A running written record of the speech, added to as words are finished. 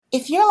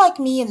If you're like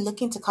me and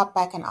looking to cut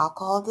back on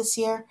alcohol this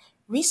year,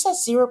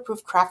 Recess Zero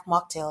Proof Craft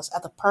Mocktails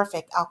are the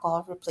perfect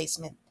alcohol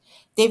replacement.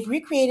 They've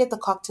recreated the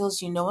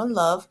cocktails you know and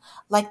love,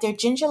 like their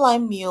ginger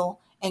lime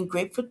mule and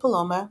grapefruit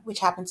paloma,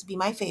 which happen to be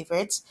my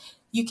favorites.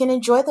 You can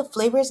enjoy the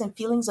flavors and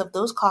feelings of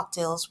those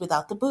cocktails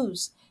without the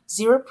booze.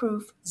 Zero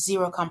proof,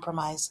 zero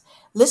compromise.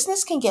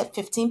 Listeners can get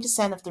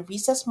 15% of the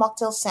Recess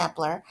Mocktail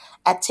Sampler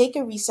at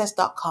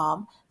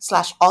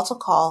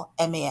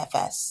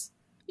takearecess.com/AltocallMAFS.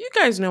 You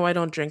guys know I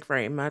don't drink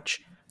very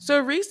much, so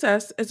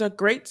Recess is a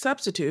great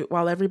substitute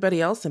while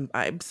everybody else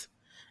imbibes.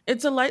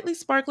 It's a lightly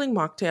sparkling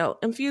mocktail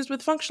infused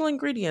with functional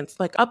ingredients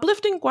like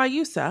uplifting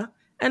guayusa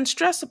and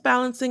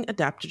stress-balancing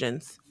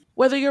adaptogens.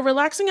 Whether you're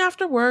relaxing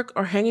after work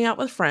or hanging out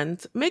with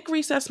friends, make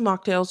Recess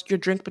mocktails your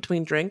drink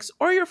between drinks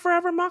or your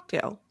forever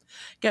mocktail.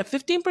 Get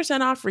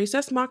 15% off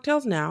Recess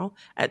mocktails now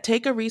at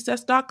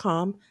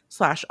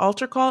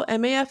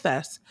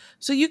takearecess.com/altercallmafs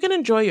so you can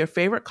enjoy your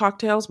favorite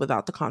cocktails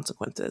without the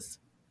consequences.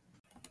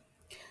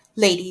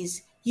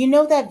 Ladies, you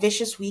know that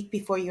vicious week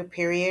before your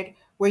period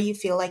where you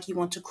feel like you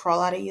want to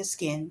crawl out of your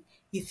skin,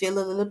 you feel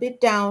a little bit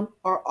down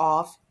or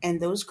off, and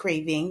those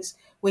cravings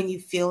when you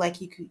feel like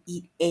you could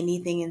eat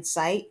anything in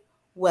sight?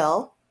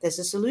 Well, there's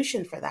a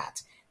solution for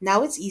that.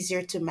 Now it's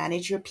easier to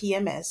manage your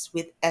PMS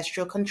with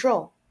Estro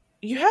Control.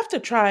 You have to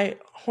try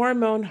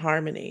Hormone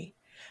Harmony.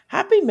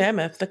 Happy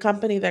Mammoth, the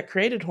company that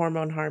created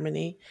Hormone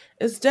Harmony,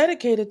 is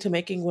dedicated to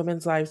making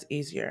women's lives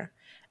easier.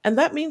 And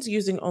that means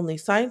using only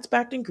science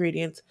backed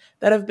ingredients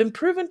that have been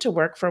proven to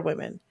work for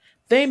women.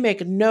 They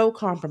make no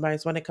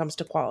compromise when it comes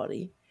to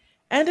quality.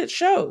 And it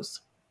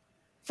shows.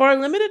 For a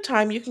limited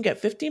time, you can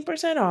get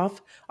 15%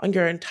 off on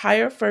your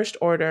entire first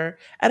order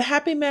at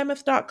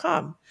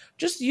happymammoth.com.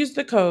 Just use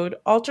the code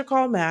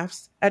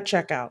ALTERCALLMAFS at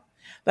checkout.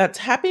 That's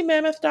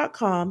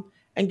happymammoth.com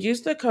and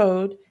use the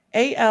code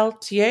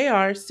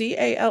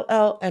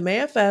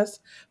ALTARCALLMAFS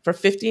for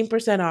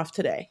 15% off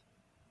today.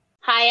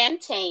 Hi, I'm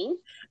Tane.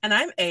 And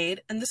I'm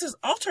Aid, and this is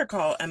Alter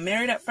Call, a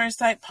Married at First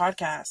Sight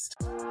podcast.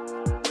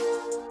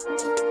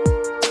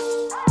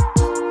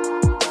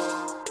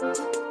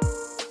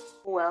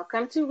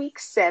 Welcome to week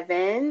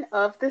 7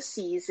 of the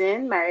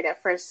season, Married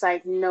at First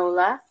Sight.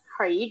 Nola,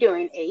 how are you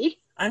doing, Aid?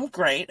 I'm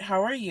great.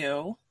 How are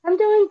you? I'm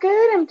doing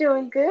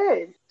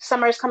good.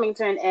 Summer's coming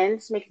to an end.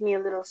 It's making me a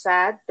little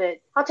sad,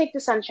 but I'll take the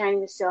sunshine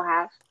we still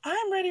have.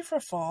 I'm ready for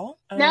fall.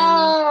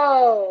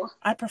 No!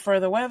 I prefer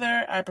the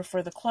weather. I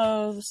prefer the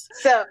clothes.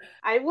 So,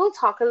 I will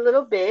talk a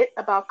little bit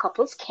about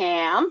couples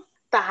camp.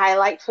 The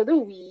highlight for the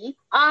week.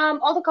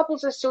 All the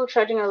couples are still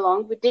trudging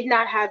along. We did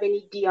not have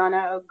any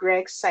Deanna or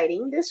Greg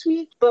sighting this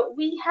week, but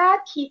we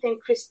had Keith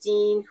and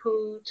Christine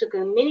who took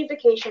a mini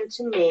vacation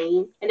to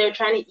Maine, and they're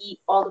trying to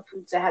eat all the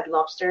foods that had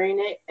lobster in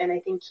it, and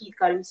I think Keith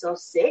got himself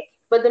sick.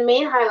 But the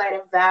main highlight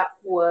of that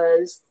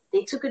was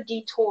they took a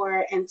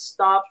detour and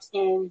stopped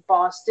in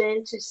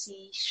Boston to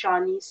see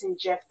Shawnice and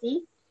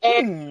Jeffy.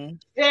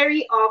 And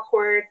very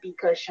awkward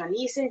because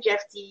Shawnice and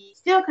Jeffy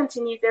still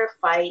continued their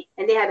fight,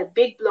 and they had a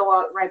big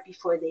blowout right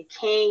before they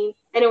came.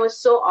 And it was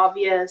so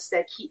obvious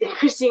that Keith and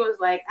Christine was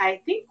like,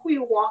 I think we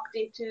walked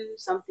into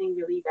something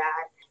really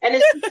bad. And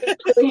it's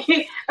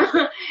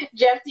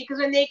Jeffy, because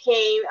when they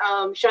came,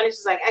 Shawnice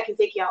was like, I can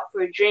take you out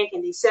for a drink,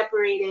 and they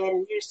separated,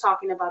 and you're just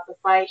talking about the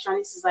fight.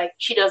 Shawnice is like,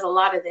 she does a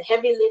lot of the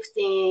heavy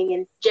lifting,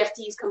 and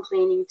Jeffy's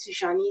complaining to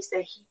Shawnice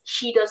that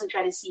she doesn't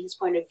try to see his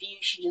point of view,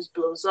 she just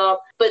blows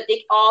up. But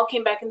they all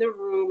came back in the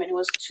room, and it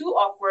was too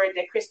awkward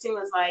that Kristen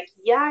was like,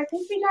 yeah, I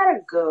think we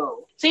gotta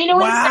go. So, you know,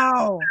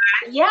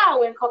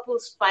 when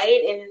couples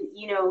fight and,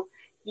 you know,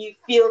 you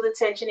feel the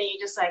tension and you're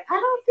just like, I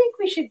don't think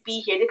we should be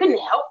here. They couldn't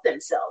help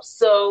themselves.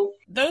 So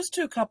those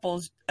two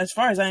couples, as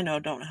far as I know,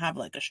 don't have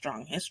like a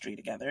strong history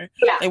together.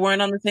 Yeah. They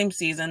weren't on the same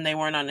season. They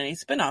weren't on any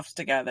spinoffs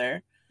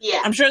together.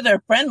 Yeah. I'm sure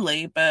they're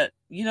friendly, but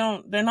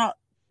they're not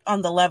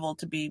on the level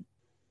to be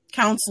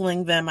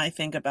counseling them, I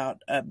think,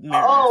 about a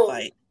marriage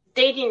fight.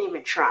 They didn't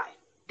even try.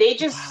 They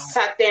just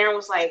sat there and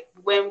was like,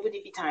 when would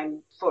it be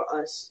time for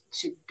us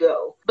to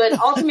go? But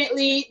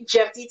ultimately,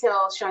 Jeffy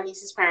tells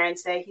Shawnice's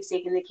parents that he's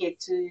taking the kid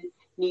to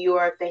New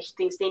York, that he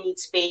thinks they need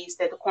space,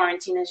 that the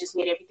quarantine has just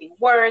made everything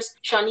worse.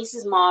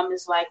 Shawnice's mom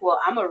is like, well,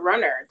 I'm a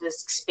runner.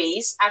 Does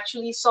space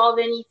actually solve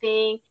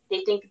anything?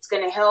 They think it's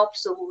going to help,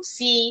 so we'll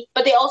see.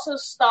 But they also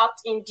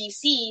stopped in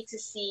D.C. to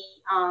see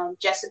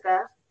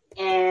Jessica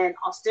and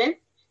Austin,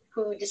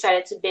 who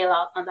decided to bail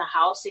out on the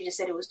house. They just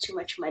said it was too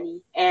much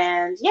money.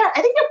 And yeah,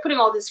 I think they're putting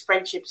all these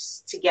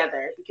friendships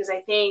together because I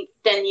think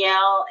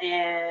Danielle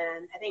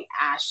and I think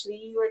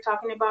Ashley were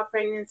talking about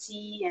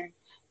pregnancy and,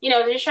 you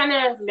know, they're just trying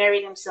to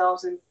marry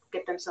themselves and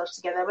get themselves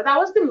together. But that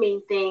was the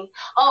main thing.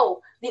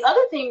 Oh, the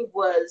other thing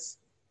was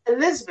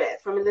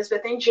Elizabeth from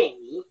Elizabeth and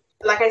Jamie.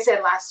 Like I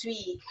said last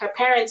week, her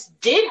parents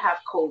did have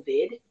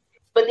COVID,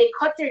 but they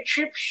cut their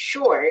trip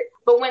short.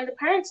 But when the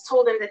parents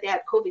told them that they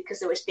had COVID because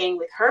they were staying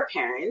with her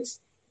parents,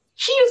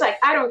 she was like,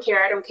 I don't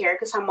care,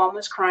 because her mom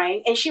was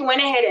crying. And she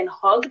went ahead and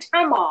hugged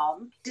her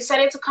mom,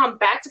 decided to come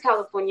back to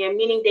California,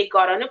 meaning they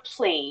got on a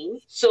plane.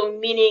 So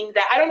meaning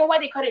that, I don't know why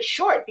they cut it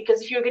short,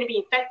 because if you're going to be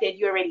infected,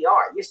 you already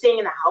are. You're staying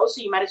in the house,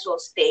 so you might as well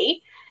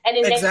stay. And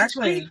in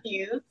Exactly.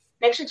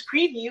 next week's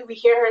preview, we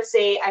hear her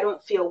say, "I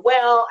don't feel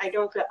well. I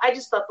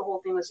just thought the whole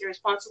thing was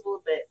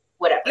irresponsible, but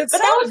whatever." It But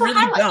that sounds was the really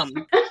highlight.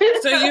 dumb.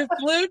 So you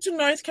flew to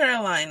North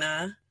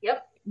Carolina.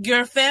 Yep.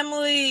 Your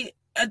family,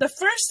 the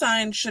first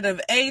sign should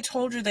have A,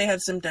 told you they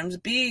had symptoms,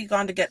 B,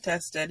 gone to get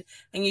tested,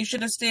 and you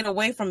should have stayed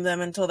away from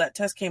them until that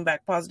test came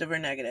back positive or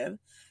negative.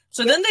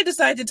 So then they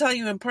decide to tell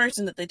you in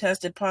person that they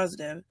tested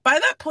positive. By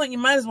that point, you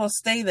might as well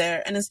stay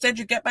there, and instead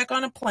you get back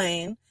on a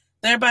plane,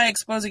 thereby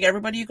exposing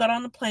everybody you got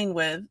on the plane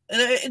with.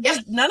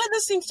 None of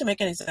this seems to make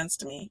any sense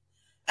to me.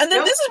 And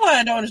then this is why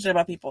I don't understand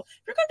about people.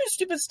 If you're going to do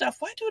stupid stuff,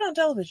 why do it on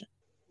television?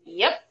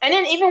 Yep. And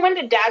then even when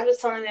the dad was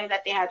telling them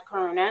that they had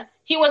corona,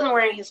 he wasn't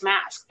wearing his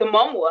mask. The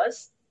mom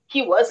was.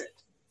 He wasn't.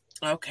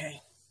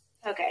 Okay.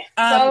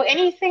 So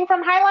anything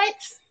from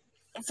highlights?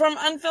 From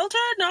Unfiltered,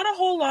 not a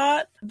whole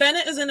lot.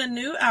 Bennett is in a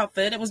new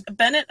outfit. It was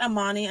Bennett,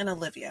 Amani, and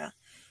Olivia.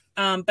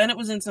 Bennett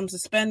was in some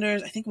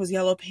suspenders. I think it was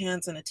yellow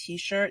pants and a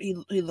t-shirt.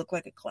 He looked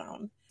like a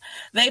clown.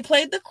 They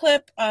played the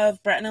clip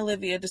of Brett and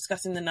Olivia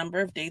discussing the number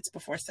of dates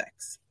before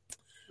sex.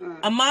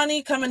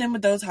 Amani coming in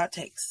with those hot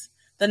takes.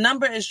 The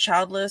number is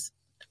childish.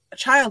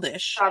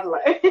 You're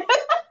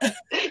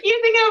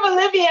thinking of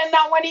Olivia and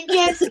not wanting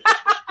kids.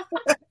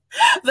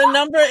 The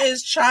number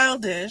is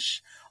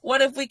childish.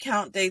 What if we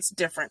count dates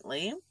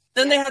differently?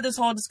 Then they had this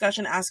whole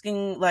discussion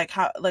asking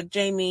how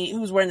Jamie,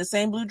 who's wearing the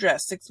same blue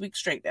dress 6 weeks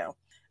straight now,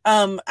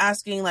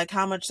 asking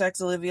how much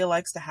sex Olivia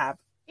likes to have.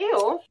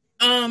 Ew.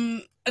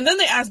 And then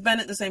they asked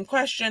Bennett the same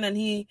question, and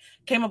he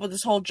came up with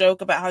this whole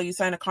joke about how you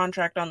sign a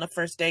contract on the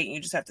first date and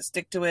you just have to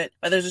stick to it.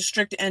 But there's a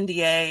strict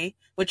NDA,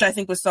 which I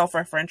think was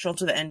self-referential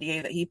to the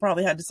NDA that he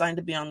probably had to sign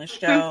to be on the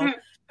show.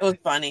 It was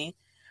funny.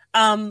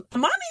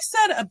 Amani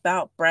said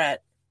about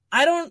Brett,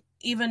 I don't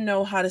even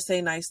know how to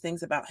say nice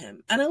things about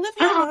him. And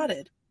Olivia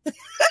nodded.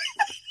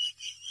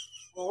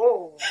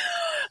 Oh.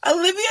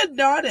 Olivia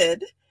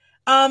nodded.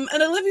 And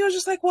Olivia was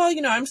just like, well,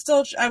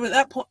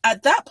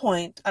 at that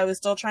point, I was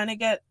still trying to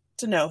get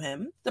to know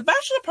him. The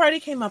bachelor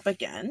party came up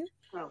again.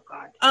 Oh,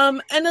 God.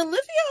 And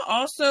Olivia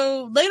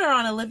also, later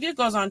on, Olivia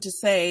goes on to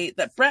say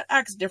that Brett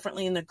acts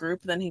differently in the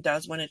group than he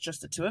does when it's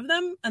just the two of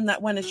them. And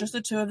that when it's just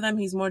the two of them,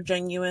 he's more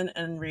genuine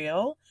and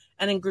real.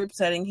 And in group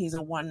setting, he's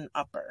a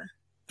one-upper.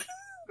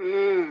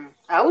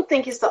 I would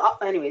think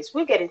anyways,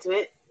 we'll get into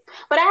it.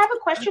 But I have a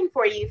question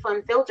for you from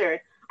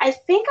Unfiltered. I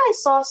think I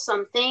saw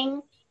something,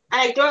 and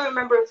I don't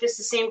remember if it's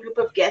the same group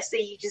of guests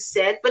that you just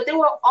said, but they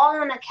were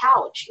all on a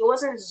couch. It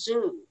wasn't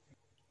Zoom.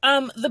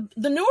 The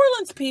New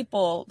Orleans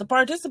people, the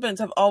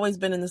participants have always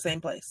been in the same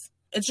place.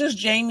 It's just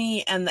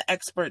Jamie and the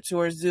experts who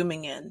are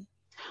Zooming in.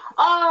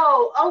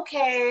 Oh,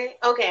 okay.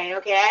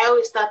 I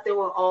always thought they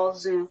were all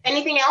Zoom.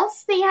 Anything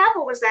else they have,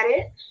 or was that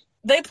it?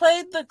 They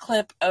played the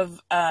clip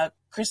of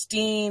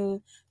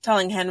Christine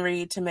telling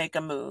Henry to make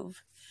a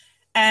move.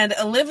 And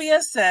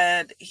Olivia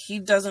said he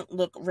doesn't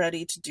look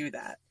ready to do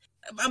that.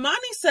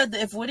 Amani said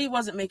that if Woody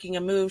wasn't making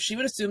a move, she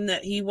would assume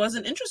that he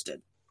wasn't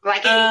interested.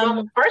 Like any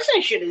normal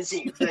person should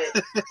assume.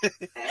 But...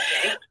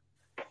 Okay.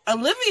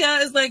 Olivia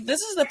is like,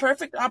 this is the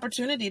perfect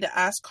opportunity to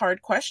ask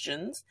hard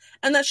questions,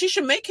 and that she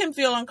should make him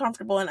feel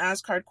uncomfortable and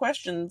ask hard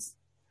questions.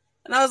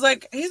 And I was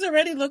like, he's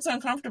already looks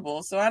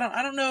uncomfortable, so I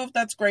don't know if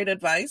that's great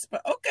advice,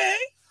 but okay.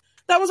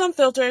 That was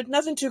Unfiltered.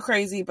 Nothing too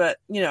crazy, but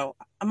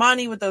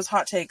Amani with those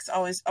hot takes,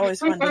 always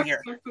fun to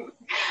hear.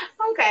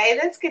 Okay,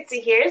 that's good to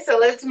hear. So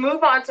let's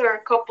move on to our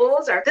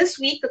couples. This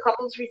week, the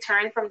couples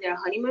return from their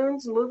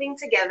honeymoons, moving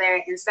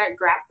together and start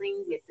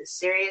grappling with the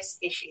serious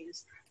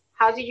issues.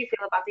 How did you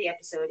feel about the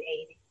episode,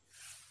 Aid?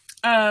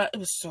 It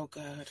was so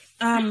good.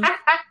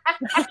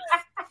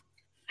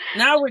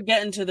 Now we're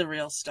getting to the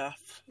real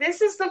stuff.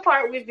 This is the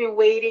part we've been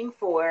waiting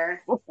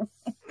for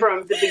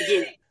from the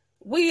beginning.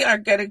 We are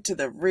getting to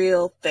the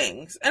real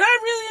things. And I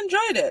really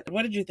enjoyed it.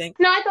 What did you think?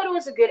 No, I thought it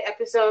was a good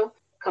episode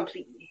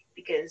completely.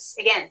 Because,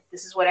 again,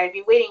 this is what I've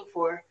been waiting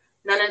for.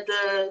 None of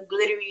the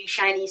glittery,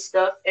 shiny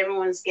stuff.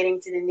 Everyone's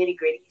getting to the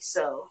nitty-gritty.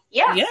 So,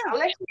 yeah. I'll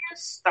let you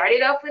start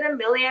it off with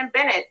Amelia and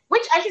Bennett.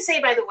 Which, I should say,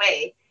 by the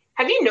way,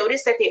 have you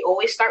noticed that they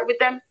always start with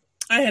them?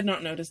 I had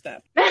not noticed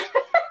that.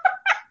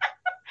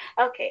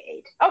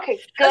 Okay,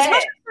 go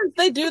ahead.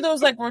 They do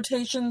those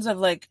rotations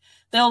of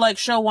they'll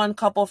show one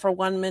couple for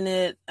 1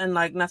 minute and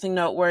nothing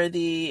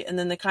noteworthy, and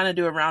then they kind of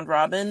do a round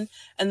robin,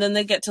 and then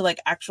they get to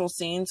actual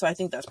scenes. So I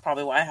think that's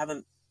probably why I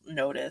haven't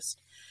noticed.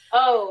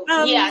 Oh,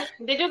 yeah,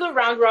 they do the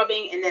round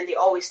robin, and then they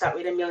always start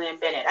with Amelia and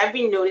Bennett. I've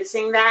been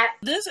noticing that.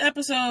 This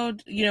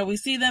episode, we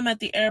see them at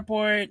the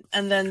airport,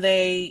 and then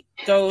they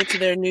go to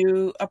their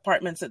new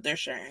apartments that they're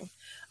sharing.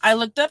 I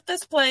looked up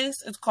this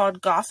place. It's called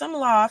Gotham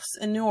Lofts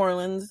in New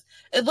Orleans.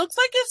 It looks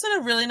like it's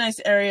in a really nice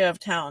area of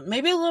town.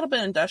 Maybe a little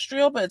bit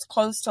industrial, but it's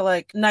close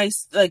to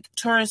nice,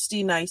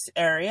 touristy, nice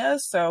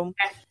areas. So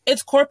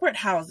it's corporate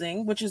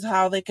housing, which is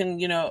how they can,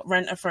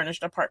 rent a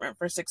furnished apartment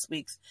for 6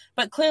 weeks.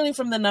 But clearly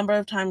from the number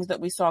of times that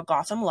we saw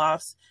Gotham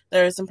Lofts,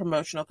 there is some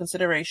promotional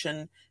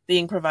consideration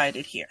being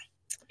provided here.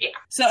 Yeah.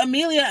 So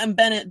Amelia and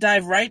Bennett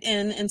dive right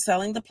in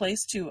selling the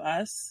place to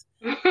us.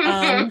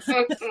 Um,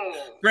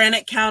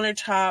 granite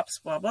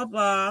countertops, blah, blah,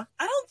 blah.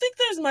 I don't think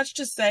there's much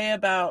to say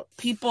about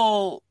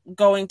people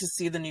going to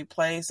see the new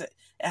place. It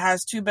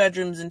has 2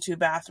 bedrooms and 2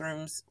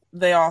 bathrooms.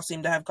 They all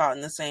seem to have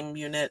gotten the same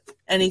unit.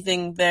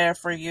 Anything there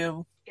for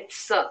you? It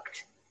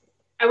sucked.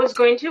 I was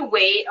going to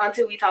wait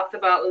until we talked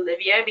about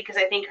Olivia because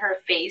I think her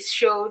face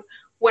showed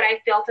what I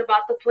felt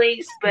about the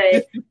place,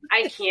 but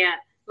I can't.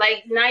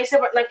 Like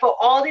like for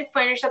all the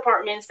furnished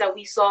apartments that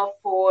we saw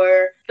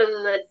for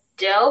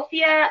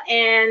Philadelphia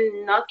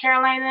and North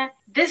Carolina,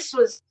 this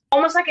was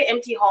almost like an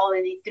empty hall,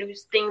 and they threw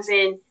things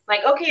in.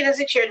 Like, okay, there's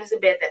a chair, there's a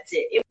bed, that's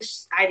it. It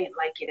was I didn't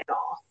like it at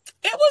all.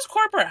 It was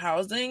corporate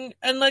housing,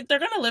 and like they're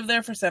gonna live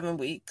there for 7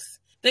 weeks.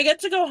 They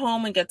get to go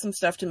home and get some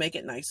stuff to make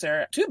it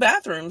nicer. 2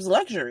 bathrooms,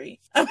 luxury.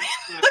 I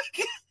mean,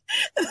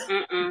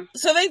 like,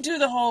 so they do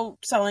the whole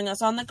selling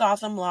us on the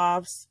Gotham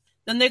lofts.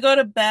 Then they go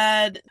to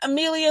bed.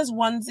 Amelia's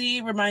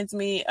onesie reminds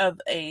me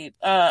of a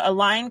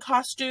lion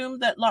costume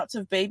that lots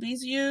of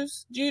babies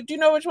use. Do you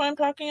know which one I'm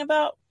talking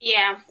about?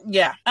 Yeah.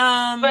 Yeah.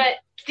 But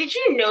did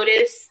you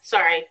notice?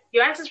 Sorry,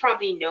 your answer's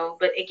probably no.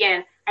 But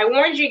again, I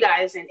warned you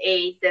guys in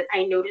A that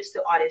I noticed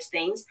the oddest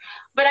things.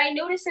 But I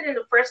noticed it in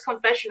the first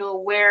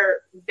confessional where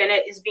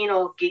Bennett is being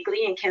all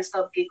giggly and can't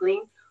stop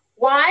giggling.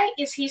 Why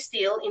is he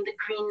still in the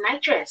green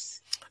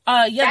nightdress?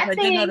 Yes, I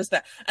did notice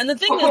that. And the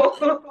thing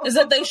is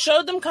that they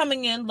showed them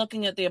coming in,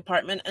 looking at the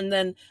apartment, and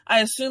then I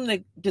assume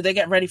they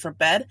get ready for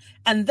bed,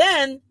 and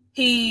then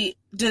he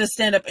did a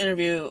stand-up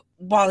interview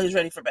while he's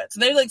ready for bed. So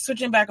they're like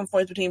switching back and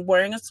forth between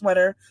wearing a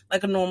sweater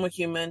like a normal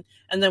human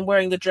and then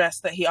wearing the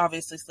dress that he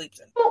obviously sleeps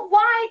in. But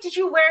why did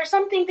you wear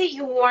something that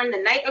you wore on the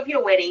night of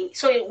your wedding?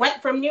 So it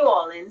went from New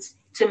Orleans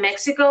to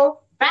Mexico,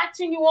 back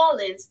to New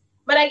Orleans.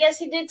 But I guess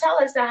he did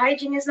tell us that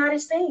hygiene is not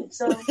his thing.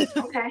 So,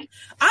 okay.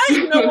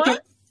 You know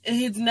what?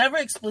 He's never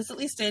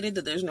explicitly stated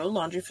that there's no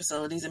laundry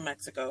facilities in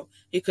Mexico.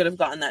 He could have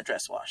gotten that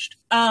dress washed.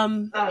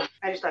 I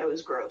just thought it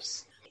was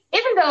gross.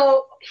 Even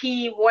though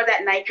he wore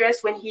that night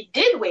dress, when he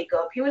did wake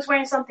up, he was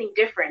wearing something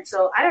different.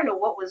 So I don't know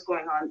what was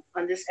going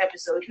on this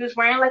episode. He was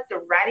wearing like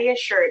the rattiest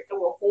shirt. There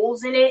were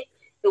holes in it.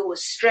 It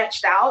was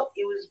stretched out.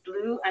 It was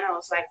blue. And I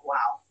was like,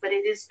 wow, but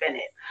it is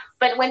Bennett.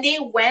 But when they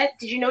went,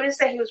 did you notice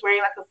that he was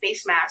wearing like a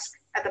face mask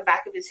at the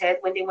back of his head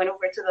when they went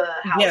over to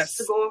the house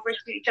to go over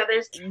to each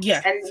other's?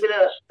 Yeah. And with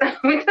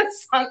the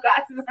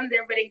sunglasses on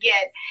there. But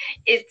again,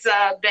 it's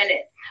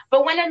Bennett.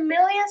 But when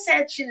Amelia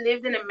said she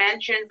lived in a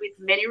mansion with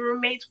many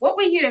roommates, what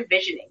were you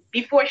envisioning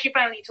before she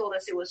finally told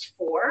us it was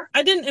 4?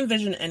 I didn't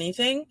envision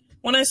anything.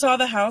 When I saw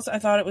the house, I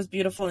thought it was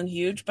beautiful and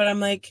huge, but I'm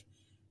like,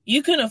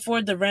 you can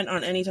afford the rent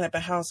on any type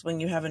of house when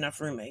you have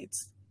enough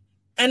roommates.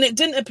 And it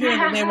didn't appear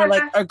that they were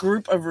like a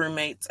group of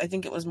roommates. I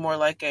think it was more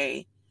like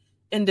a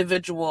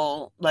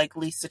individual like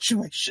lease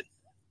situation.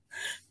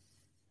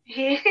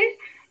 Yeah,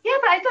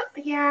 but I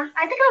think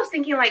I was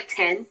thinking like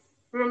 10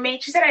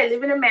 roommates. She said I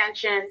live in a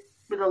mansion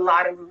with a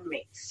lot of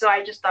roommates. So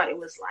I just thought it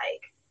was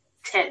like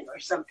 10 or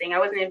something. I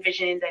wasn't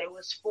envisioning that it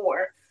was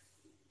 4.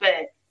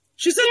 But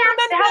she said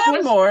the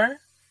was more.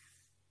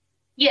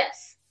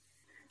 Yes.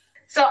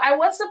 So I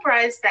was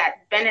surprised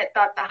that Bennett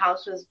thought the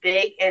house was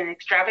big and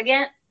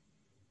extravagant.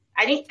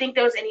 I didn't think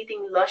there was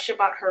anything lush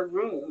about her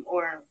room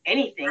or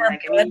anything.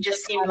 It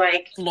just seemed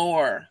like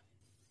floor.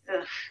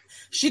 Ugh.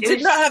 She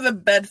did not have a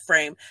bed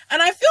frame.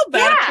 And I feel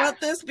bad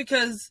about this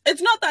because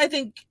it's not that I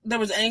think there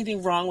was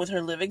anything wrong with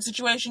her living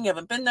situation. You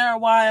haven't been there a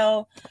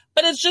while.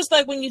 But it's just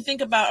like when you think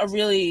about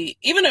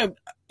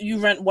you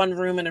rent one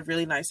room in a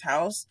really nice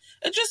house,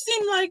 it just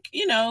seemed like,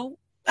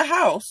 a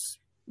house.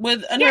 Her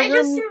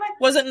room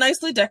wasn't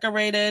nicely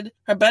decorated.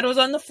 Her bed was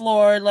on the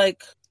floor.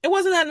 Like, it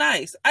wasn't that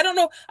nice. I don't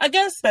know. I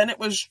guess Bennett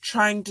was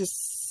trying to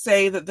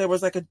say that there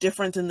was like a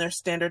difference in their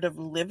standard of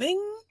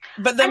living.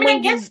 But then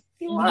when you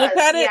look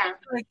at it,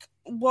 like,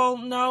 well,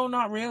 no,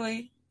 not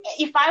really.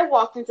 If I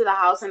walked into the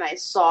house and I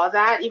saw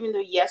that, even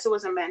though, yes, it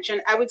was a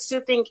mansion, I would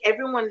still think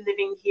everyone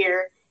living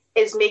here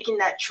is making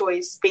that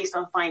choice based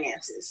on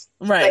finances.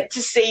 Right. Like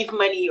to save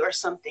money or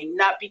something,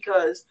 not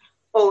because,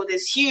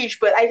 this huge,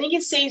 but I think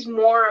it says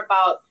more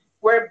about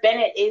where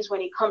Bennett is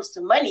when it comes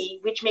to money,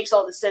 which makes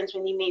all the sense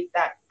when he made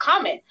that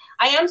comment.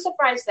 I am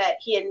surprised that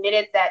he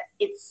admitted that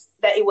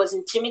it was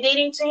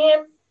intimidating to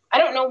him. I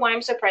don't know why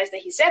I'm surprised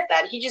that he said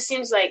that. He just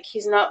seems like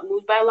he's not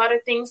moved by a lot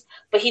of things,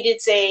 but he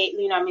did say,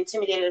 I'm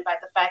intimidated by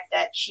the fact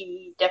that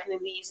she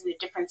definitely is in a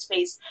different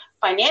space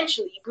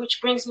financially, which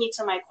brings me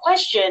to my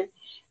question.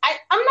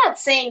 I'm not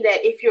saying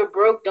that if you're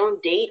broke,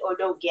 don't date or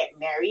don't get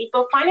married,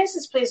 but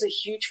finances plays a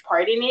huge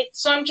part in it.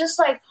 So I'm just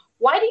like,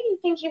 why do you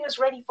think he was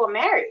ready for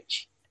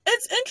marriage?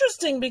 It's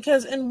interesting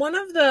because in one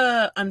of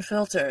the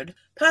Unfiltered,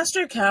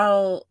 Pastor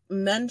Cal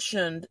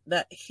mentioned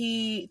that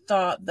he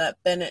thought that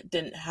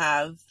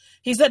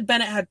he said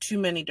Bennett had too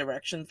many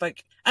directions.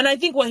 And I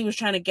think what he was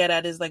trying to get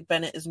at is like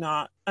Bennett is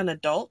not an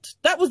adult.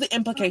 That was the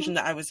implication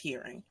that I was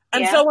hearing.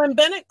 And so when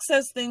Bennett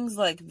says things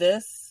like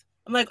this,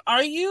 I'm like,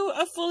 are you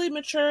a fully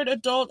matured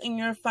adult in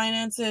your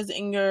finances,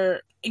 in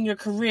your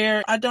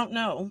career? I don't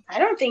know. I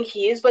don't think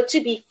he is, but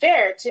to be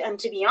fair,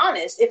 to be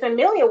honest, if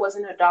Amelia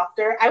wasn't a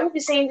doctor, I would be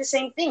saying the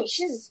same thing.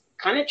 She's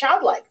kind of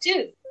childlike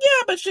too.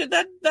 Yeah, but shit,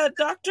 that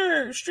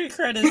doctor street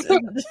cred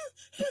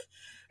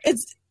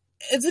is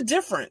it's a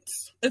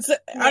difference.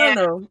 I don't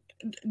know.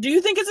 Do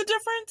you think it's a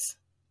difference?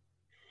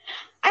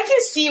 I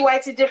can see why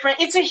it's a different.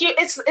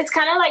 It's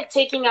kind of like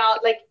taking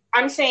out. Like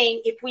I'm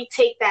saying, if we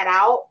take that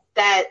out,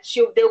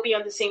 they'll be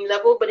on the same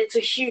level. But it's a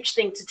huge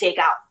thing to take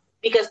out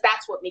because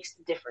that's what makes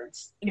the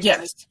difference.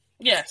 Yes.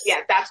 Yeah,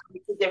 that's what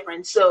makes the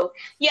difference. So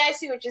yeah, I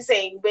see what you're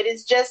saying, but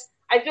it's just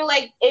I feel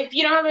like if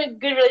you don't have a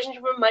good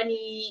relationship with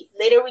money,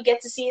 later we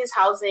get to see his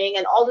housing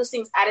and all those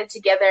things added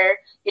together.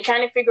 You're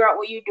trying to figure out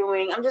what you're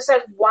doing. I'm just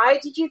like, why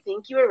did you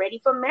think you were ready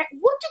for marriage?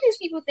 What do these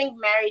people think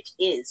marriage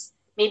is?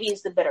 Maybe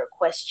is the better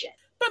question.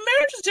 But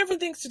marriage is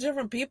different things to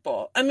different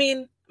people. I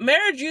mean,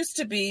 marriage used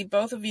to be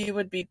both of you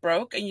would be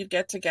broke and you'd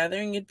get together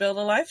and you'd build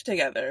a life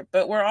together.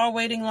 But we're all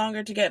waiting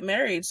longer to get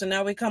married. So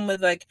now we come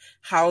with like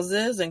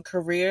houses and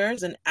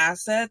careers and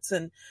assets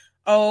and,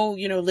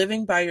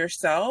 living by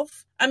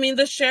yourself. I mean,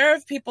 the share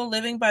of people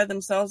living by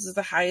themselves is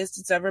the highest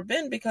it's ever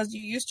been because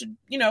you used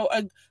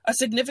to, a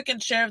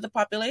significant share of the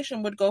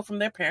population would go from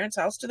their parents'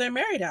 house to their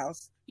married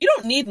house. You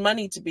don't need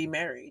money to be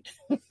married.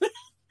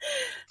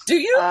 Do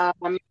you?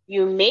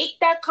 You make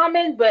that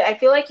comment, but I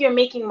feel like you're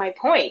making my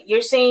point.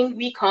 You're saying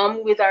we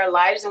come with our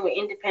lives and we're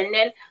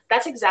independent.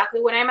 That's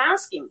exactly what I'm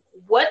asking.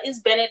 What is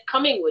Bennett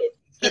coming with?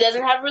 He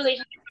doesn't have a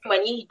relationship with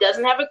money. He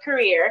doesn't have a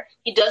career.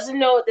 He doesn't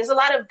know. There's a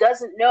lot of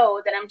doesn't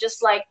know that I'm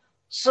just like,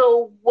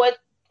 so what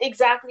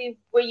exactly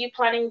were you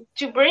planning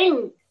to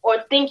bring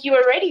or think you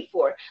were ready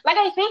for? Like,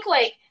 I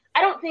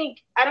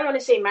don't want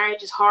to say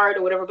marriage is hard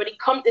or whatever, but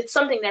it's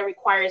something that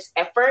requires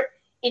effort.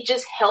 It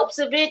just helps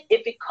a bit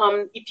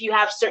if you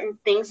have certain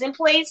things in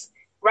place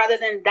rather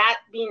than that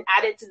being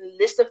added to the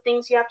list of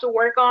things you have to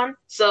work on.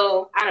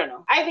 So I don't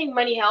know. I think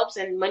money helps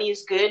and money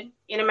is good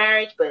in a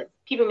marriage, but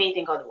people may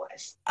think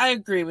otherwise. I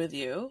agree with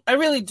you. I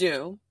really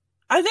do.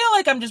 I feel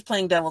like I'm just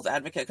playing devil's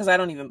advocate because I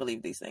don't even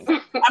believe these things.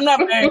 I'm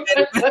not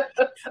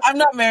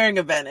marrying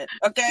a Bennett,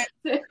 okay?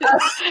 But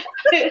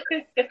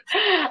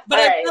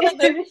I feel like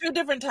there's two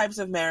different types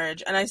of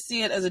marriage, and I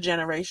see it as a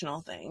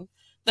generational thing.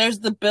 There's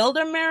the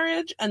builder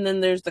marriage, and then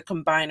there's the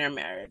combiner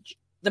marriage.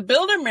 The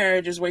builder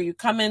marriage is where you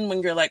come in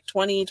when you're like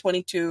 20,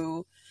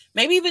 22,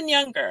 maybe even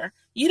younger.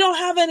 You don't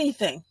have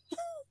anything,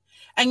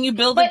 and you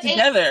build it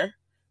together.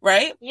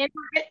 Right?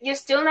 You're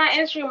still not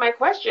answering my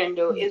question,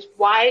 though, is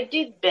why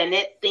did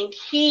Bennett think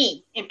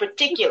he, in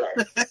particular,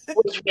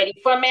 was ready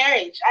for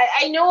marriage?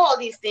 I know all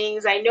these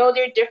things. I know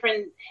there are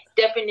different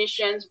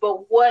definitions,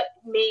 but what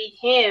made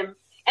him,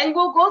 and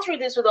we'll go through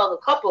this with all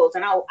the couples,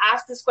 and I'll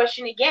ask this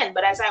question again,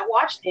 but as I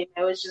watched him,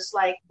 I was just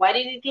like, why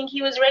did he think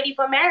he was ready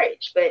for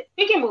marriage? But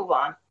we can move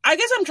on. I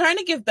guess I'm trying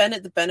to give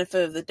Bennett the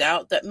benefit of the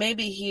doubt that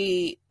maybe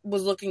he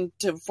was looking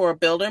for a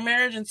builder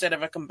marriage instead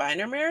of a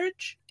combiner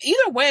marriage.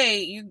 Either way,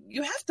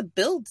 you have to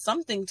build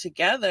something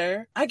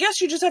together. I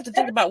guess you just have to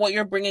think about what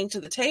you're bringing to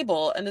the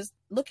table. And is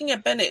looking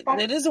at Bennett,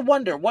 it is a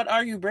wonder. What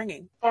are you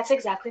bringing? That's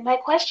exactly my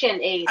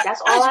question, Abe. That's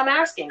all I'm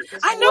asking.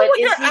 I know what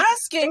you're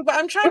asking, but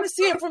I'm trying to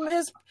see it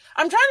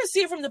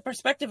from the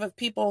perspective of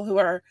people who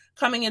are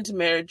coming into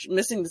marriage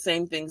missing the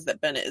same things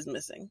that Bennett is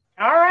missing.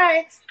 All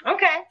right.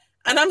 Okay.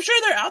 And I'm sure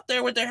they're out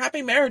there with their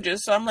happy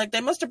marriages, so I'm like, they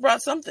must have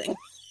brought something.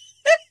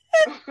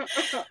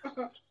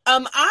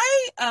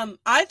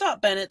 I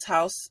thought Bennett's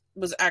house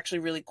was actually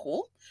really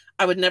cool.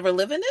 I would never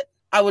live in it.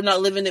 I would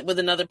not live in it with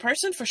another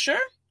person for sure.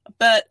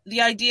 But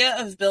the idea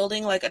of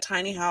building like a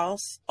tiny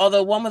house,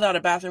 although one without a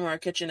bathroom or a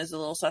kitchen is a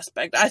little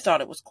suspect, I thought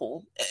it was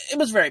cool. It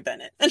was very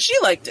Bennett. And she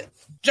liked it.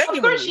 Genuinely.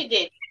 Of course she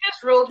did. She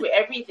just rolled with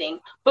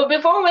everything. But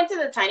before we went to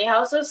the tiny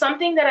house, there was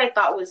something that I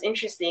thought was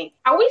interesting.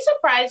 Are we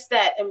surprised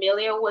that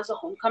Amelia was a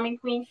homecoming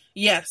queen?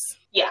 Yes.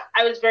 Yeah,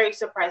 I was very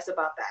surprised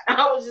about that.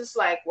 I was just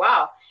like,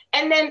 wow.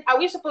 And then are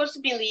we supposed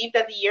to believe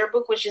that the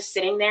yearbook was just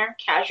sitting there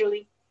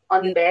casually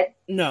on the bed?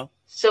 No.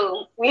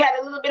 So we had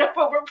a little bit of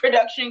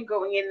overproduction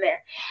going in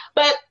there.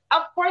 But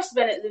of course,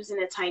 Bennett lives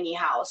in a tiny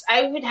house.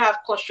 I would have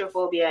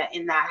claustrophobia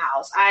in that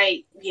house.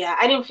 I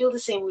didn't feel the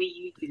same way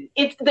you do.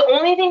 The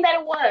only thing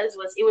that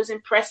it was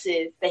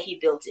impressive that he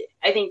built it.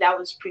 I think that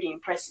was pretty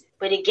impressive.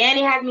 But again,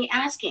 it had me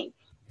asking,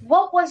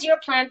 what was your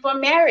plan for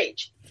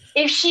marriage?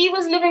 If she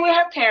was living with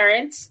her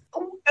parents,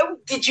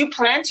 did you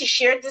plan to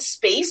share this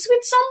space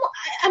with someone?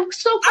 I'm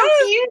so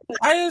confused.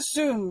 I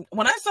assumed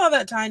when I saw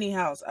that tiny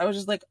house, I was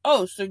just like,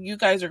 oh, so you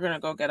guys are going to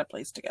go get a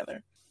place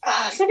together.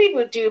 Some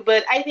people do,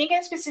 but I think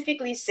I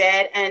specifically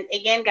said, and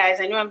again, guys,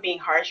 I know I'm being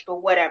harsh,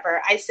 but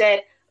whatever. I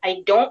said,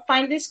 I don't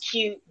find this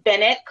cute.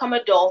 Bennett, come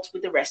adult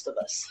with the rest of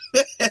us.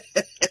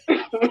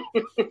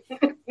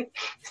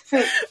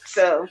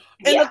 So,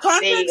 in the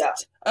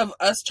context of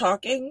us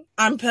talking,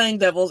 I'm playing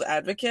devil's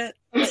advocate.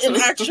 In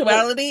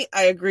actuality,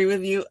 I agree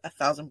with you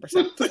 1,000%.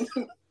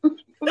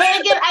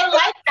 But again, I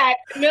like that.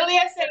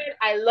 Amelia said it.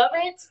 I love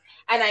it.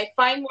 And I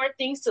find more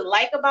things to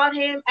like about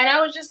him. And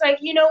I was just like,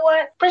 you know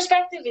what?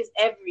 Perspective is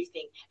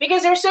everything.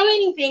 Because there's so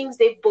many things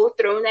they've both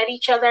thrown at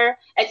each other.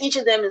 And each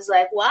of them is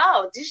like,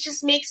 wow, this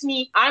just makes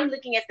me, I'm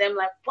looking at them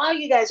like, wow,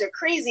 you guys are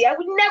crazy. I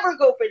would never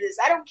go for this.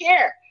 I don't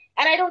care.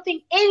 And I don't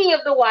think any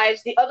of the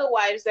other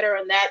wives that are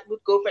on that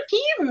would go for it. Can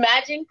you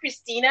imagine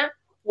Christina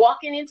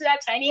walking into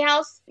that tiny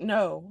house?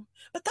 No.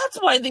 But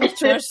that's why these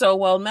two are so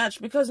well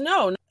matched, because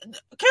no,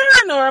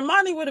 Karen or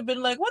Amani would have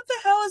been like, what the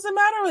hell is the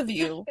matter with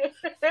you?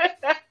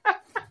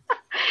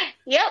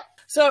 Yep.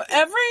 So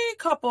every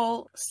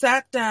couple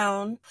sat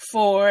down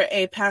for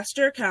a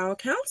Pastor Cow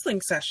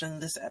counseling session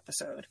this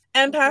episode.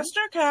 And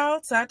Pastor Cow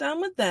sat down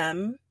with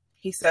them.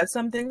 He said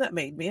something that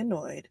made me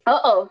annoyed.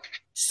 Uh-oh.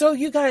 So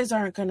you guys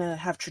aren't going to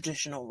have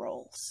traditional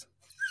roles.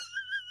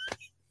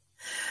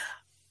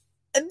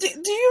 Do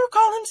you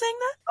recall him saying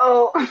that?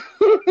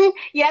 Oh,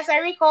 yes, I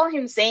recall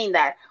him saying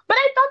that. But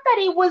I thought that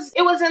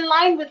it was in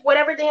line with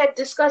whatever they had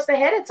discussed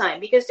ahead of time,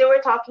 because they were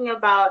talking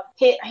about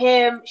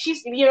him.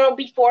 She's,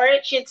 before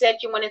it, she had said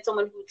she wanted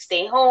someone who would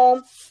stay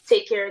home,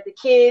 take care of the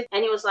kids.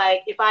 And he was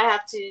like, if I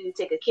have to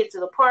take a kid to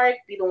the park,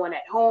 be the one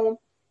at home.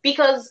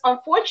 Because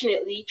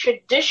unfortunately,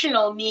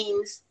 traditional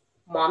means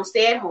mom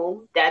stay at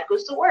home, dad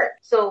goes to work.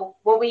 So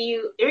what were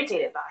you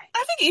irritated by?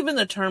 I think even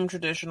the term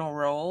traditional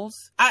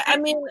roles, I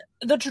mean,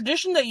 the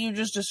tradition that you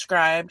just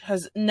described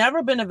has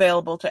never been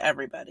available to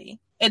everybody.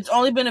 It's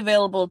only been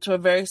available to a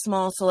very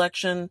small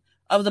selection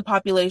of the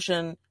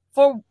population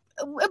for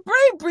a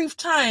very brief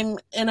time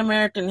in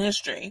American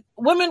history.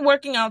 Women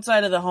working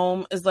outside of the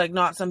home is like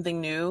not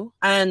something new.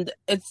 And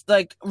it's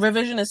like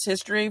revisionist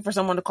history for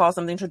someone to call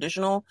something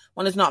traditional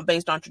when it's not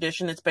based on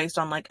tradition. It's based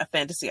on like a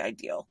fantasy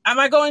ideal. Am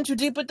I going too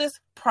deep with this?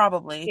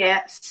 Probably.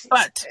 Yes.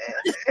 But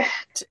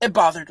it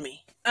bothered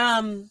me.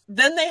 Then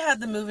they had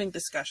the moving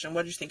discussion.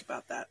 What did you think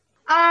about that?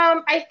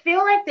 I feel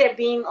like they're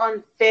being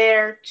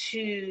unfair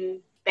to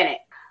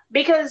Bennett,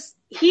 because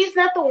he's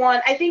not the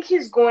one. I think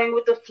he's going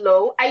with the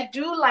flow. I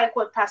do like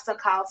what Pastor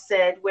Kyle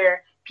said,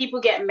 where people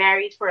get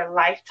married for a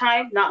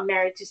lifetime, not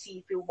married to see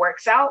if it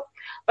works out.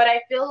 But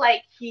I feel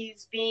like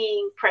he's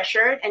being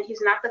pressured, and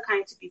he's not the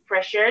kind to be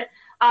pressured.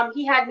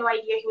 He had no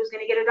idea he was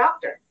going to get a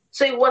doctor.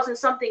 So it wasn't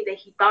something that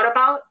he thought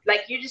about.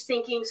 Like, you're just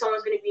thinking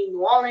someone's going to be in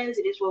New Orleans.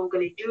 It is what we're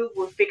going to do.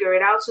 We'll figure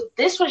it out. So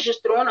this was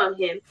just thrown on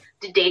him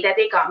the day that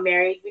they got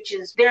married, which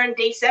is they're in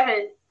day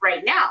 7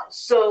 right now.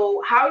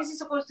 So how is he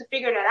supposed to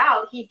figure that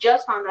out? He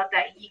just found out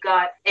that he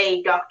got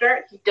a doctor.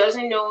 He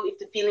doesn't know if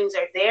the feelings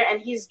are there.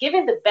 And he's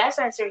given the best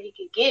answer he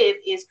could give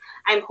is,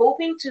 I'm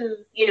hoping to,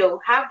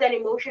 have that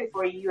emotion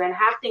for you and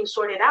have things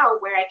sorted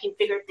out where I can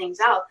figure things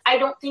out. I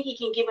don't think he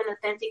can give an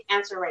authentic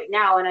answer right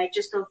now. And I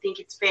just don't think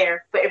it's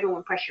fair for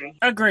everyone pressuring him.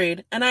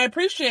 Agreed. And I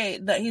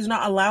appreciate that he's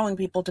not allowing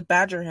people to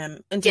badger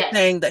him into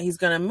saying that he's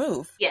going to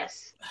move.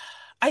 Yes.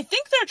 I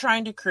think they're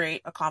trying to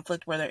create a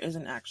conflict where there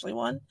isn't actually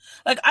one.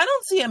 Like, I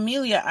don't see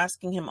Amelia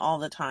asking him all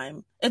the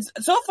time.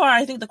 So far,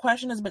 I think the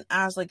question has been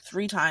asked like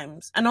 3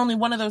 times, and only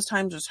one of those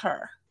times was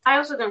her. I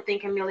also don't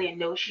think Amelia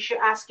knows she should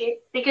ask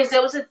it, because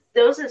there was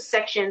a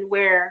section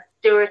where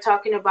they were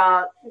talking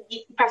about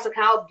Pastor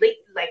Kyle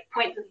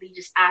pointedly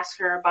just asked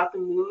her about the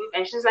move,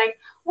 and she's like,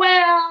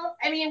 well,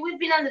 I mean, we've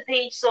been on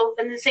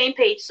the same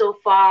page so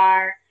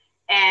far,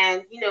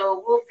 and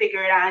we'll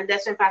figure it out. And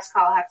that's when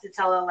Pascal had to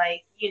tell her,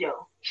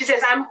 she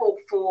says, I'm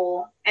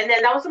hopeful. And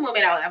then that was the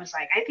moment I was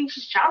like, I think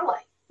she's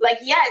childlike. Like,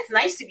 yeah, it's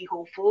nice to be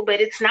hopeful, but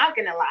it's not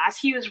going to last.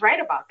 He was right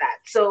about that.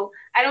 So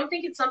I don't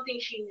think it's something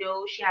she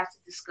knows she has to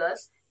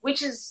discuss,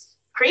 which is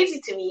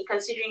crazy to me,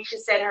 considering she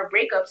said her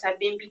breakups have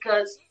been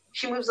because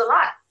she moves a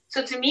lot.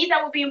 So to me,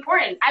 that would be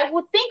important. I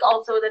would think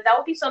also that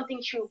would be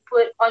something she would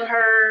put on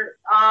her,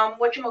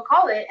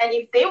 whatchamacallit. And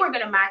if they were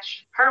going to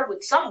match her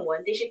with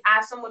someone, they should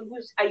ask someone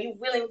are you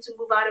willing to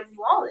move out of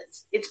New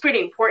Orleans? It's pretty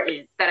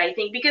important, that I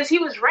think, because he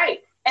was right.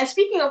 And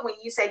speaking of when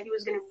you said he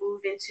was going to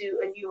move into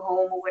a new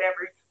home or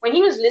whatever, when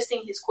he was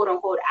listing his quote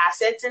unquote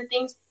assets and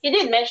things, he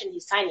didn't mention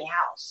his tiny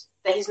house,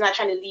 that he's not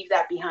trying to leave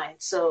that behind.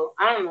 So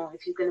I don't know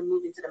if he's going to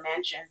move into the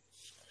mansion.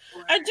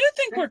 I do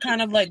think we're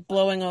kind of like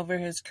blowing over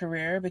his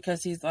career,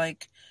 because he's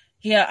like,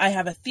 yeah, I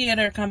have a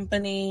theater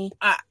company.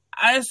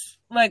 Is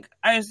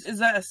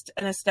that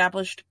an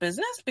established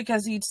business?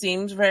 Because he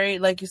seems very,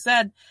 like you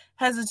said,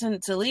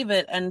 hesitant to leave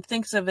it, and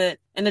thinks of it,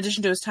 in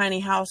addition to his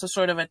tiny house, as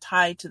sort of a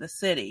tie to the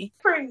city.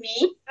 For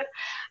me,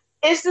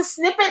 it's the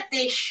snippet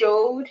they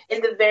showed in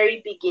the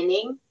very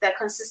beginning that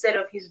consisted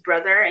of his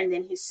brother and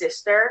then his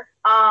sister.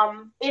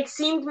 It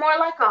seemed more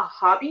like a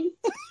hobby.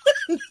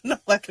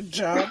 Not like a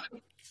job.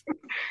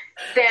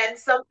 Than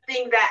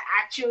something that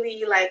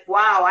actually, like,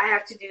 wow, I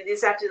have to do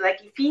this.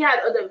 If he had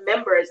other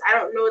members, I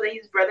don't know that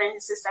his brother and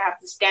his sister have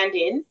to stand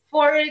in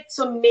for it.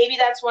 So maybe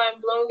that's why I'm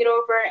blowing it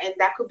over, and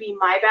that could be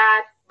my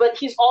bad. But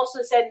he's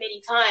also said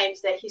many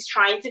times that he's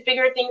trying to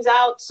figure things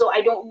out. So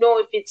I don't know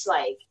if it's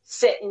like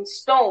set in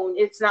stone.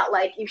 It's not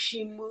like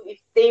if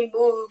they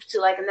move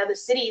to like another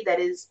city that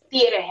is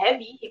theater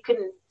heavy, he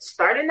couldn't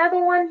start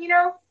another one,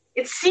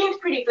 It seems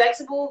pretty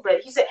flexible,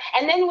 but he said,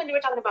 and then when they were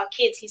talking about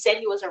kids, he said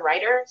he was a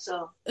writer,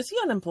 so. Is he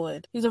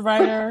unemployed? He's a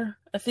writer,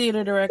 a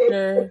theater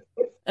director.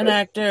 an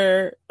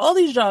actor. All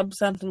these jobs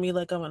sound to me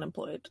like I'm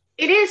unemployed.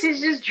 It is. He's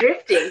just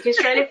drifting. He's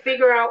trying to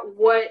figure out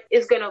what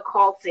is going to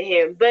call to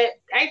him. But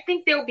I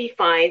think they'll be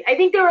fine. I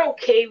think they're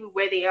okay with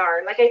where they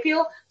are. Like, I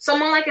feel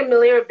someone like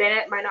Amelia or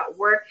Bennett might not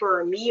work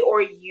for me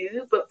or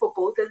you, but for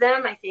both of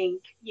them, I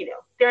think,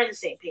 they're on the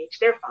same page.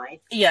 They're fine.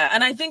 Yeah,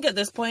 and I think at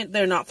this point,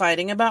 they're not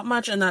fighting about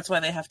much, and that's why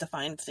they have to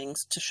find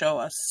things to show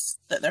us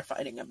that they're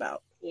fighting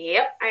about.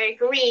 Yep, I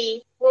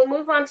agree. We'll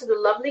move on to the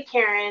lovely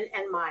Karen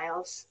and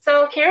Miles.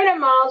 So Karen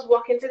and Miles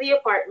walk into the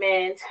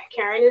apartment.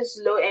 Karen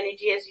is low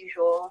energy as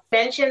usual.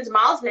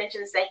 Miles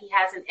mentions that he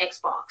has an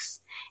Xbox.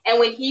 And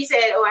when he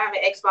said, oh, I have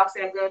an Xbox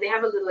and I'm good, they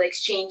have a little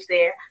exchange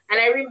there. And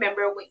I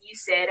remember what you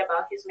said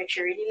about his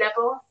maturity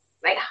level,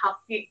 like how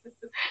you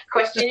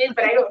question it,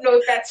 but I don't know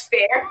if that's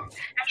fair. I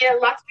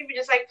mean, lots of people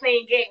just like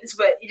playing games,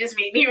 but it just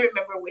made me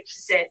remember what you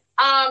said.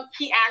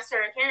 He asked her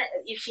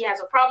if she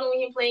has a problem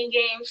with him playing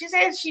games. She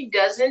says she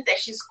doesn't, that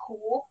she's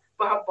cool,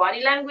 but her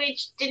body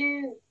language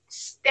didn't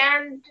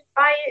stand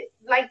by it.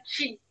 Like,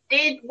 she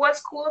did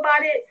what's cool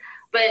about it,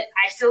 but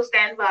I still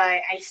stand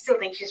by. I still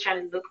think she's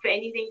trying to look for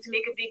anything to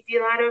make a big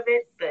deal out of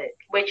it. But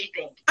what do you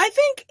think? I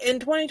think in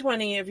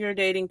 2020, if you're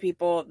dating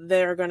people,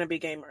 they're going to be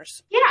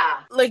gamers. Yeah.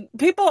 Like,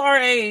 people our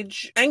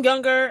age and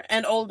younger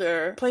and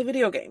older play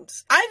video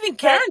games. I think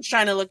Karen's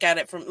trying to look at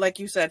it from, like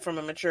you said, from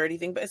a maturity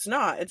thing, but it's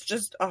not. It's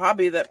just a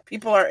hobby that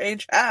people our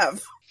age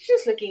have.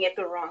 Just looking at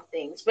the wrong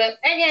things. But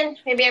again,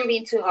 maybe I'm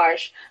being too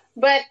harsh.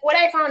 But what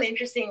I found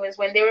interesting was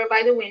when they were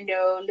by the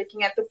window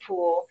looking at the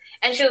pool,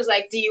 and she was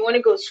like, do you want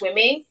to go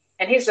swimming?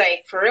 And he's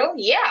like, for real?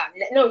 Yeah.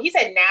 No, he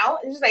said now.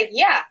 And she's like,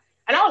 yeah.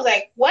 And I was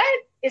like, what?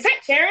 Is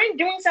that Karen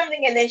doing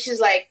something? And then she's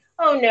like,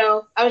 oh,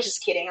 no. I was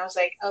just kidding. I was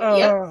like,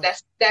 yep,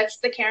 that's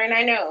the Karen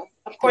I know.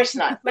 Of course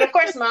not. But of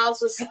course,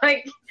 Miles was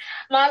like,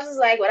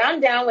 well, I'm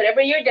down.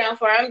 Whatever you're down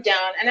for, I'm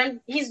down. And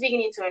he's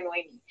beginning to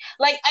annoy me.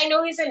 Like, I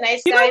know he's a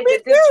nice guy,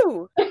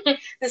 but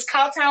this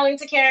kowtowing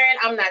to Karen,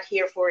 I'm not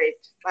here for it.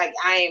 Like,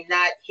 I am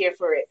not here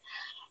for it.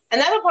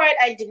 Another part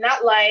I did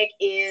not like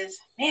is,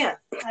 man,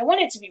 I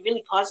wanted to be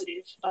really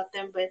positive about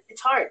them, but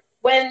it's hard.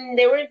 When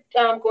they were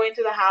going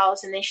through the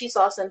house and then she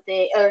saw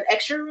something, an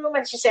extra room,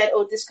 and she said,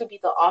 oh, this could be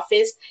the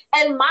office.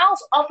 And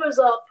Miles offers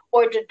up,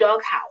 or the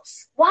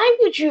doghouse. Why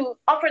would you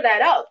offer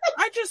that up?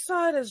 I just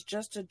saw it as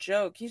just a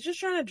joke. He's just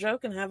trying to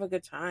joke and have a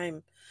good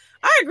time.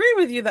 I agree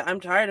with you that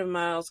I'm tired of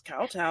Miles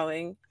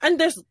kowtowing. And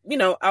there's,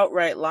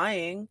 outright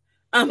lying.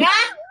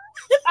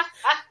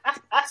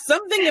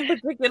 Something in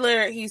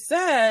particular he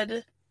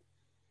said...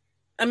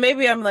 And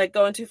maybe I'm like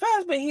going too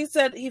fast, but he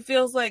said he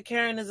feels like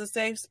Karen is a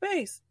safe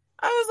space.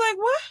 I was like,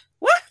 what?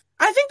 What?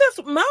 I think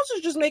Miles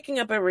is just making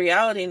up a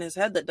reality in his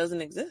head that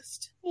doesn't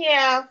exist.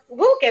 Yeah,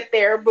 we'll get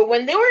there. But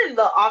when they were in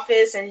the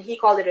office and he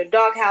called it a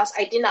doghouse,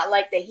 I did not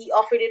like that he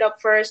offered it up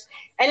first.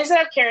 And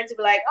instead of Karen to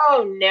be like,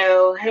 oh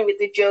no, and with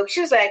the joke,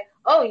 she was like,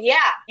 oh yeah,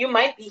 you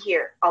might be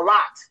here a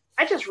lot.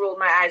 I just rolled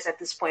my eyes at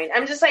this point.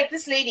 I'm just like,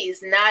 this lady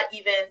is not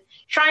even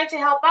trying to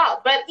help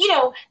out. But, they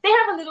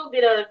have a little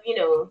bit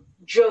of,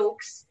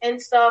 jokes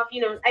and stuff.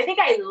 I think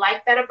I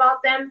like that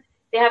about them.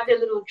 They have their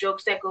little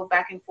jokes that go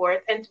back and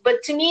forth.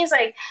 But to me, it's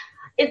like,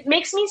 it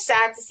makes me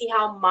sad to see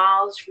how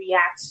Miles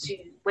reacts to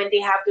when they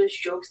have those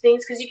jokes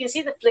things, because you can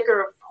see the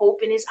flicker of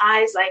hope in his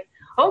eyes. Like,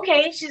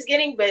 okay, she's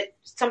getting, but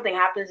something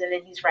happens and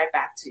then he's right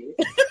back to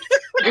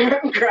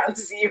ground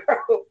zero.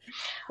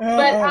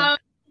 But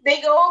they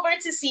go over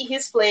to see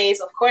his place.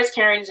 Of course,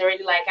 Karen's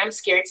already like, I'm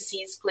scared to see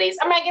his place.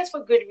 I mean, I guess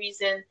for good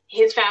reason.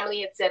 His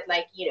family had said,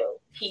 like,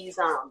 he's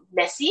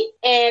messy.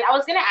 And I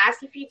was going to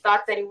ask if he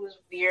thought that it was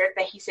weird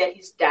that he said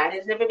his dad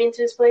has never been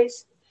to his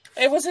place.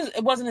 It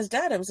wasn't his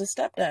dad. It was his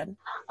stepdad.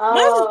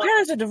 His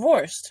parents are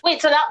divorced.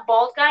 Wait, so that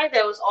bald guy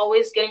that was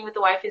always getting with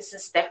the wife is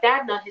his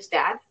stepdad, not his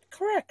dad?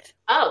 Correct.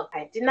 Oh,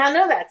 I did not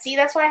know that. See,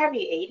 that's why I have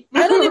you, Aid.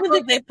 I don't even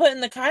think they put in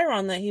the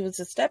chyron that he was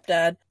his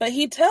stepdad, but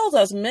he tells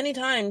us many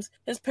times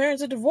his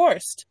parents are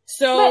divorced.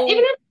 So,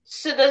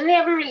 so doesn't he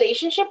have a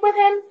relationship with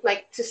him?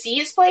 Like, to see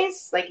his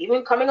place? Like,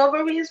 even coming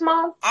over with his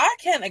mom? I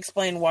can't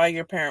explain why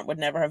your parent would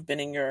never have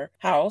been in your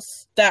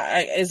house.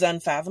 That is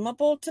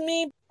unfathomable to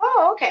me.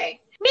 Oh,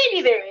 okay.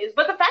 Maybe there is.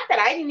 But the fact that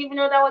I didn't even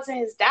know that wasn't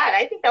his dad,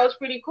 I think that was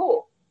pretty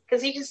cool.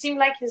 Because he just seemed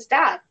like his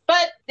dad.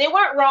 But they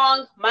weren't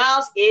wrong.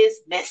 Miles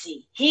is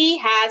messy. He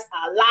has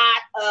a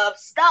lot of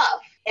stuff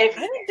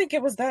everywhere. I didn't think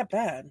it was that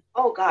bad.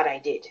 Oh, God, I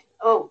did.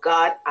 Oh,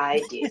 God,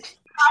 I did.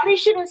 Probably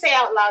shouldn't say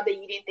out loud that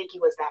you didn't think he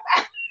was that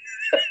bad.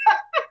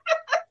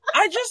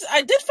 I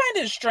did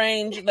find it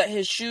strange that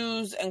his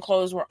shoes and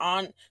clothes were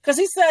on, because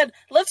he said,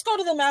 let's go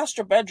to the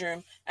master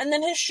bedroom. And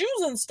then his shoes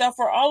and stuff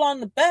were all on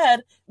the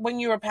bed when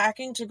you were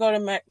packing to go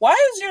to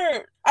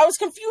I was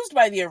confused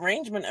by the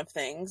arrangement of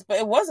things, but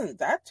it wasn't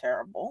that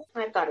terrible.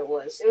 I thought it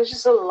was. It was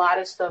just a lot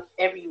of stuff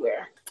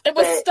everywhere. It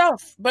was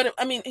stuff, but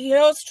he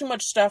has too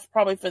much stuff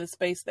probably for the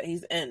space that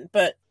he's in.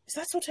 But is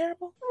that so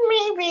terrible?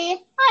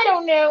 Maybe. I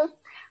don't know.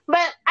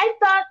 But I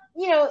thought,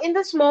 in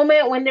this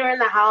moment when they're in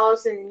the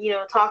house and,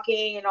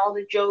 talking and all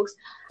the jokes,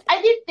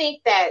 I did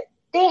think that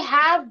they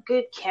have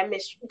good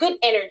chemistry, good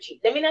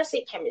energy. Let me not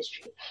say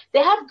chemistry.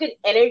 They have good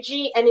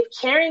energy. And if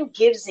Karen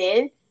gives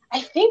in,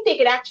 I think they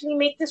could actually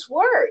make this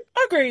work.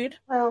 Agreed.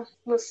 Well,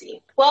 we'll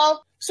see.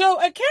 Well, so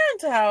at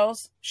Karen's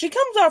house, she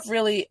comes off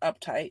really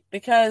uptight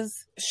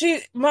because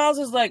Miles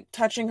is like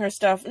touching her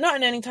stuff, not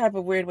in any type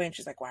of weird way. And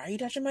she's like, why are you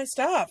touching my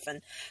stuff?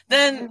 And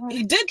then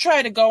he did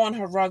try to go on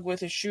her rug with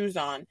his shoes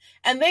on.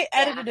 And they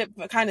edited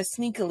it kind of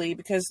sneakily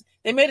because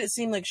they made it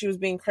seem like she was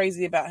being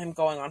crazy about him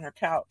going on her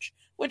couch,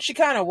 which she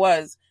kind of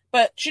was.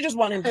 But she just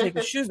wanted him to take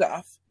his shoes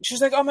off.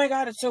 She's like, oh my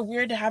God, it's so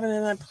weird to have him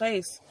in my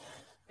place.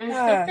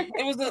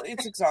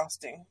 It's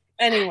exhausting.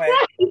 Anyway.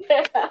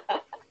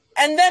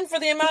 And then for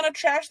the amount of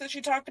trash that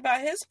she talked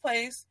about his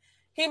place,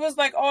 he was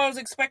like, oh, I was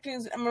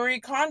expecting a Marie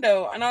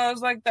Kondo. And I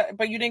was like,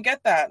 but you didn't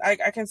get that.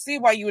 I can see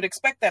why you would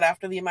expect that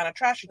after the amount of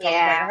trash she talked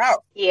about your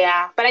house.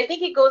 Yeah, but I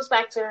think it goes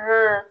back to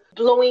her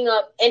blowing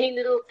up any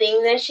little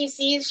thing that she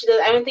sees.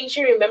 I don't think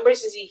she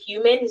remembers as a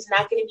human. He's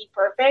not going to be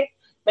perfect,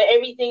 but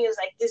everything is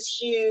like this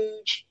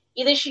huge.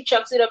 Either she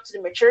chucks it up to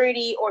the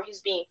maturity or he's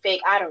being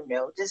fake. I don't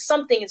know. Just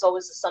something is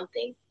always a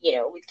something,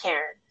 with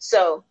Karen.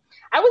 So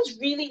I was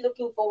really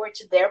looking forward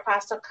to their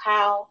Pastor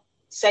Cal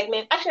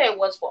segment. Actually, I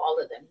was for all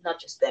of them,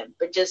 not just them,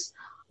 but just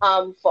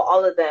for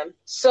all of them.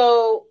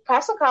 So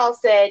Pastor Cal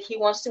said he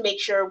wants to make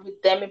sure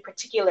with them in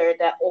particular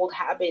that old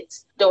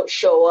habits don't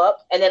show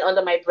up. And then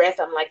under my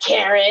breath, I'm like,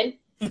 Karen.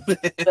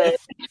 But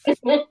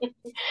and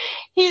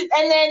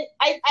then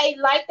I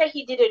like that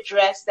he did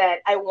address that.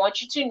 I want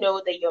you to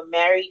know that you're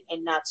married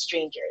and not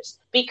strangers,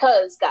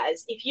 because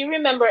guys, if you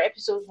remember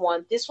episode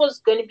 1, this was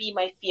going to be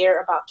my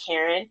fear about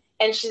Karen,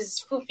 and she's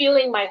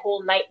fulfilling my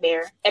whole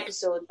nightmare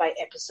episode by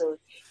episode.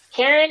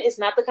 Karen is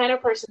not the kind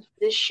of person for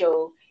this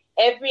show.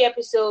 Every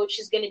episode,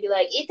 she's going to be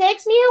like, it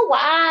takes me a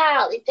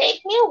while. It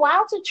takes me a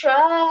while to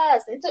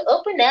trust and to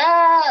open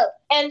up.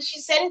 And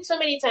she said it so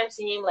many times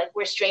to him, like,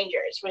 we're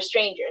strangers. We're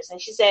strangers.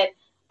 And she said,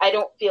 I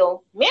don't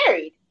feel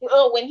married.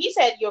 Oh, when he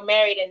said you're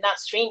married and not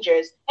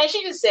strangers, and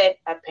she just said,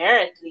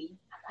 apparently.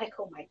 I'm like,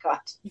 oh, my God.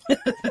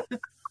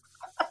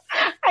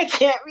 I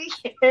can't be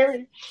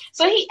Karen.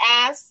 So he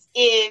asked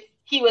if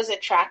he was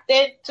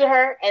attracted to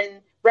her,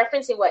 and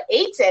referencing what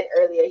Aid said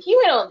earlier, he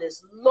went on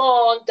this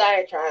long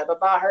diatribe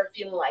about her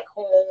feeling like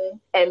home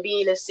and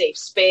being a safe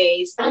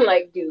space. I'm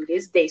like, dude,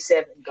 it's day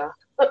 7, God.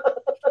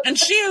 And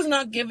she is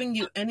not giving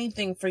you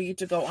anything for you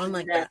to go on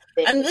like that.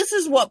 And this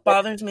is what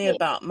bothers me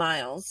about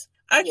Miles.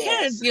 I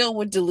can't deal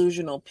with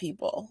delusional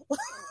people.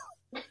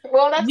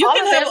 Well, that's you all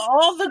can of have them.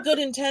 all the good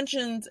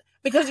intentions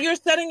because you're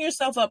setting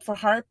yourself up for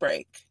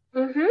heartbreak.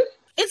 Mm-hmm.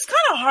 It's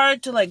kind of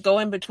hard to like go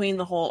in between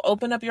the whole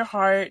open up your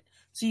heart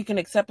so you can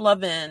accept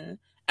love in,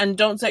 and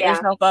don't set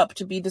yourself up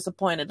to be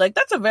disappointed. Like,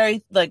 that's a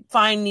very, like,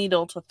 fine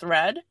needle to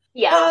thread.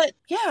 Yeah. But,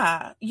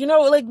 yeah,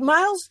 like,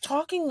 Miles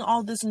talking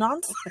all this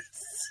nonsense.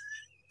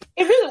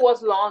 It really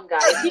was long,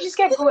 guys. He just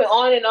kept going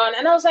on.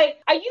 And I was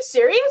like, are you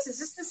serious? Is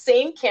this the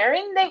same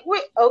Karen?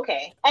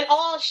 Okay. And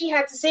all she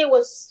had to say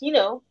was,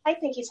 I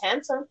think he's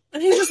handsome.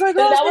 And he's just like,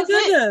 that oh, was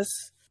my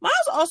goodness. Miles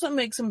also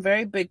makes some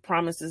very big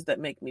promises that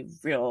make me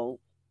real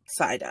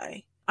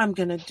side-eye. I'm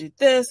going to do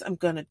this. I'm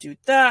going to do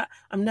that.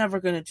 I'm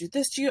never going to do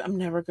this to you. I'm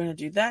never going to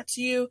do that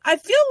to you. I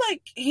feel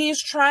like he's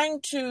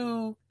trying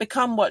to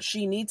become what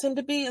she needs him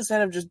to be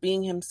instead of just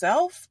being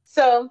himself.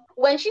 So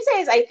when she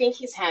says, I think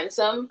he's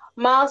handsome,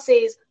 Miles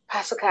says,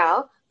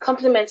 Pascal,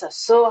 compliments are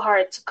so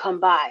hard to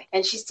come by.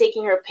 And she's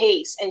taking her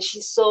pace and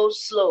she's so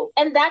slow.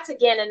 And that's,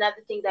 again,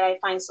 another thing that I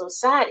find so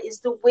sad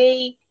is the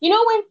way,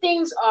 when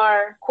things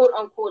are quote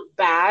unquote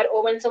bad,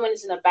 or when someone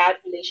is in a bad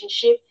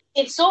relationship,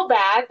 it's so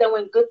bad that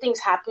when good things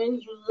happen,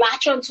 you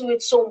latch onto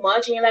it so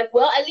much and you're like,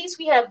 well, at least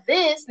we have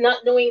this, not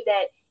knowing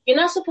that you're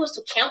not supposed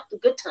to count the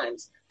good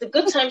times. The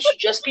good times should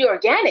just be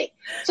organic.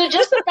 So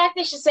just the fact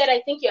that she said,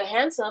 I think you're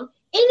handsome,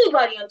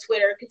 anybody on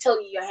Twitter could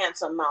tell you you're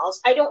handsome,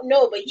 Miles. I don't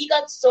know, but he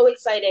got so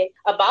excited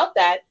about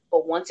that.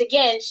 But once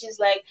again, she's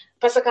like,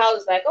 Pascal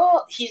is like,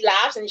 oh, he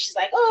laughs and she's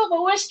like, oh,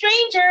 but we're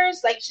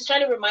strangers. Like, she's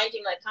trying to remind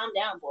him, like, calm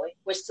down, boy.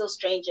 We're still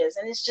strangers.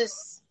 And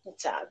it's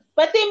sad.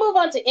 But they move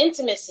on to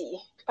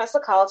intimacy. Pastor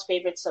Carl's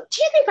favorite stuff.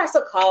 Do you think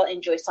Pastor Carl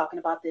enjoys talking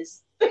about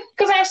this?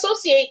 Because I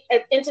associate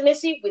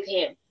intimacy with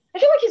him. I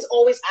feel like he's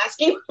always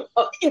asking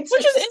about intimacy.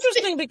 Which is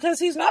interesting because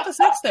he's not a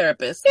sex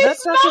therapist.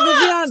 That's Dr.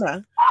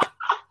 Viviana.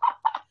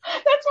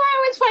 That's why I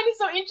always find it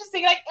so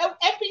interesting. Like,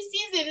 every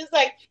season is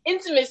like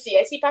intimacy.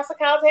 I see Pastor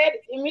Carl's head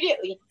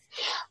immediately.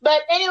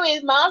 But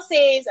anyways, Miles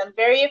says, I'm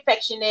very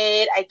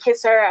affectionate. I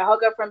kiss her. I hug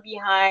her from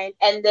behind.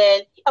 And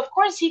then, of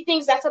course, he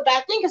thinks that's a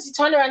bad thing because he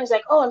turned around and he's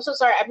like, oh, I'm so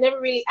sorry. I've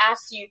never really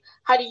asked you,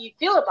 how do you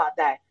feel about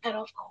that? And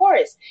of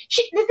course,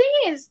 the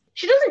thing is,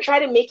 she doesn't try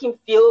to make him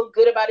feel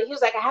good about it. He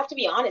was like, I have to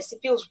be honest.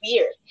 It feels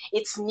weird.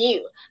 It's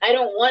new. I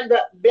don't want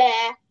the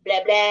blah,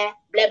 blah, blah,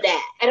 blah, blah.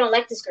 I don't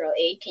like this girl,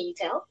 A. Can you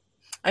tell?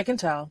 I can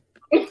tell.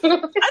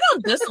 I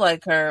don't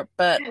dislike her,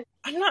 but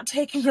I'm not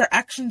taking her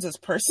actions as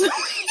personally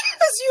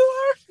as you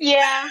are.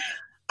 Yeah.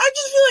 I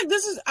just feel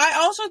like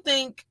I also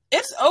think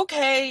it's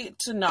okay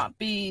to not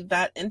be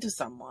that into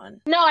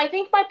someone. No, I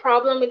think my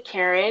problem with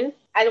Karen,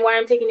 and why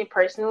I'm taking it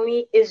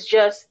personally, is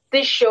just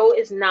this show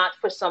is not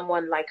for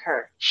someone like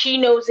her. She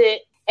knows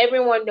it.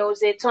 Everyone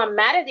knows it. So I'm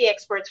mad at the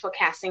experts for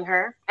casting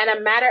her. And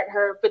I'm mad at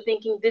her for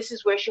thinking this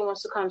is where she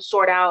wants to come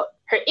sort out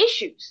her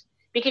issues.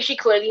 Because she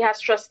clearly has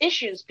trust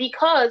issues.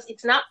 Because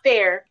it's not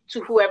fair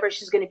to whoever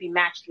she's going to be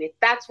matched with.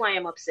 That's why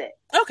I'm upset.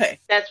 Okay.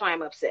 That's why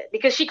I'm upset.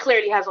 Because she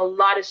clearly has a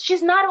lot of...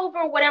 She's not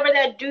over whatever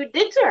that dude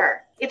did to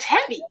her. It's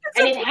heavy.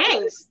 And it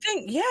hangs.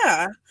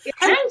 Yeah. It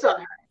hangs on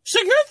her. So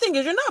your thing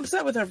is you're not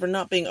upset with her for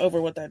not being over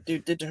what that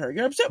dude did to her.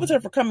 You're upset with her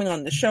for coming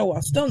on the show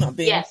while still not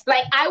being... Yes.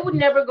 Like, I would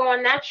never go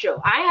on that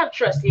show. I have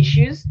trust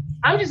issues.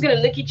 I'm just going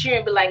to look at you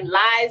and be like,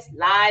 lies,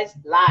 lies,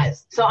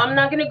 lies. So I'm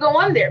not going to go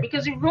on there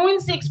because it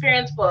ruins the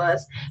experience for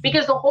us.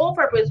 Because the whole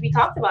purpose, we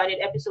talked about it,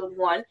 episode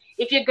 1,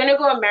 if you're going to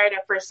go on Married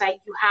at First Sight,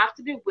 you have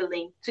to be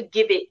willing to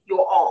give it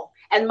your all.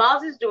 And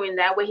Miles is doing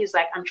that where he's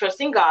like, I'm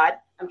trusting God.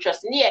 I'm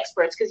trusting the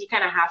experts because you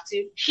kind of have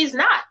to. She's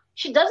not.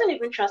 She doesn't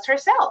even trust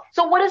herself.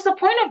 So what is the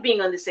point of being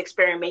on this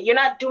experiment? You're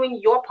not doing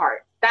your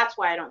part. That's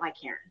why I don't like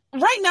Karen.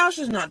 Right now,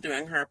 she's not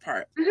doing her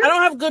part. I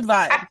don't have good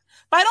vibes.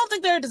 But I don't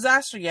think they're a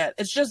disaster yet.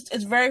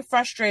 It's very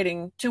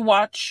frustrating to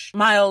watch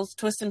Miles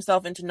twist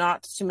himself into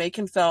knots to make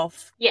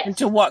himself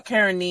into what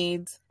Karen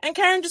needs. And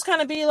Karen just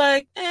kind of be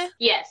like, eh.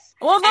 Yes.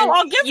 Well, no,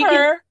 I'll give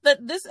her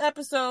that this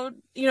episode,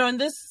 in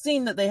this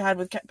scene that they had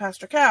with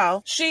Pastor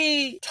Cal,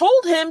 she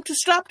told him to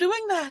stop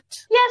doing that.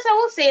 Yes, I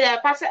will say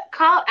that. Pastor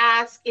Cal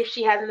asked if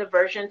she has an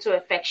aversion to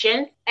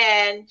affection.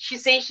 And she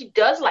says she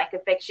does like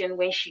affection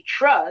when she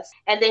trusts.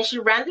 And then she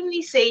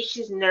randomly says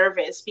she's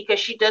nervous because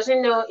she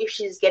doesn't know if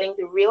she's getting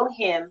the real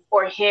him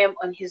or him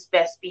on his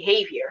best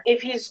behavior.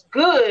 If he's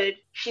good,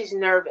 she's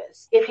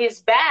nervous. If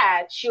he's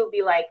bad, she'll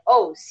be like,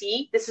 oh,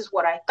 see, this is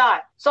what I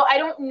thought. So I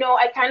don't know.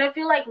 I kind of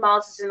feel like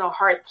Miles is in a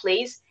hard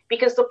place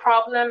because the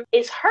problem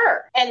is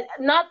her. And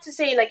not to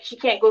say like she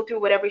can't go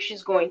through whatever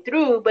she's going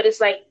through, but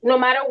it's like no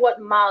matter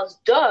what Miles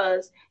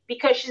does,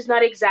 because she's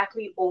not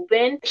exactly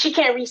open, she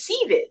can't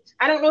receive it.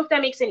 I don't know if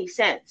that makes any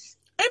sense.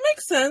 It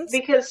makes sense.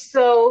 Because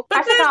so...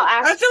 But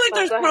I feel like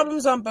there's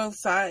problems on both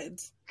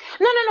sides.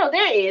 No,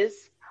 there is.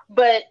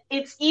 But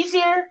it's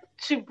easier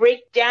to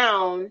break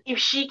down if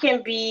she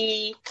can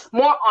be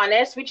more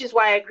honest, which is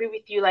why I agree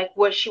with you, like,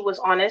 where she was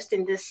honest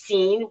in this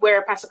scene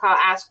where Pascal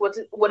asked,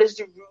 what is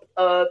the root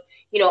of,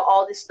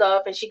 all this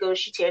stuff? And she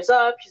tears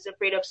up. She's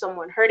afraid of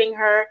someone hurting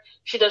her.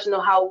 She doesn't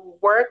know how it will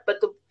work.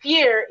 But the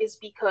fear is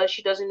because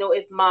she doesn't know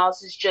if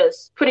Miles is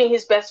just putting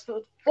his best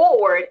foot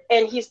forward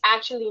and he's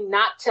actually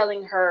not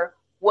telling her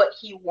what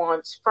he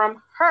wants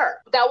from her.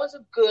 That was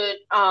a good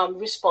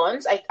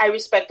response. I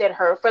respected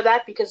her for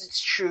that because it's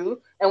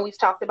true. And we've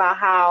talked about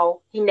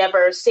how he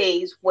never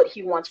says what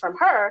he wants from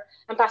her.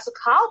 And Pastor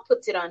Kyle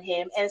puts it on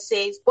him and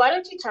says, why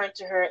don't you turn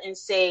to her and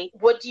say,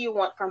 what do you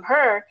want from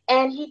her?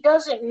 And he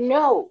doesn't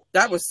know.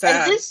 That was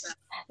sad. And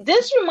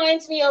this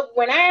reminds me of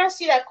when I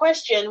asked you that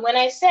question, when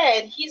I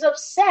said he's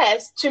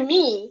obsessed to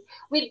me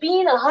with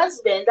being a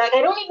husband. Like,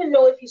 I don't even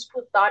know if he's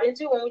put thought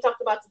into it when we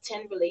talked about the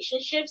 10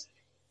 relationships.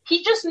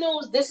 He just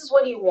knows this is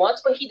what he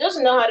wants, but he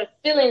doesn't know how to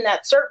fill in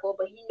that circle,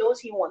 but he knows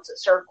he wants a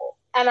circle.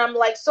 And I'm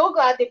like, so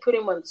glad they put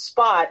him on the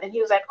spot. And he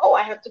was like, oh,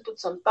 I have to put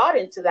some thought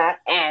into that.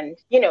 And,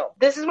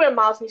 this is where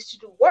Miles needs to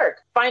do work.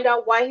 Find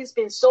out why he's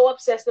been so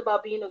obsessed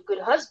about being a good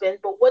husband.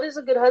 But what does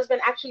a good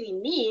husband actually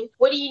mean?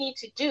 What do you need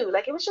to do?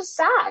 Like, it was just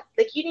sad.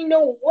 Like, you didn't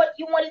know what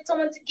you wanted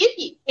someone to give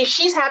you. If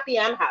she's happy,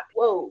 I'm happy.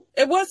 Whoa.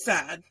 It was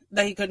sad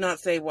that he could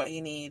not say what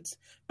he needs.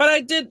 But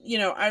I did,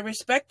 I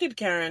respected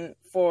Karen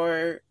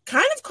for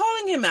kind of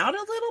calling him out a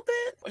little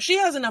bit. She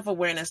has enough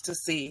awareness to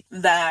see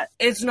that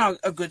it's not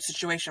a good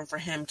situation for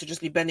him to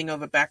just be bending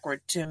over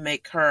backward to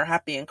make her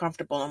happy and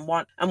comfortable and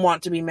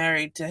want to be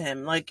married to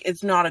him. Like,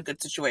 it's not a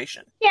good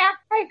situation. Yeah,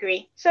 I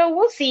agree. So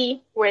we'll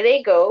see where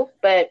they go,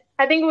 but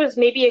I think it was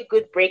maybe a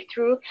good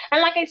breakthrough.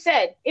 And like I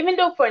said, even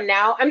though for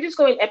now, I'm just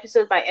going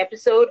episode by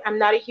episode, I'm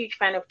not a huge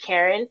fan of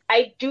Karen.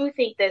 I do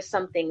think there's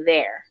something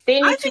there. They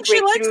need to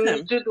break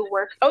through, do the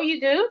work. Oh, you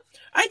do?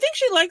 I think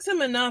she likes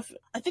him enough.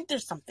 I think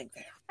there's something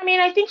there. I mean,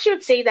 I think she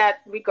would say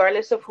that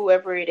regardless of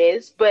whoever it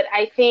is, but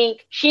I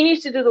think she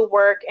needs to do the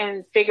work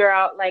and figure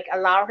out, like,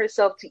 allow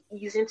herself to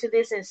ease into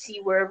this and see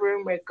wherever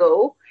it may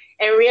go.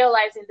 And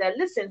realizing that,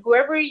 listen,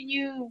 whoever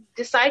you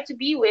decide to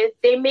be with,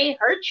 they may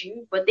hurt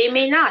you, but they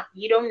may not.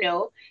 You don't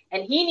know.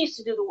 And he needs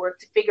to do the work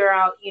to figure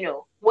out,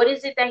 what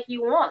is it that he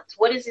wants?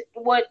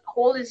 What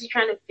hole is he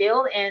trying to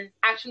fill and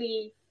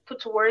actually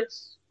put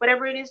towards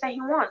whatever it is that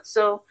he wants?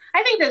 So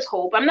I think there's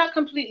hope. I'm not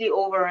completely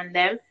over on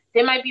them.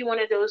 They might be one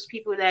of those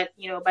people that,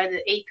 by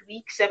the 8th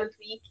week, 7th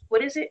week,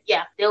 what is it?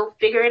 Yeah, they'll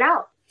figure it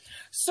out.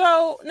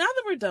 So now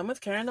that we're done with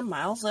Karen and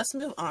Miles, let's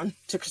move on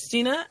to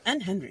Christina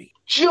and Henry.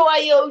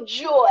 Joy, oh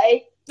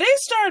joy. They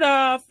start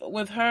off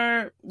with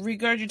her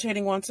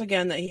regurgitating once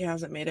again that he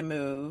hasn't made a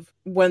move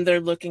when they're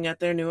looking at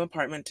their new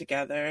apartment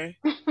together.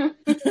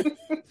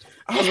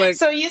 I was like,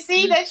 so you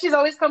see that she's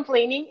always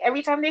complaining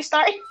every time they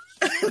start?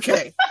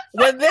 Okay.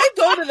 When they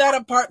go to that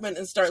apartment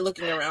and start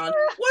looking around,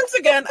 once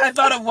again, I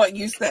thought of what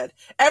you said.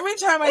 Every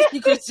time I see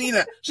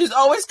Christina, she's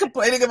always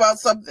complaining about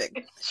something.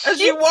 And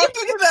she walked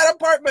into that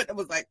apartment and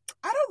was like,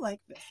 I don't like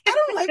this. I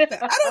don't like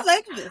that. I don't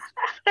like this.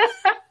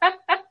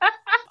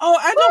 Oh,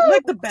 I don't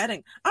like the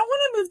bedding. I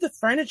want to move the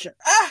furniture.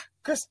 Ah,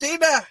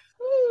 Christina.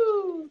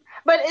 Woo.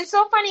 But it's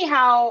so funny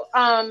how,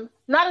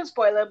 not a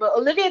spoiler, but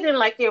Olivia didn't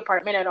like the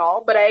apartment at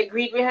all. But I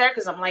agreed with her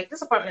because I'm like,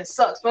 this apartment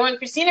sucks. But when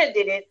Christina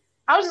did it,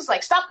 I was just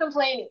like, stop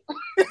complaining.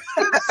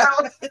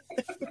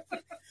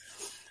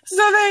 So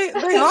they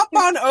hop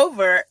on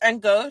over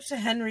and go to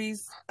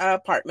Henry's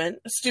apartment,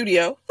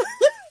 studio.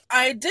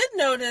 I did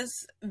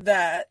notice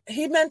that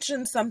he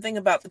mentioned something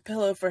about the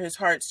pillow for his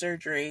heart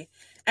surgery,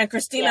 and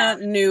Christina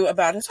knew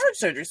about his heart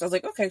surgery. So I was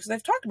like, okay, so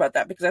they've talked about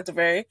that because that's a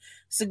very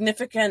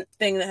significant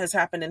thing that has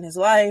happened in his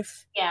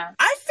life. Yeah.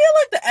 I feel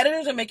like the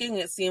editors are making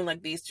it seem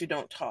like these two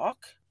don't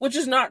talk, which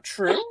is not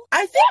true.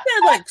 I think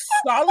they're like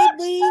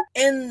solidly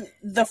in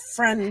the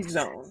friend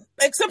zone,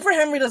 except for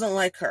Henry doesn't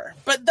like her.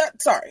 But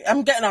sorry,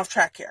 I'm getting off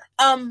track here.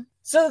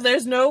 So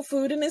there's no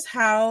food in his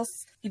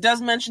house. He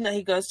does mention that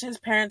he goes to his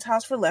parents'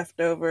 house for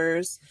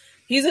leftovers.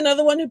 He's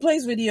another one who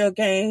plays video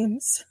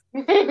games.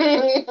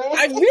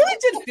 I really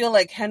did feel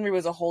like Henry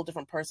was a whole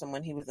different person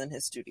when he was in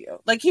his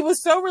studio. Like, he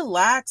was so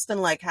relaxed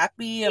and like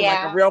happy and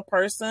like a real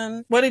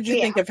person. What did you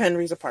think of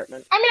Henry's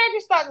apartment? I mean, I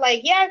just thought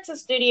like, yeah, it's a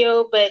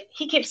studio, but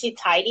he keeps it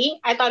tidy.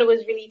 I thought it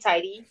was really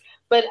tidy.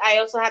 But I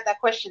also had that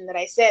question that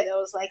I said. I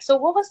was like, so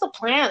what was the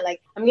plan? Like,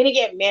 I'm going to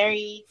get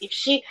married.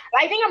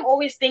 I think I'm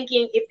always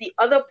thinking if the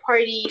other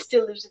party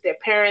still lives with their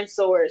parents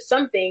or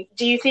something,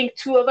 do you think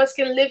two of us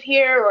can live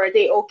here? Or are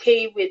they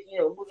okay with,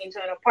 moving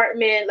to an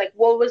apartment? Like,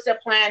 what was the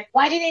plan?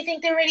 Why do they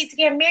think they're ready to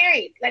get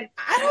married? Like,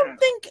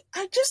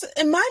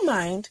 in my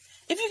mind,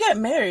 if you get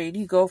married,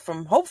 you go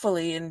from,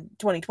 hopefully in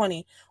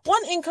 2020,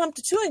 one income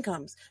to two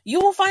incomes. You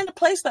will find a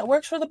place that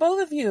works for the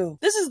both of you.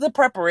 This is the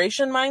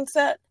preparation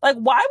mindset. Like,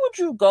 why would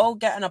you go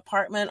get an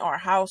apartment or a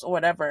house or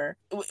whatever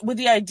with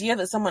the idea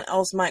that someone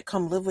else might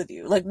come live with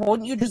you? Like,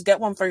 wouldn't you just get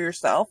one for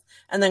yourself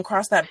and then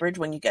cross that bridge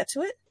when you get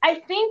to it? I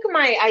think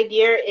my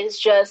idea is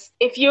just,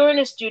 if you're in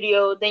a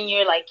studio, then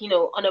you're like,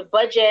 on a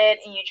budget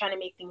and you're trying to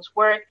make things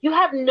work. You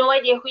have no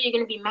idea who you're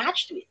going to be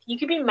matched with. You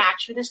could be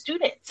matched with a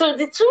student. So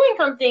the two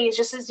income thing is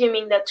just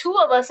assuming that two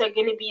of us are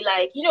going to be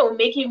like,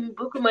 making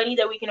buku money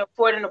that we can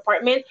afford an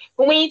apartment.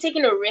 But when you're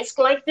taking a risk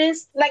like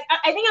this, like,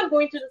 I think I'm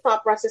going through the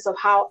thought process of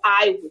how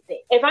I would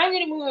think. If I'm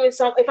going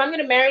to if I'm going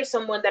to marry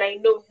someone that I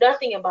know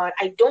nothing about,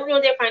 I don't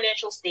know their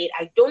financial state,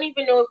 I don't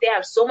even know if they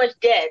have so much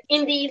debt,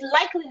 in the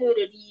likelihood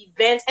of the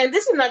event, and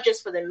this is not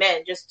just for the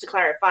men, just to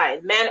clarify,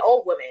 men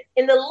or women,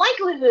 in the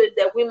likelihood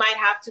that we might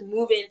have to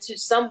move into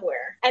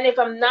somewhere, and if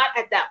I'm not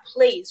at that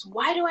place,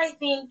 why do I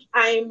think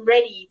I'm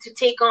ready to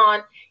take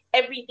on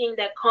everything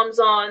that comes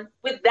on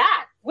with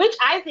that? Which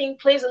I think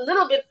plays a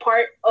little bit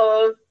part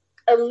of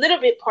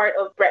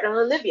Brett and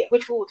Olivia,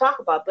 which we will talk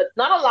about, but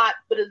not a lot,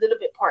 but a little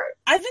bit part.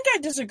 I think I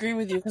disagree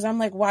with you because I'm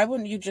like, why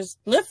wouldn't you just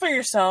live for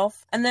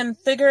yourself and then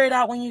figure it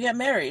out when you get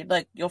married?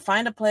 Like, you'll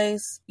find a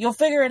place, you'll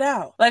figure it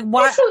out. Like,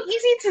 why? It's so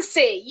easy to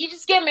say. You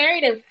just get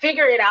married and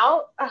figure it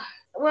out.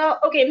 Well,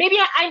 okay, maybe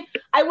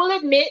I will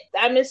admit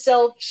I'm a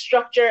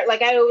self-structure.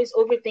 Like, I always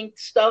overthink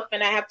stuff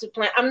and I have to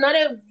plan. I'm not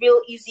a real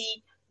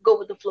easy go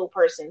with the flow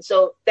person,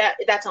 so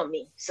that's on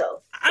me.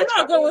 So I'm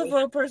not go with the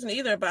flow person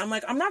either, but I'm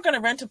like, I'm not going to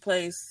rent a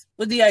place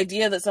with the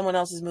idea that someone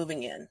else is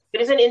moving in. It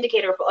is an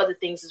indicator for other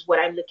things, is what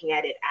I'm looking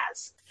at it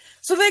as.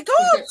 So they go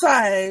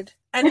outside,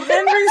 and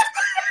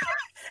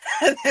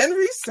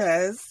Henry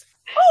says,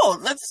 "Oh,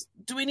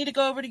 do we need to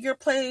go over to your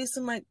place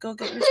and like go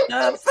get your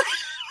stuff?"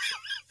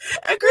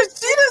 And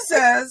Christina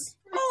says,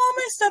 "Oh, all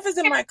my stuff is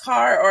in my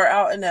car or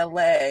out in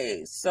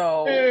LA."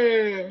 So,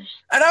 and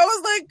I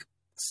was like,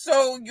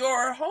 so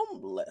you're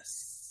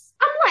homeless?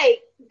 I'm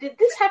like, did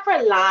this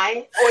heifer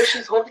lie? Or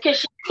she's home? Because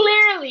she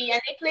clearly,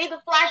 and they play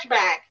the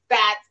flashback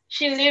that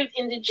she lived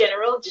in the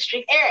general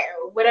district area,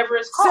 or whatever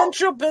it's called.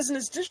 Central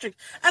Business District.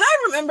 And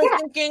I remember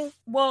thinking,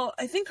 well,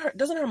 I think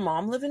doesn't her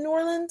mom live in New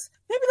Orleans?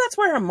 Maybe that's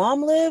where her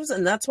mom lives,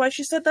 and that's why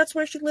she said that's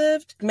where she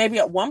lived. Maybe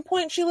at one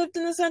point she lived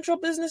in the Central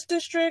Business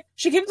District.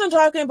 She keeps on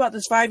talking about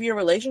this 5-year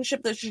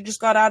relationship that she just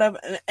got out of,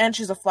 and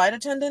she's a flight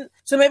attendant.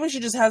 So maybe she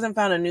just hasn't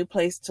found a new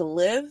place to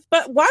live.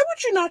 But why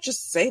would you not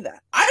just say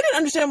that? I didn't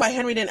understand why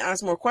Henry didn't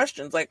ask more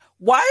questions. Like,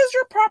 why is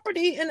your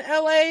property in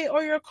LA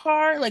or your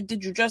car? Like,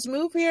 did you just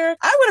move here?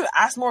 I would have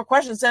asked more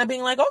questions instead of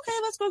being like, okay,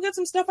 let's go get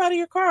some stuff out of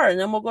your car and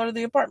then we'll go to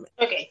the apartment.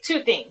 Okay,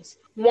 two things.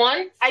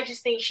 One, I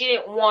just think she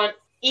didn't want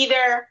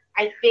either.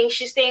 I think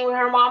she's staying with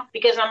her mom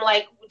because I'm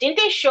like, didn't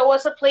they show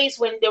us a place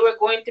when they were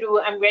going through,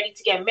 I'm ready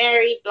to get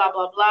married, blah,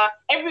 blah, blah.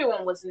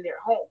 Everyone was in their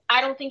home. I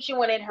don't think she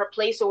wanted her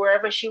place or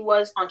wherever she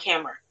was on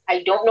camera.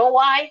 I don't know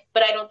why,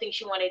 but I don't think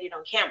she wanted it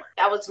on camera.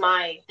 That was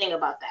my thing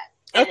about that.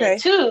 And then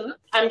two,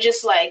 I'm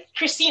just like,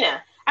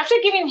 Christina, after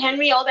giving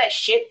Henry all that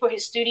shit for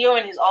his studio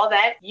and his all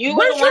that, you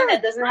were the one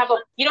that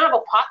you don't have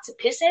a pot to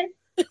piss in?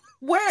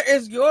 Where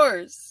is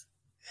yours?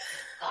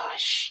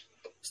 Gosh.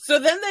 So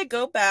then they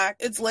go back.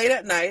 It's late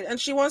at night, and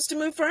she wants to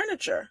move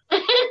furniture.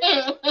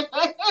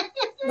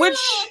 Which,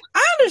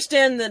 I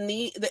understand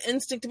the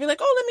instinct to be like,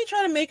 oh, let me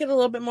try to make it a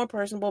little bit more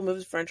personable, move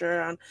the furniture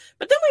around.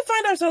 But then we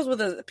find ourselves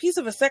with a piece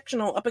of a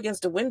sectional up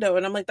against a window,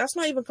 and I'm like, that's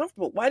not even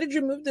comfortable. Why did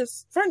you move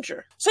this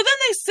furniture? So then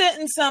they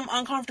sit in some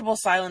uncomfortable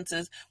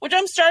silences, which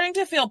I'm starting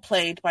to feel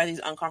played by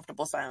these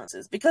uncomfortable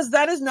silences, because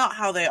that is not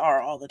how they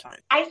are all the time.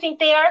 I think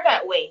they are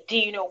that way. Do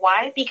you know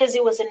why? Because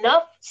it was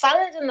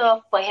silent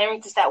enough for Henry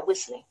to start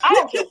whistling. I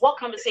don't care what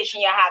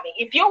conversation you're having.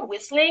 If you're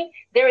whistling,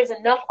 there is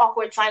enough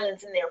awkward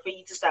silence in there for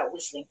you to start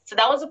whistling. So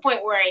that was the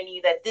point where I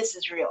knew that this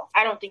is real.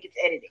 I don't think it's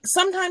editing.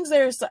 Sometimes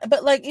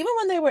but like even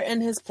when they were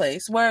in his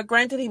place, where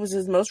granted he was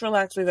his most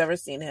relaxed we've ever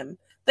seen him,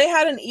 they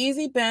had an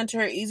easy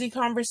banter, easy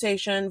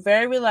conversation,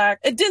 very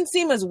relaxed. It didn't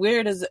seem as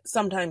weird as it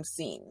sometimes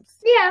seems.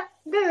 Yeah,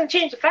 it doesn't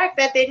change the fact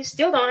that they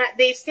still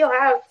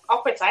have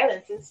awkward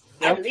silences.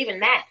 Yep. I believe in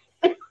that.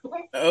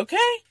 Okay.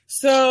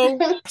 So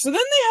then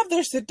they have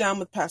their sit down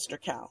with Pastor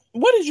Cal.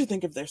 What did you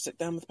think of their sit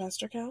down with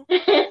Pastor Cal? I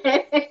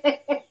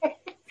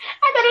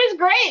thought it was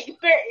great.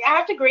 I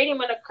have to grade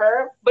him on a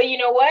curve, but you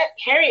know what?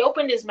 Harry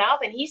opened his mouth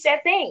and he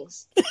said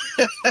things.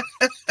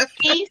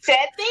 He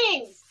said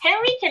things.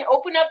 Henry can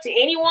open up to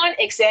anyone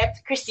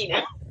except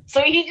Christina.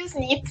 So he just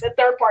needs a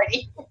third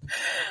party.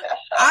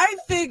 I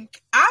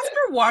think after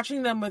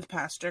watching them with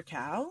Pastor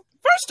Cal,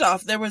 first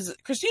off, there was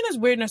Christina's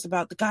weirdness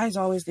about the guy's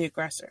always the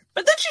aggressor.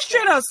 But then she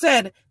straight out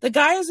said, the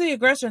guy is the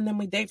aggressor and then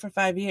we date for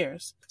 5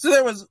 years. So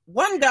there was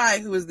one guy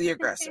who was the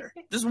aggressor.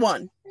 Just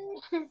one.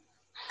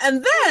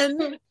 And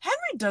then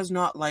Henry does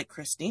not like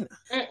Christina.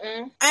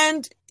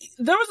 And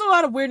there was a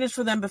lot of weirdness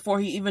for them before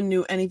he even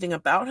knew anything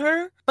about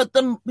her. But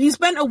he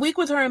spent a week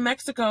with her in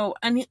Mexico,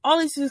 and all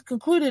he's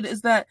concluded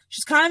is that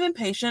she's kind of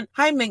impatient,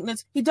 high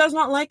maintenance. He does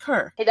not like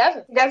her. He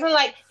doesn't.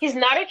 He's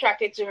not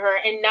attracted to her,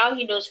 and now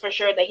he knows for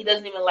sure that he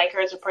doesn't even like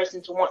her as a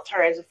person to want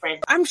her as a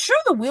friend. I'm sure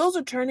the wheels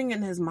are turning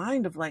in his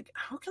mind of like,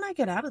 how can I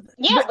get out of this?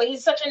 Yeah, but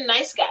he's such a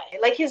nice guy.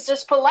 Like, he's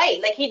just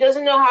polite. Like, he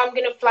doesn't know how I'm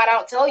going to flat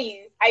out tell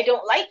you I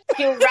don't like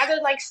you. He would rather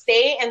like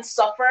stay and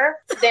suffer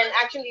than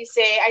actually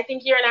say, I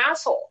think you're an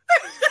asshole,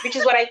 which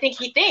is what I think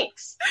he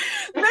thinks.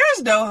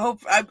 There's no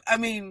hope. I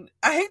mean,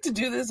 I hate to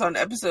do this on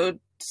episode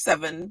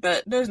 7,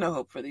 but there's no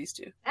hope for these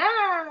two.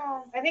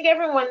 I think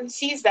everyone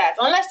sees that.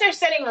 Unless they're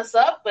setting us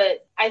up,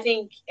 but I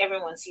think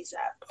everyone sees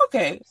that.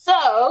 Okay.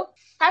 So,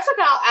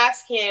 Pascal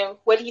asks him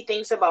what he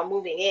thinks about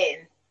moving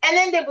in. And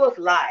then they both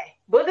lie.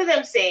 Both of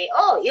them say,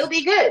 oh, it'll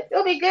be good.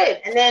 It'll be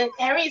good. And then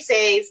Henry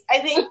says, I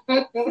think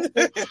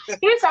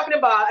he was talking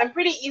about, I'm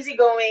pretty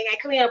easygoing. I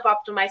clean up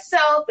after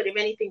myself, but if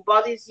anything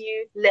bothers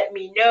you, let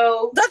me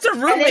know. That's a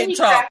roommate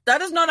talk.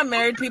 That is not a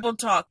married people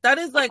talk. That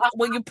is like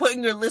when you put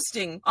in your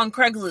listing on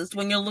Craigslist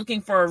when you're looking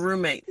for a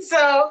roommate.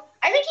 So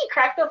I think he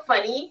cracked up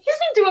funny. He's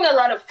been doing a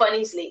lot of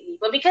funnies lately,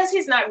 but because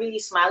he's not really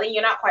smiling,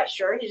 you're not quite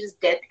sure. He's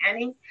just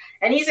deadpanning.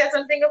 And he said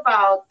something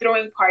about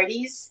throwing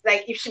parties,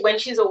 like when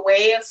she's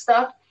away and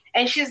stuff.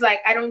 And she's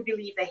like, I don't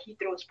believe that he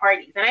throws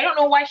parties. And I don't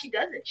know why she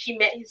doesn't. She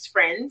met his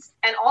friends.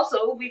 And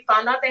also, we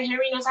found out that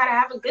Henry knows how to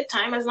have a good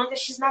time as long as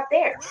she's not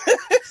there.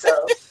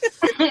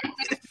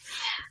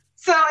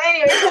 So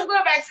anyway, we'll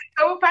go back.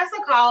 So we passed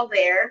the call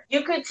there.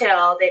 You could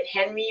tell that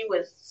Henry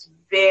was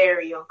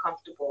very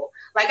uncomfortable.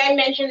 Like I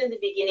mentioned in the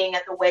beginning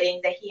at the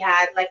wedding that he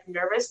had like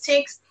nervous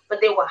tics, but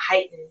they were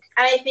heightened.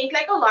 And I think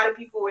like a lot of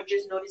people were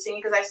just noticing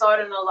because I saw it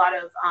in a lot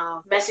of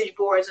message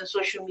boards and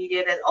social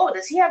media that, oh,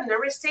 does he have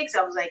nervous tics?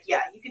 I was like,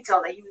 yeah, you could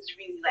tell that he was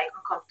really like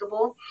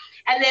uncomfortable.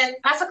 And then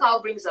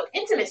Pascal brings up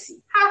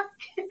intimacy.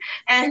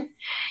 And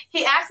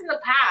he asked in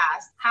the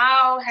past,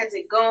 how has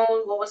it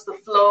gone? What was the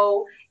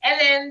flow? And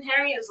then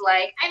Henry is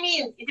like, I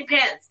mean, it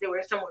depends.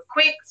 Some were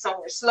quick, some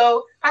were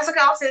slow.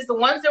 Pascal says the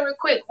ones that were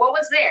quick, what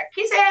was there?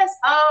 He says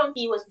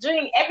he was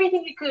doing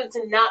everything he could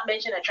to not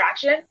mention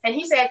attraction. And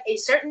he said a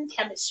certain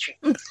chemistry.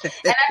 And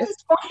at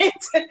this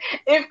point,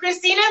 if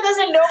Christina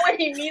doesn't know what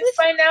he means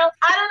by now,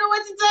 I don't know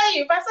what to tell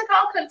you.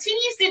 Pascal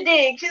continues to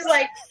dig. She's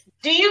like,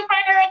 do you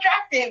find her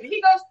attractive? He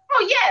goes,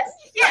 oh, yes.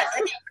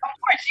 And he, of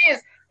course she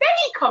is. Then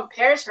he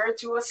compares her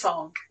to a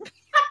song.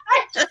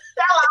 I just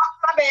fell off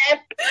my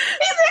bed.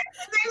 He said,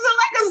 things are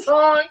like a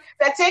song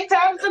that Take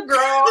Time's a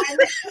girl. And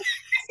then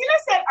Christina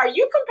said, are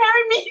you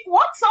comparing me?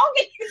 What song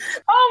is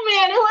it? Oh,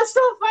 man, it was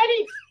so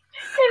funny.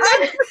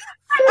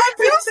 I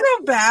feel so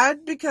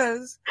bad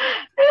because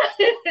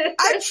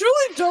I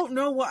truly don't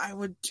know what I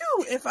would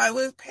do if I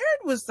was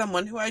paired with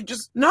someone who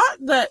not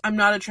that I'm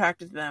not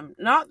attracted to them,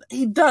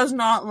 he does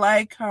not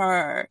like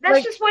her.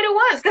 That's just what it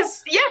was.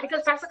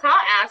 Because Pascal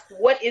asked,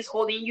 what is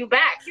holding you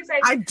back? He's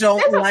like, I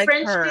don't like her.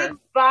 There's a friendship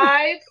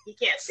vibe. He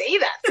can't say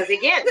that because,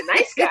 again,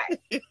 nice guy.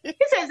 He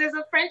says there's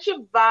a friendship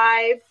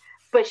vibe,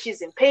 but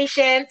she's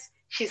impatient.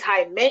 She's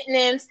high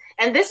maintenance.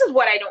 And this is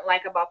what I don't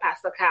like about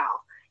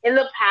Pascal. In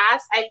the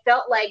past, I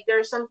felt like there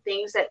are some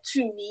things that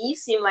to me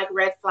seem like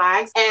red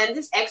flags, and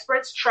these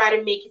experts try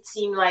to make it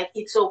seem like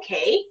it's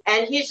okay.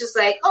 And he's just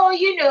like, oh,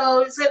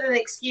 it's an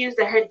excuse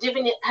that her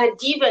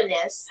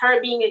divaness, her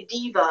being a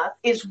diva,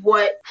 is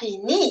what he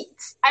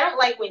needs. I don't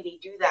like when they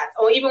do that.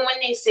 Or even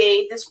when they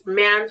say this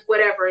man's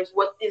whatever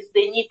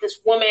they need this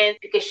woman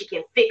because she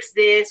can fix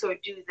this or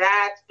do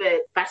that.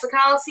 But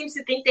Pascal seems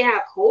to think they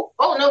have hope.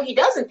 Oh, no, he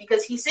doesn't,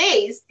 because he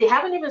says they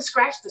haven't even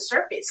scratched the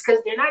surface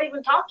because they're not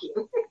even talking.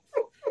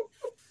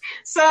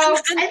 So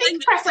I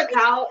think Pastor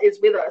Cal is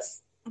with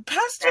us.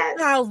 Pastor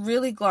Cal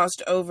really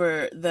glossed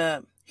over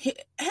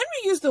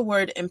Henry used the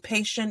word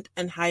impatient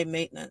and high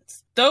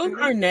maintenance. Those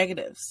are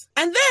negatives.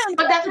 And then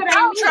But that's what I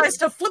Cal mean. tries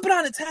to flip it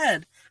on its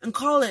head and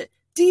call it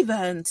diva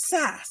and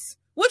sass.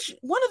 Which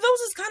one of those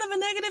is kind of a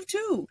negative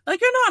too.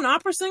 Like, you're not an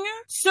opera singer,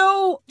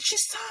 so she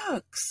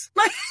sucks.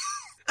 Like,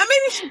 and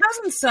maybe she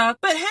doesn't suck,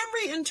 but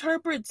Henry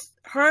interprets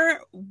her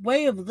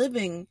way of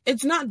living.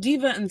 It's not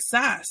diva and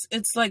sass.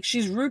 It's like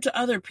she's rude to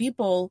other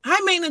people.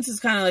 High maintenance is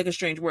kind of like a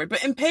strange word,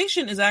 but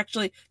impatient is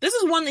actually, this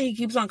is one that he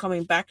keeps on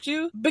coming back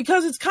to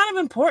because it's kind of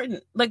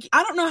important. Like,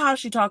 I don't know how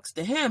she talks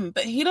to him,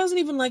 but he doesn't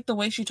even like the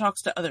way she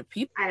talks to other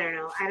people. I don't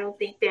know. I don't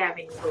think they have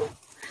any hope.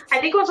 I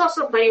think it was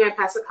also funny when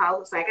Pastor Kyle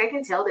was like, I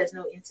can tell there's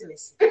no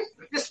intimacy.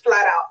 Just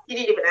flat out. He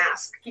didn't even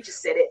ask. He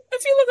just said it.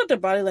 If you look at their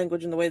body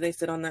language and the way they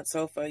sit on that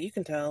sofa, you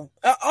can tell.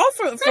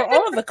 For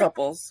all of the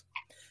couples.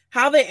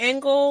 How they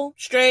angle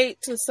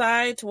straight to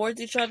side towards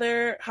each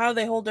other, how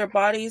they hold their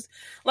bodies.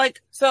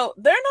 Like, so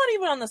they're not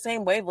even on the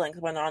same wavelength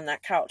when they're on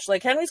that couch.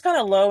 Like, Henry's kind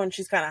of low and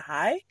she's kind of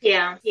high.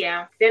 Yeah,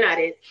 they're not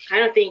it. I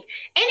don't think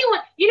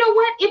anyone, you know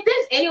what? If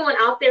there's anyone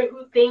out there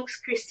who thinks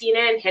Christina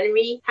and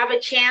Henry have a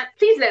chance,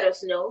 please let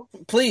us know.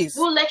 Please.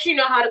 We'll let you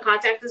know how to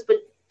contact us, but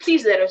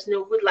please let us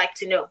know. We'd like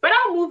to know. But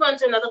I'll move on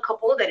to another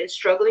couple that is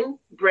struggling,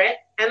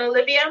 Brett and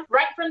Olivia.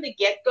 Right from the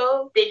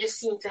get-go, they just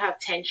seem to have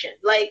tension.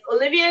 Like,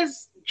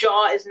 Olivia's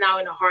jaw is now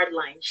in a hard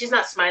line. She's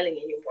not smiling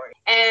anymore.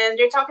 And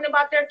they're talking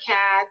about their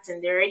cats,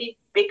 and they're already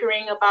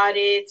bickering about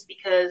it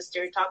because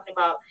they're talking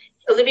about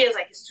Olivia's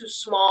like, it's too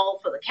small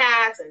for the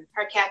cats, and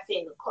her cat stay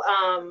in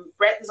the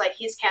Brett is like,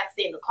 his cat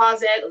stay in the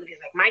closet. Olivia's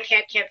like, my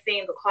cat can't stay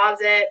in the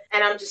closet.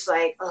 And I'm just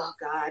like, oh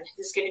God,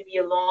 this is gonna be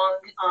a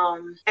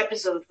long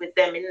episode with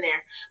them in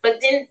there. But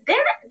then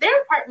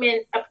their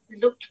apartment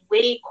looked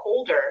way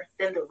colder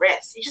than the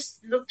rest. It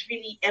just looked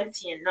really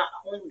empty and not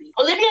homely.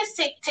 Olivia's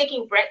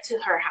taking Brett to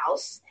her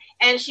house.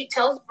 And she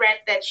tells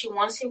Brett that she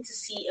wants him to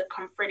see a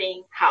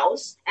comforting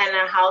house and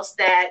a house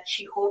that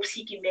she hopes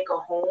he can make a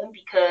home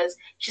because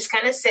she's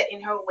kind of set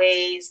in her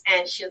ways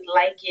and she'd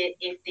like it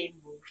if they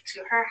move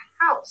to her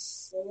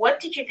house. What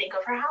did you think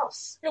of her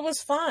house? It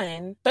was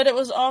fine, but it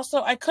was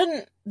also,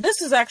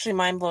 this is actually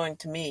mind-blowing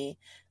to me,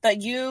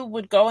 that you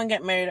would go and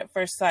get married at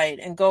first sight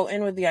and go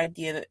in with the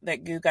idea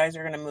that you guys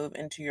are going to move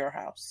into your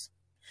house.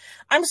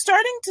 I'm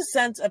starting to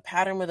sense a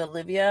pattern with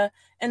Olivia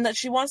in that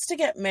she wants to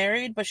get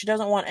married, but she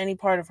doesn't want any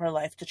part of her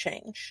life to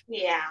change.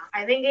 Yeah,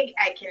 I think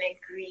I can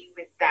agree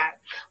with that.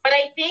 But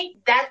I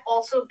think that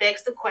also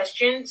begs the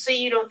question, so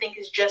you don't think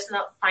it's just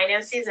not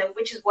finances, and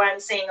which is why I'm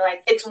saying,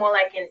 like, it's more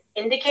like an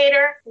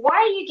indicator. Why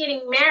are you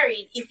getting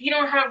married if you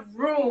don't have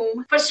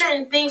room for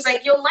certain things?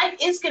 Like, your life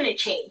is going to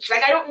change.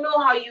 Like, I don't know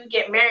how you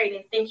get married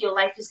and think your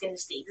life is going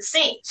to stay the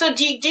same. So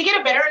do you get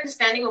a better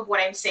understanding of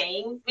what I'm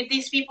saying with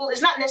these people?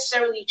 It's not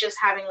necessarily just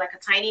having like a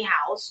tiny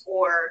house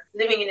or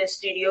living in a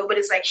studio, but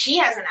it's like she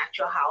has an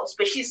actual house,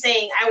 but she's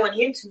saying, I want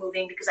him to move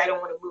in because I don't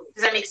want to move.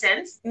 Does that make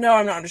sense? No,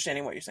 I'm not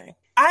understanding what you're saying.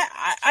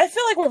 I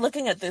feel like we're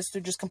looking at this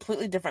through just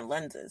completely different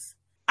lenses.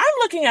 I'm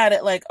looking at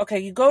it like, okay,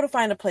 you go to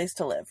find a place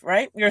to live,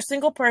 right? You're a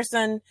single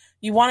person.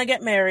 You want to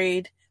get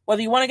married.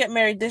 Whether you want to get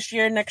married this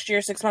year, next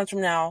year, 6 months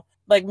from now,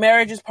 like,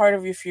 marriage is part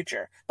of your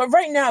future. But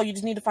right now, you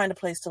just need to find a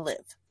place to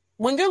live.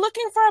 When you're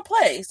looking for a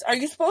place, are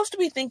you supposed to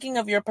be thinking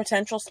of your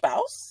potential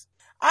spouse?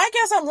 I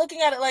guess I'm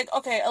looking at it like,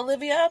 okay,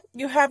 Olivia,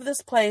 you have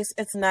this place.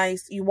 It's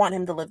nice. You want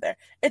him to live there.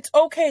 It's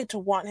okay to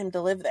want him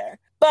to live there.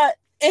 But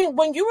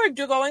when you were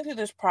going through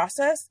this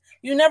process,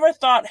 you never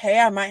thought, hey,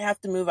 I might have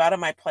to move out of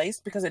my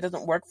place because it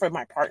doesn't work for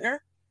my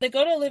partner. They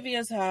go to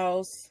Olivia's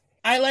house.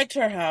 I liked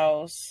her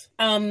house.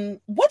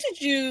 What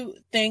did you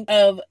think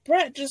of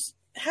Brett just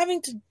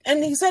having to,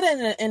 and he said it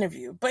in an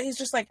interview, but he's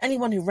just like,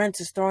 anyone who rents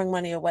is throwing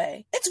money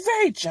away. It's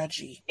very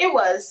judgy. It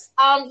was.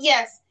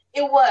 Yes,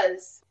 it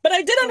was. But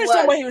I did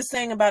understand what he was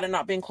saying about it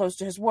not being close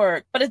to his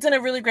work, but it's in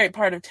a really great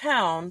part of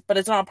town, but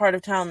it's not a part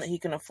of town that he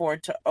can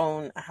afford to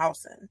own a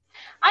house in.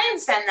 I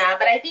understand that,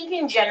 but I think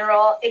in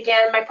general,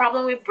 again, my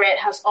problem with Brett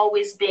has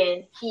always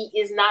been he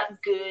is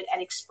not good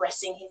at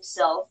expressing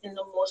himself in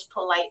the most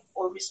polite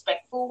or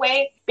respectful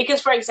way.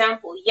 Because, for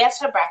example,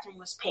 yes, her bathroom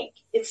was pink.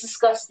 It's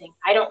disgusting.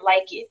 I don't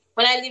like it.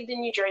 When I lived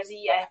in New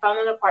Jersey, I found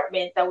an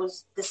apartment that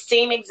was the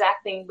same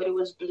exact thing, but it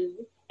was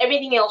blue.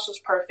 Everything else was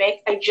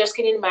perfect. I just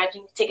couldn't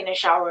imagine taking a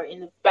shower in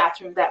the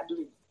bathroom that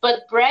blue.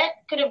 But Brett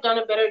could have done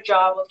a better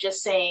job of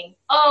just saying,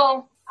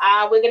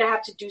 we're going to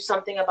have to do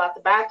something about the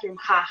bathroom,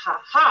 ha,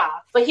 ha,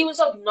 ha. But he was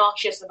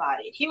obnoxious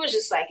about it. He was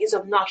just like, it's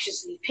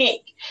obnoxiously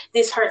pink.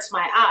 This hurts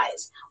my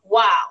eyes.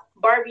 Wow,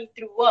 Barbie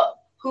threw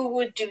up. Who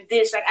would do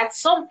this? Like, at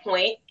some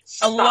point,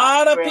 a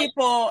lot of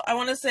people, I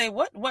want to say,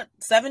 what,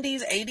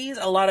 70s, 80s?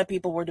 A lot of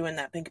people were doing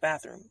that pink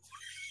bathroom.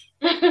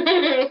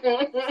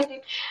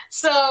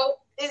 So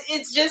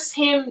it's just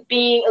him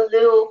being a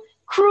little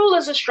cruel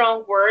is a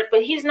strong word,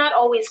 but he's not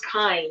always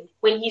kind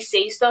when he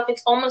says stuff.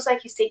 It's almost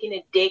like he's taking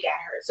a dig at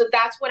her. So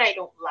that's what I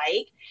don't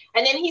like.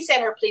 And then he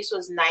said her place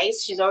was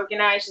nice. She's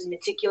organized. She's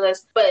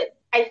meticulous. But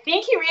I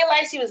think he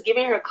realized he was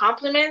giving her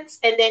compliments.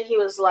 And then he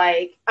was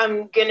like,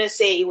 I'm going to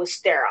say it was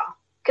sterile.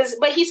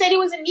 But he said he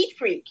was a neat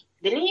freak,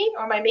 didn't he?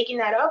 Or am I making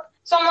that up?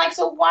 So I'm like,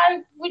 so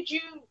why would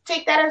you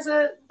take that as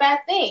a bad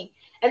thing?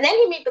 And then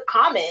he made the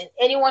comment,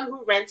 anyone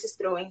who rents is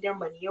throwing their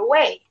money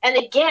away. And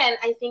again,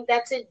 I think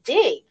that's a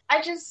dig.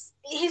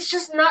 He's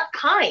just not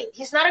kind.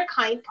 He's not a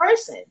kind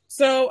person.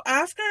 So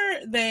after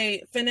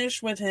they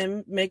finish with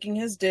him making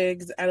his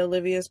digs at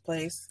Olivia's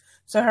place,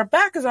 so her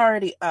back is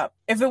already up,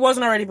 if it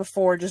wasn't already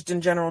before, just in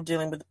general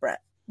dealing with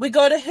Brett. We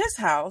go to his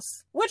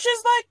house, which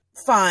is like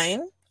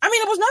fine. I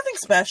mean, it was nothing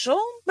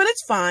special, but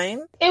it's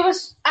fine.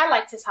 I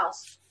liked his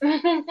house.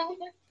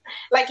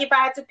 Like if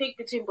I had to pick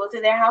between both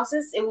of their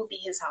houses, it would be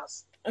his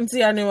house. And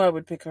see, I knew I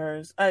would pick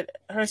hers.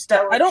 Her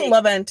style. I don't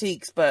love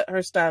antiques, but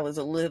her style is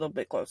a little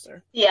bit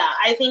closer. Yeah,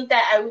 I think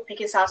that I would pick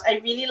his house. I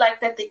really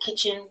like that the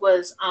kitchen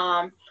was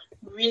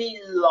really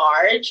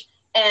large,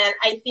 and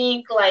I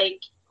think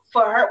like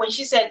for her when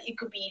she said it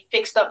could be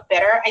fixed up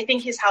better, I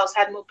think his house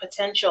had more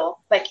potential.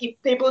 Like if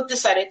they both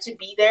decided to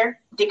be there,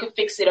 they could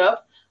fix it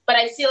up. But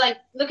I see like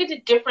look at the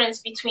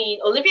difference between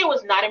Olivia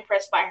was not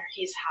impressed by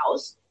his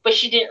house, but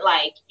she didn't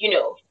like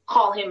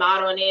call him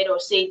out on it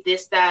or say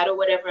this, that, or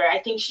whatever. I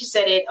think she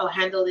said it or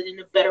handled it in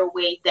a better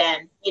way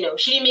than,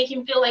 she didn't make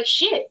him feel like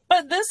shit.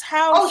 But this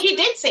house... Oh, he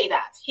did say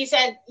that. She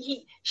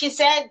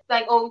said,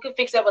 like, oh, we could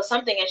fix it up or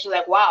something. And she's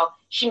like, wow,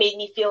 she made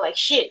me feel like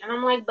shit. And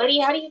I'm like, buddy,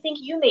 how do you think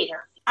you made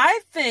her? I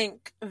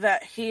think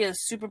that he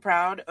is super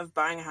proud of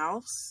buying a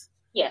house.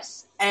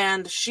 Yes.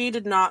 And she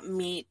did not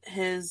meet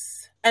his...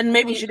 And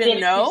maybe she didn't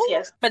know,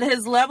 yes. But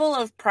his level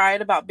of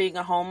pride about being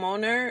a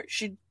homeowner,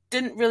 she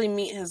didn't really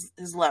meet his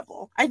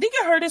level. I think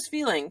it hurt his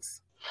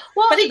feelings.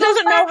 Well, but he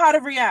doesn't know how to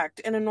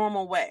react in a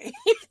normal way.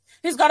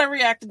 He's got to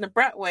react in the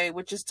Brett way,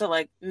 which is to,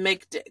 like,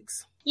 make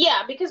digs.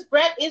 Yeah, because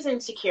Brett is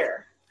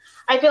insecure.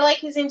 I feel like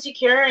he's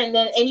insecure, and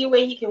then any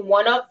way he can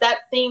one-up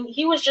that thing,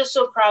 he was just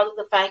so proud of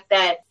the fact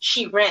that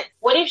she rent.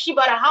 What if she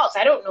bought a house?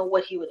 I don't know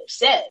what he would have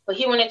said, but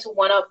he wanted to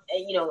one-up,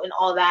 and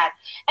all that.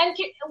 And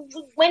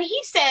when he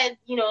said,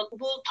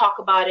 we'll talk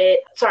about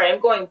it. Sorry, I'm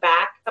going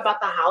back about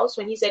the house.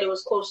 When he said it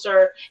was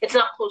closer, it's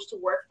not close to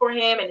work for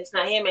him, and it's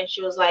not him. And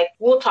she was like,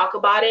 we'll talk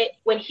about it.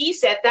 When he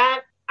said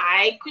that,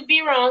 I could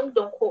be wrong.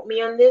 Don't quote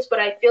me on this, but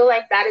I feel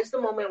like that is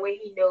the moment where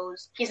he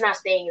knows he's not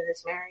staying in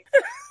this marriage.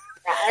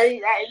 I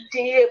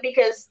did,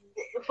 because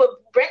for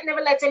Brett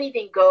never lets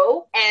anything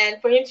go,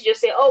 and for him to just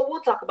say, oh,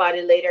 we'll talk about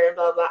it later and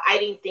blah blah, I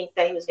didn't think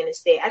that he was going to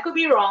stay. I could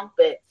be wrong,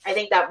 but I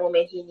think that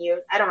moment he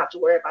knew, I don't have to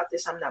worry about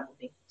this, I'm not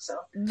moving. So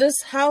this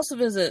house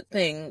visit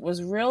thing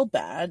was real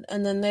bad,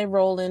 and then they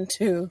roll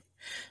into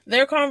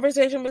their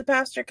conversation with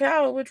Pastor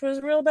Cal, which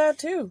was real bad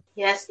too.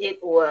 Yes, it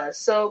was.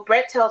 So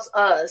Brett tells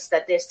us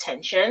that there's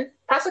tension.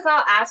 Pastor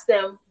Cal asked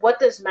them, what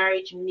does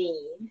marriage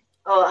mean?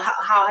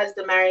 How has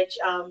the marriage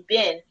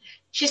been?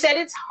 She said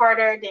it's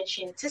harder than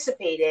she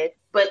anticipated,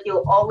 but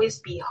it'll always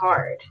be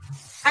hard.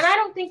 And I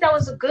don't think that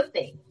was a good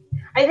thing.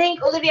 I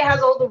think Olivia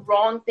has all the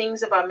wrong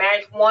things about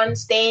marriage. One,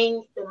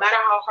 staying no matter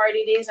how hard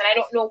it is. And I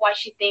don't know why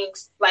she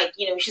thinks, like,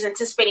 she's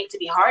anticipating to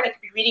be hard. I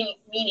could be reading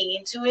meaning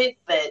into it.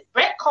 But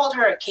Brett called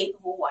her a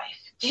capable wife.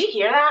 Did you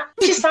hear that?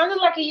 She sounded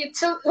like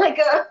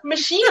a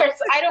machine.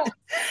 I don't.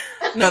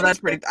 No, that's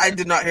pretty. I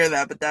did not hear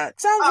that, but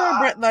that sounds very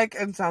Brett-like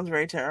and sounds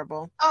very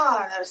terrible.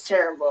 Oh, that was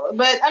terrible.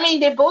 But I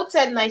mean, they both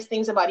said nice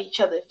things about each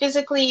other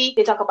physically.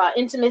 They talk about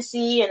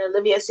intimacy, and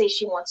Olivia says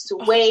she wants to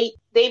wait.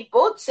 They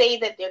both say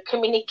that their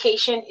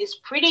communication is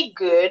pretty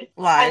good.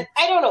 Lie.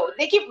 I don't know.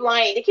 They keep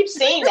lying. They keep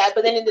saying that,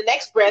 but then in the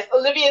next breath,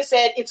 Olivia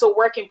said it's a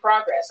work in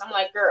progress. I'm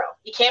like, girl,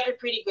 you can't be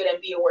pretty good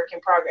and be a work in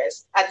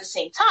progress at the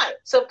same time.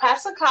 So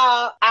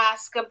Pascal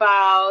asked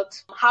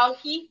about how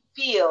he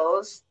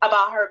feels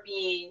about her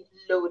being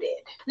loaded.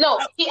 No,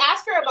 he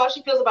asked her about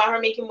she feels about her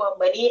making more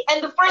money,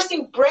 and the first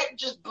thing Brett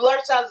just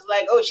blurts out is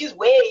like, oh, she's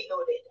way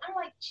loaded. I'm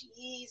like,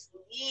 geez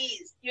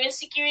Louise, your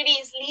insecurity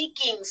is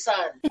leaking,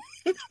 son.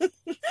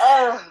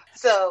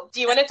 So do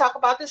you want to talk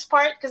about this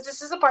part? Because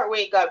this is the part where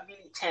it got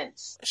really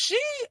tense. She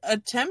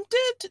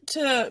attempted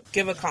to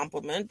give a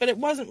compliment, but it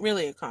wasn't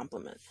really a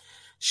compliment.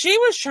 She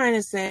was trying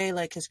to say,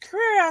 like, his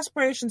career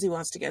aspirations, he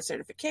wants to get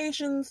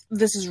certifications.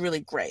 This is really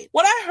great.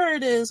 What I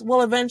heard is,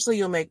 well, eventually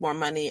you'll make more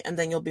money and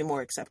then you'll be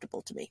more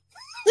acceptable to me.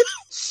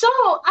 So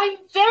I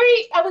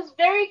was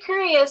very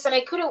curious, and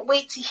I couldn't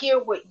wait to hear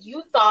what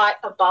you thought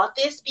about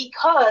this,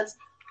 because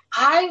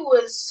I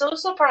was so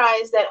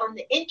surprised that on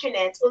the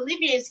internet,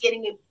 Olivia is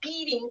getting a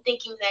beating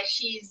thinking that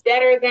she's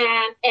better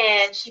than,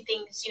 and she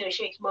thinks, she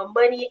makes more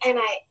money. And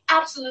I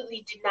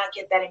absolutely did not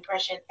get that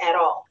impression at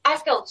all. I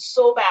felt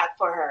so bad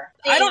for her.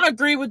 I don't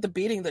agree with the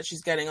beating that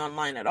she's getting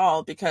online at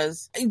all,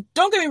 because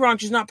don't get me wrong,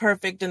 she's not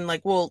perfect, and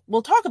like we'll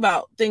talk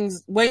about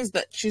ways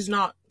that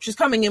she's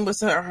coming in with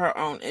her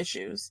own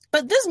issues.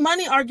 But this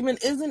money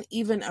argument isn't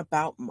even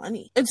about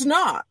money. It's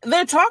not.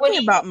 They're talking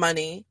about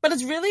money, but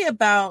it's really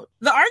about,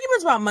 the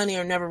arguments about money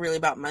are never really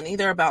about money.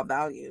 They're about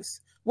values.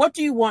 What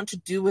do you want to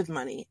do with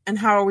money, and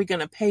how are we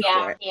going to pay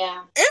for it?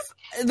 Yeah.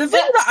 If the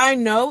thing that I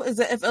know is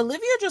that if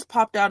Olivia just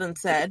popped out and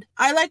said,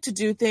 I like to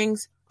do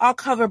things, I'll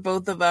cover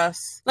both of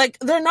us. Like,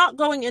 they're not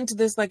going into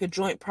this like a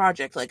joint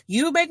project. Like,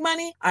 you make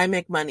money, I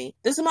make money.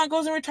 This amount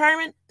goes in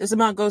retirement, this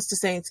amount goes to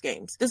Saints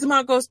games. This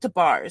amount goes to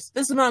bars.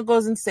 This amount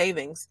goes in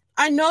savings.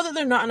 I know that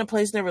they're not in a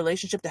place in their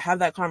relationship to have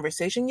that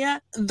conversation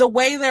yet. The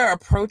way they're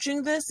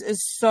approaching this is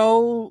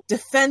so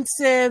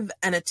defensive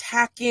and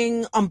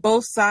attacking on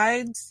both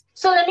sides.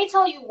 So let me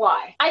tell you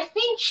why. I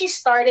think she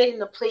started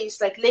in a place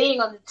like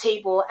laying on the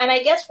table. And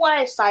I guess why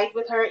I side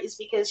with her is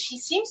because she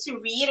seems to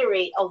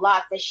reiterate a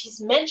lot that she's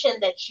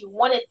mentioned that she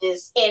wanted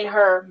this in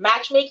her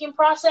matchmaking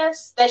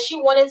process, that she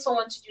wanted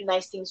someone to do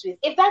nice things with.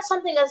 If that's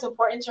something that's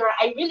important to her,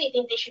 I really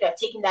think they should have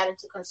taken that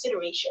into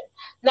consideration.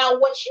 Now,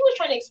 what she was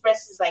trying to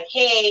express is like,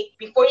 hey,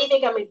 before you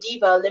think I'm a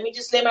diva, let me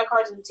just lay my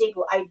cards on the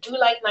table. I do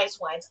like nice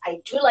wines. I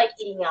do like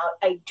eating out.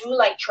 I do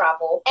like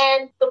travel.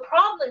 And the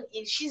problem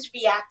is she's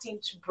reacting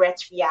to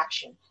Brett's reaction.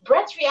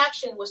 Brett's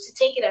reaction was to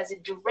take it as a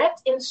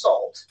direct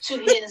insult to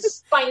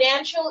his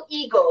financial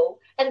ego,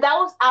 and that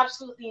was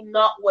absolutely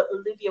not what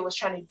Olivia was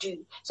trying to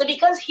do. So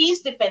because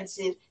he's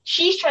defensive,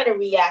 she's trying to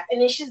react,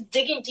 and then she's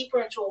digging deeper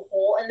into a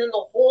hole, and then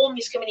the whole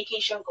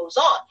miscommunication goes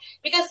on.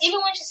 Because even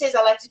when she says,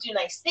 I like to do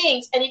nice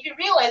things, and if you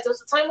realize there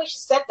was a time when she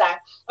said that,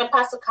 and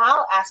Pastor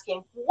Kyle asked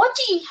him, what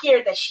do you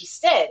hear that she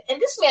said?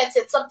 And this man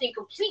said something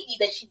completely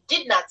that she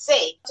did not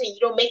say. So you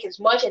don't make as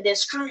much, and then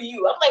screw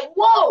you. I'm like,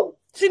 whoa.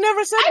 She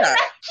never said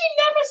that. She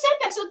never said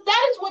that. So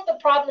that is what the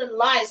problem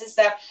lies, is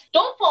that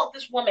don't fault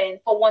this woman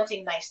for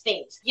wanting nice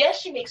things. Yes,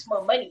 she makes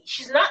more money.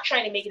 She's not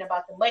trying to make it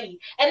about the money.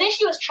 And then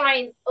she was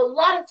trying a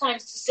lot of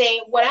times to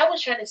say, what I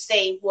was trying to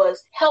say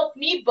was, help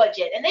me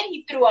budget. And then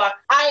he threw out,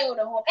 I own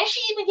a home. And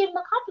she even gave him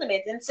a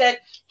compliment and said,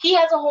 he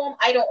has a home,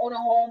 I don't own a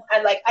home.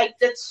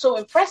 That's so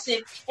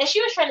impressive. And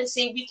she was trying to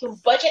say, we can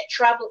budget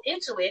travel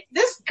into it.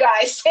 This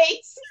guy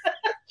says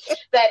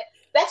that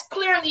that's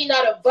clearly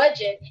not a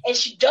budget, and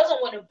she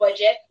doesn't want to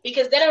budget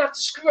because then I have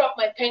to screw up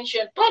my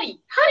pension. Buddy,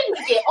 how did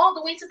we get all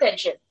the way to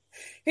pension?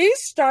 He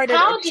started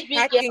How did we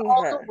get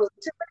all her. the way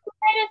to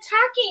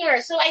attacking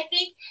her? So I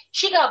think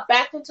she got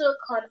backed into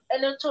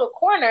a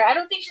corner. I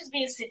don't think she's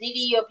being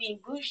sedity or being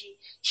bougie.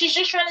 She's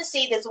just trying to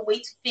say there's a way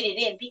to fit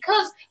it in,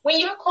 because when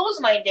you're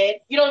closed-minded,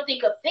 you don't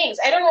think of things.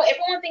 I don't know,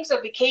 everyone thinks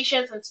of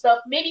vacations and stuff.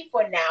 Maybe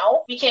for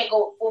now, we can't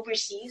go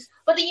overseas,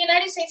 but the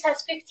United States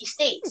has 50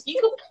 states.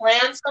 You could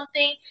plan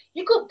something,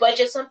 you could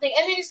budget something,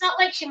 and then it's not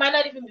like she might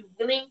not even be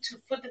willing to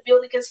foot the bill,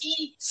 because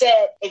he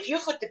said, if you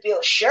foot the bill,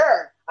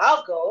 sure,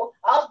 I'll go,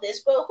 I'll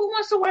this, but who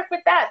wants to work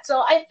with that? So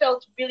I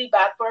felt really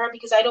bad for her,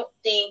 because I don't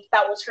think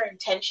that was her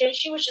intention.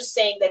 She was just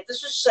saying that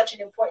this was such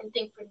an important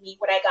thing for me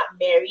when I got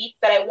married,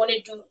 that I want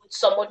to do with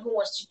someone who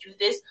wants to do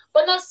this,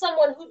 but not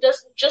someone who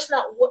does just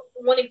not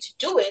wanting to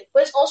do it,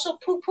 but is also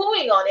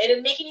poo-pooing on it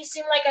and making it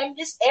seem like I'm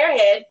this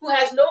airhead who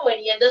has no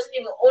money and doesn't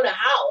even own a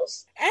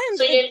house. And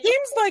so it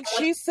seems like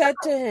she said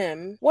to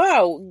him,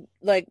 wow,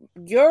 like,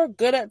 you're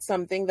good at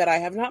something that I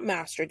have not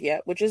mastered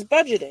yet, which is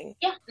budgeting.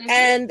 Yeah. Mm-hmm.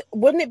 And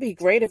wouldn't it be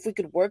great if we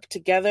could work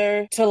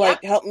together to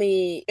like help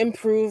me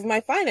improve my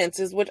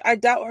finances, which I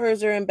doubt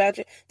hers are in bad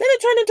shape. Then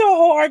it turned into a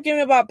whole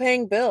argument about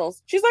paying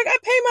bills. She's like, I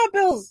pay my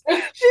bills.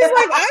 She's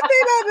like, I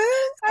pay my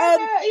bills.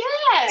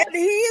 Yeah. And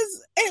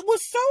it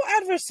was so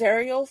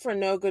adversarial for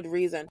no good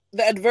reason.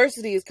 The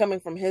adversity is coming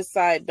from his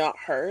side, not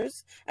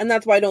hers. And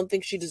that's why I don't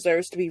think she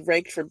deserves to be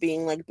raked for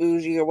being like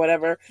bougie or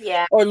whatever.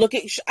 Yeah. Or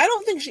I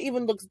don't think she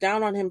even looks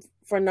down on him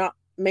for not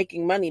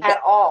making money at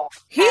all.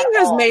 He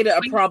has made it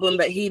a problem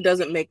that he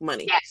doesn't make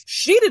money. Yes.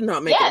 She did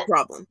not make it a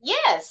problem.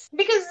 Yes,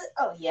 because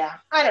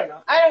I don't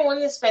know. I don't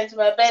want to spend too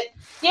much, but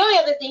the only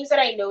other things that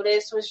I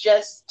noticed was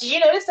just, did you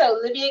notice that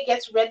Olivia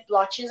gets red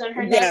blotches on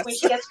her neck when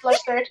she gets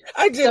flustered?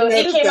 I did. So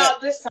it came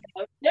out this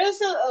time. Notice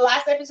the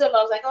last episode,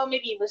 I was like, oh,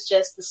 maybe it was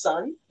just the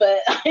sun, but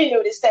I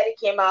noticed that it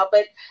came out.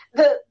 But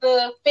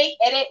the fake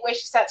edit where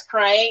she starts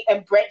crying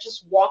and Brett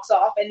just walks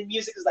off and the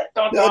music is like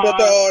dun dun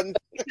dun.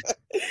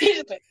 He's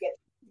just like,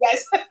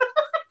 yes.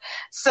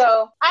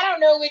 So I don't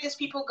know where these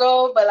people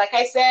go, but like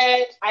I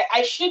said,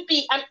 I'm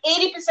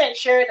 80%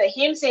 sure that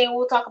him saying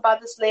we'll talk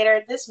about this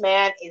later, this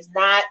man is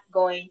not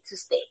going to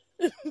stay.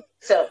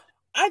 So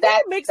I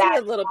think it makes me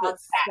a little bit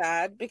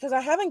sad because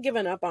I haven't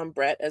given up on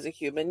Brett as a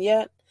human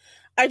yet.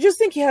 I just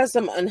think he has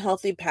some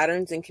unhealthy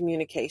patterns in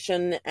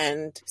communication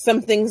and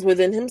some things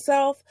within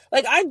himself.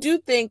 Like, I do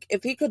think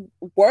if he could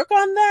work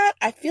on that,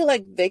 I feel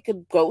like they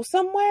could go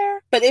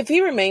somewhere. But if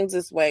he remains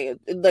this way,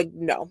 like,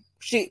 no.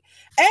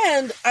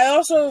 And I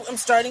also am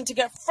starting to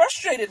get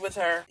frustrated with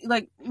her.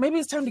 Like, maybe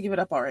it's time to give it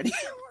up already.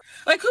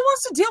 Like, who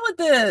wants to deal with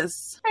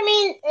this? I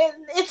mean,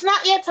 it's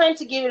not yet time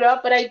to give it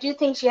up, but I do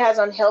think she has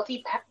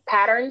unhealthy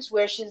patterns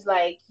where she's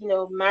like,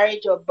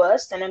 marriage or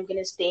bust, and I'm going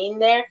to stay in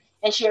there.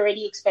 And she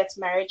already expects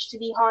marriage to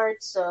be hard,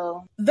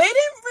 so. They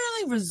didn't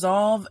really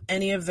resolve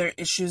any of their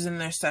issues in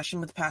their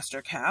session with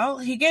Pastor Cal.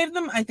 He gave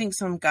them, I think,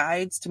 some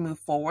guides to move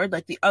forward.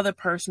 Like, the other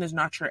person is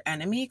not your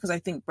enemy, because I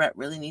think Brett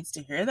really needs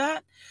to hear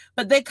that.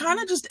 But they kind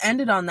of just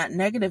ended on that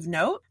negative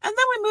note. And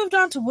then we moved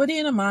on to Woody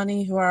and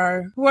Amani, who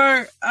are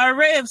a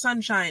ray of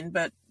sunshine,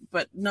 but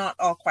not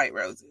all quite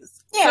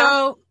roses. Yeah.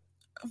 So,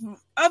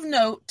 of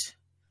note,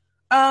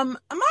 Amani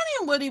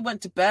and Woody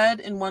went to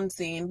bed in one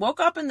scene, woke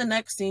up in the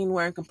next scene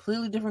wearing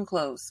completely different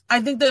clothes.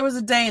 I think there was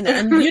a day in there.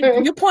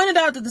 And you pointed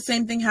out that the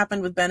same thing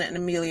happened with Bennett and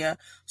Amelia.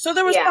 So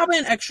there was probably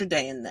an extra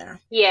day in there.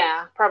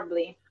 Yeah,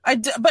 probably.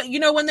 But,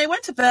 when they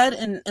went to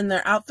bed in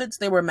their outfits,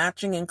 they were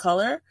matching in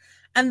color.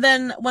 And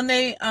then when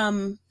they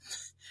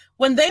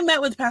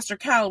met with Pastor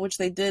Cal, which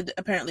they did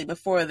apparently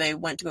before they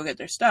went to go get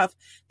their stuff,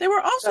 they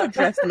were also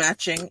dressed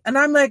matching. And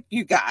I'm like,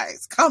 you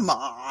guys, come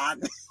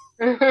on.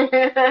 You're already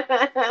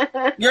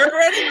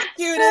the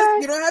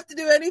cutest. You don't have to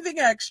do anything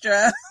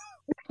extra.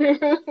 They're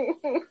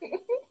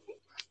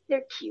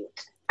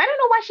cute. I don't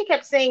know why she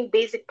kept saying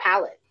basic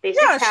palette.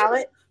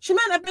 Palette? She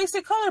meant a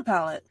basic color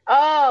palette.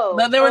 Oh.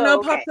 But there were no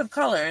pops of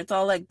color. It's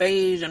all like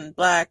beige and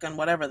black and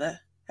whatever the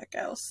heck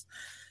else.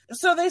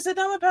 So they sit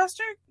down with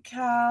Pastor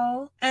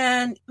Cal,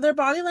 and their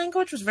body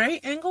language was very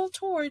angled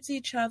towards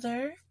each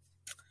other.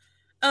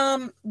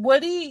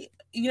 Woody,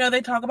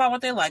 they talk about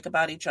what they like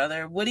about each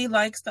other. Woody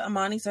likes that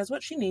Amani says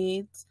what she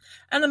needs,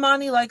 and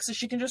Amani likes that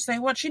she can just say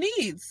what she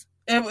needs.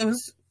 It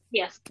was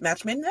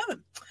match made in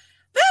heaven.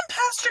 Then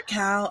Pastor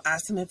Cal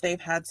asks them if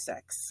they've had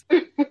sex,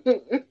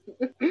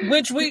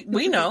 which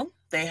we know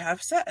they've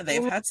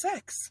had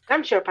sex.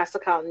 I'm sure Pastor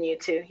Cal knew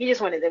too. He just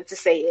wanted them to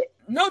say it.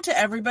 Note to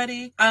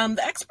everybody,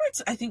 the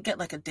experts I think get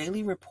like a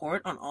daily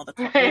report on all the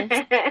couples.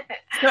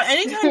 So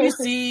anytime you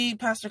see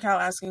Pastor Cal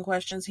asking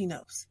questions, he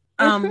knows.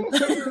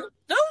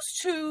 Those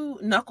two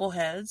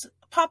knuckleheads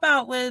pop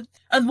out with,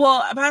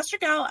 Pastor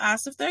Cal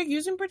asks if they're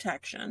using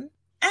protection,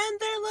 and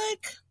they're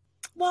like,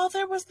 well,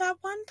 there was that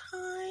one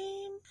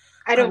time.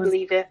 I don't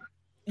believe it.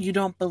 You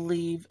don't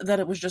believe that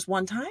it was just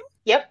one time?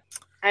 Yep.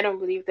 I don't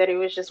believe that it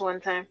was just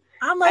one time.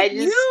 I'm like,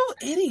 you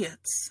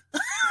idiots.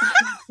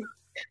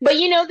 But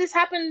this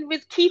happened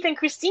with Keith and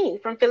Christine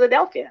from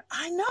Philadelphia.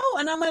 I know.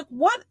 And I'm like,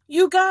 what?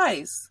 You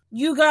guys.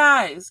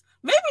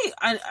 Maybe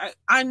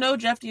I know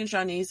Jeffy and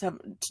Shanice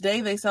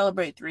today they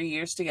celebrate 3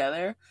 years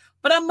together.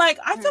 But I'm like,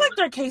 I feel like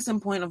they're case in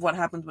point of what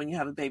happens when you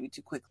have a baby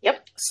too quickly.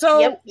 Yep.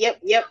 So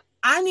Yep.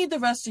 I need the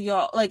rest of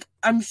y'all. Like,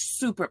 I'm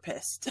super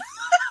pissed.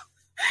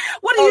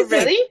 What do you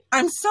think? Really?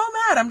 I'm so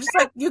mad. I'm just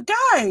like, you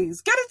guys,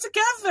 get it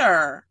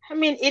together. I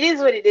mean, it is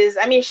what it is.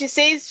 I mean, she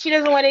says she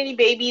doesn't want any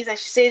babies, and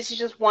she says it's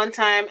just one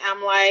time.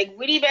 I'm like,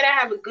 Woody better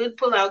have a good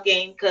pull-out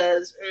game,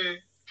 because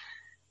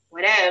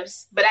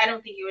whatevs. But I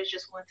don't think it was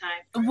just one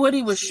time.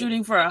 Woody was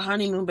shooting for a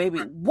honeymoon baby.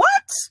 What?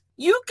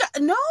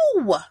 No.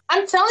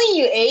 I'm telling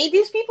you,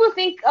 these people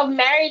think of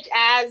marriage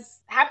as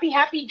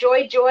happy,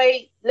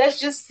 joy. Let's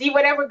just see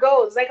whatever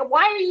goes. Like,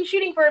 why are you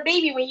shooting for a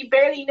baby when you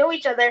barely know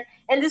each other?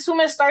 And this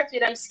woman starts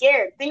with, I'm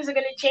scared. Things are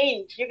going to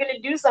change. You're going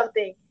to do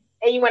something.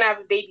 And you want to have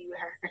a baby with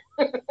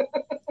her.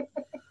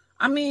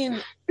 I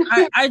mean,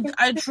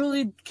 I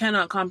truly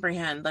cannot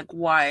comprehend, like,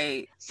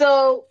 why.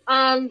 So,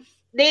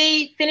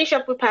 they finish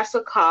up with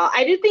Pastor Carl.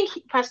 I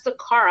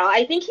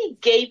think he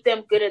gave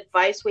them good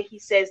advice where he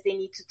says they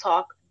need to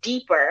talk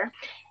deeper.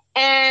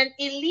 And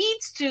it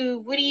leads to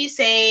Woody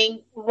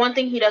saying one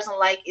thing he doesn't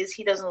like is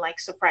he doesn't like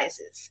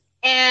surprises.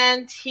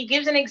 And he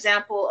gives an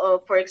example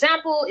of, for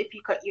example, if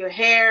you cut your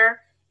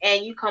hair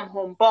and you come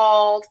home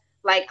bald,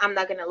 like, I'm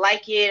not going to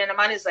like it. And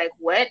Amani's like,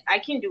 what? I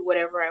can do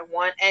whatever I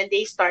want. And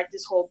they start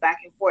this whole back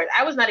and forth.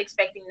 I was not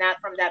expecting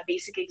that from that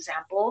basic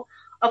example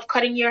of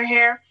cutting your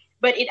hair,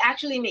 but it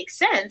actually makes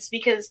sense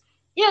because,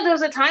 there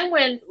was a time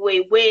when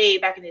way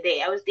back in the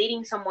day, I was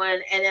dating someone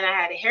and then I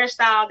had a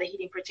hairstyle that he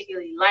didn't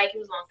particularly like. It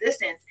was long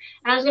distance.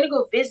 And I was going to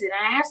go visit.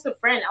 And I asked a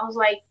friend, I was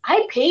like,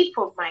 I paid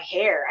for my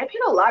hair. I paid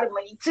a lot of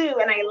money too.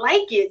 And I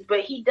like it,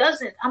 but he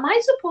doesn't. Am I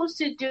supposed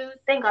to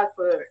thank God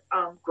for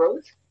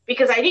growth?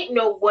 Because I didn't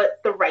know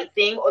what the right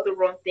thing or the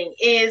wrong thing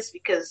is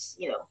because,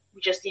 we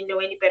just didn't know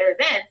any better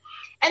then.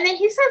 And then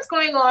he starts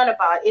going on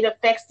about it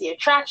affects the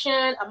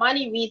attraction.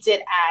 Amani reads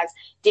it as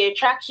the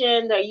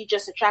attraction. Are you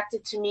just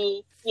attracted to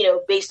me,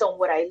 based on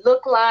what I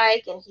look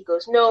like? And he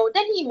goes, no.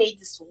 Then he made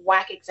this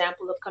whack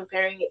example of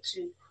comparing it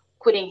to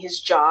quitting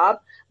his job.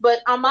 But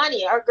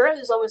Amani, our girl,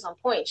 is always on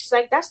point. She's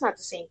like, that's not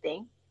the same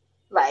thing.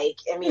 Like,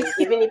 I mean,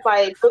 even if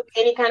I look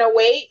any kind of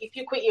way, if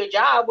you quit your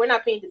job, we're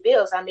not paying the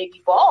bills. I may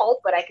be bald,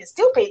 but I can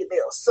still pay the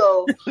bills.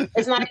 So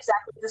it's not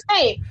exactly the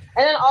same.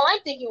 And then all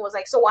I'm thinking was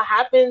like, so what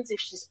happens if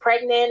she's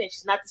pregnant and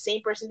she's not the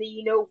same person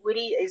that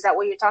Woody? Is that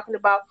what you're talking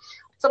about?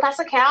 So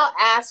Pastor Cal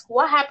asks,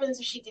 what happens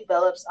if she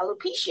develops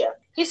alopecia?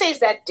 He says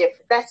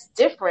that's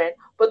different,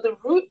 but the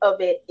root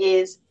of it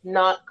is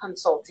not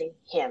consulting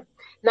him.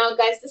 Now,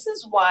 guys, this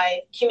is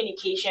why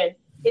communication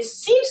It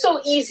seems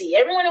so easy.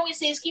 Everyone always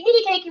says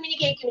communicate,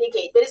 communicate,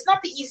 communicate, but it's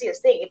not the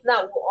easiest thing. If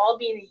not, we'll all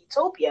be in a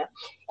utopia.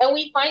 And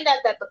we find out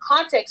that the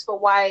context for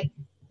why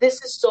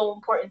this is so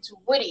important to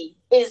Woody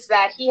is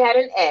that he had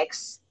an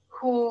ex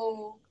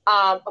who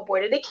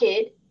aborted a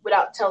kid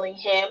without telling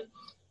him,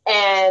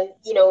 and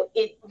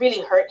it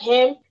really hurt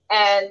him.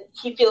 And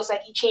he feels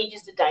like he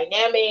changes the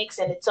dynamics,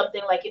 and it's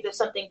something like if there's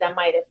something that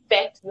might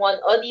affect one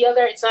or the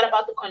other, it's not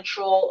about the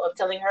control of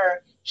telling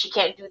her she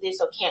can't do this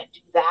or can't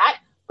do that,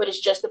 but it's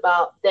just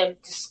about them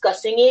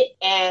discussing it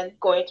and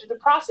going through the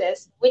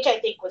process, which I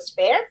think was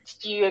fair.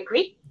 Do you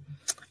agree?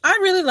 I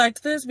really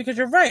liked this because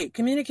you're right.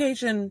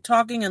 Communication,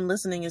 talking and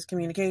listening is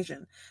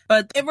communication.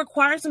 But it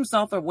requires some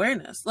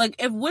self-awareness. Like,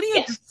 if Woody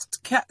had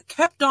just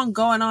kept on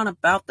going on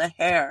about the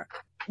hair,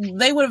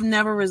 they would have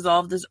never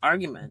resolved this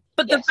argument.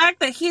 But the fact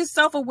that he's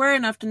self-aware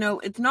enough to know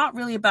it's not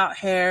really about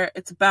hair,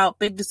 it's about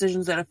big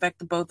decisions that affect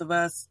the both of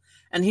us.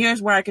 And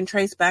here's where I can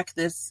trace back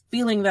this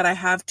feeling that I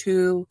have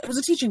too. It was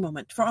a teaching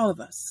moment for all of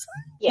us.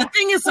 Yeah, the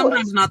thing is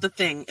sometimes not the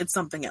thing, it's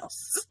something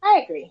else.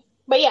 I agree.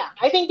 But yeah,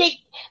 I think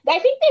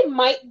they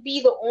might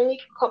be the only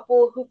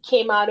couple who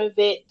came out of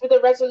it with a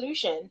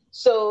resolution.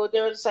 So they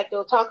were just like,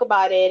 they'll talk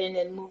about it and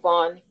then move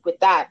on with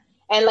that.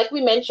 And like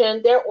we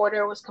mentioned, their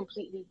order was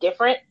completely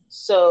different.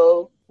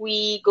 So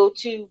we go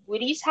to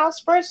Woody's house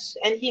first,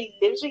 and he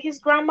lives with his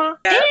grandma.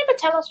 Yeah. They didn't ever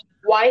tell us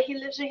why he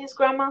lives with his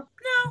grandma.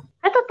 No.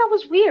 I thought that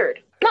was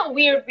weird. Not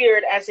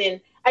weird as in,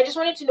 I just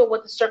wanted to know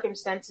what the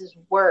circumstances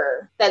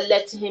were that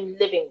led to him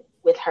living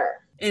with her.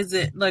 Is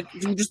it like,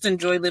 do you just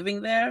enjoy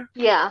living there?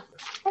 Yeah.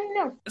 I don't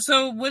know.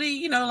 So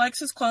Woody, likes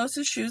his clothes,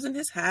 his shoes, and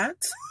his hat.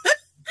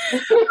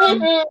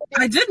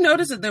 I did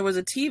notice that there was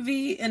a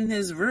TV in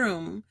his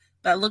room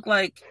that looked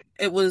like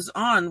it was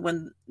on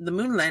when the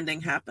moon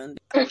landing happened.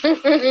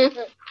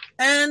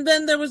 And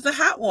then there was the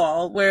hat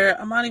wall where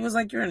Amani was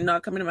like, you're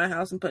not coming to my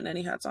house and putting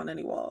any hats on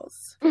any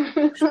walls.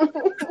 They're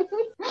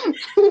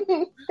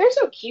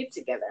so cute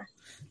together.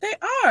 They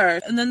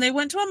are. And then they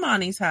went to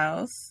Amani's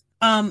house.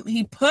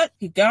 He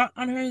got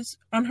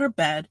on her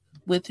bed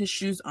with his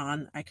shoes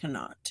on. I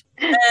cannot.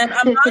 And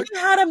Amani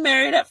had a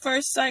Married at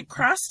First Sight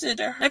cross-stitch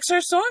next to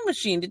her sewing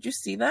machine. Did you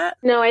see that?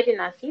 No, I did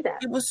not see that.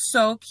 It was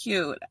so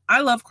cute.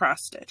 I love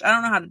cross-stitch. I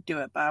don't know how to do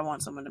it, but I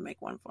want someone to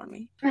make one for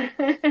me.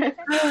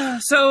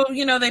 So,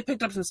 they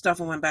picked up some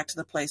stuff and went back to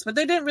the place, but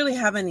they didn't really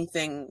have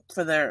anything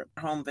for their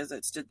home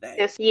visits, did they?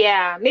 Yes,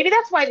 yeah. Maybe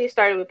that's why they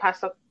started with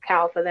Pastor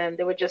Cal for them.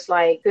 They were just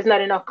like, there's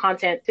not enough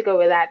content to go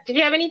with that. Did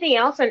you have anything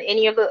else on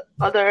any of the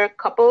other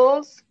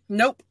couples?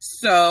 Nope.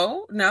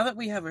 So, now that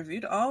we have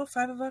reviewed all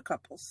 5 of our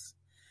couples,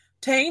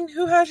 Tane,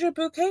 who has your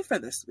bouquet for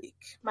this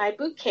week? My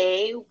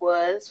bouquet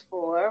was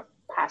for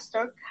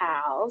Pastor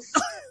Cal's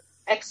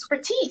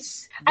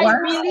expertise. Wow. I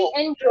really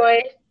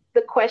enjoyed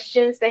the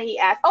questions that he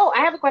asked. Oh,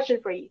 I have a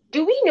question for you.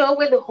 Do we know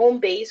where the home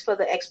base for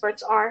the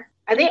experts are?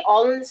 Are they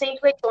all in the same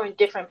place or in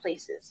different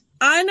places?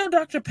 I know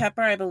Dr.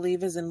 Pepper, I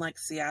believe, is in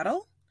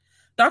Seattle.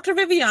 Dr.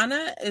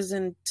 Viviana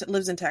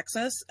lives in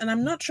Texas, and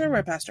I'm not sure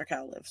where Pastor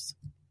Cal lives.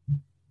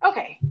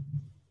 Okay.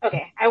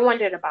 I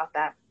wondered about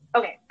that.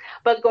 Okay.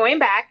 But going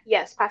back,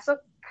 yes,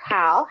 Pastor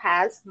Cal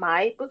has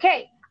my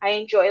bouquet. I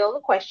enjoyed all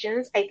the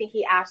questions. I think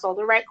he asked all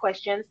the right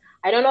questions.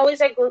 I don't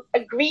always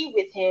agree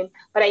with him,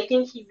 but I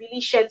think he really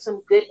shed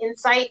some good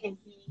insight, and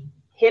he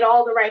hit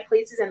all the right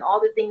places and all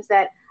the things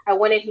that I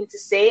wanted him to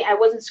say. I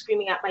wasn't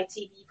screaming at my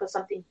TV for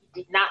something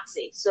he did not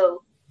say.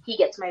 So he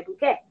gets my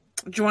bouquet.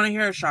 Do you want to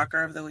hear a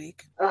shocker of the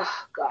week? Oh,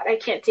 God, I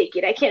can't take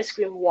it. I can't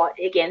scream what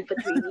again for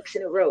 3 weeks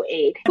in a row,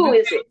 Aid. Who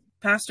is it?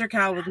 Pastor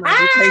Cal with my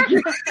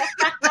bouquet.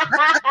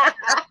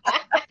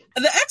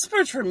 The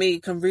experts for me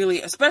can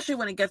really, especially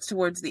when it gets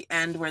towards the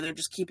end where they're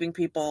just keeping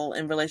people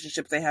in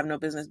relationships they have no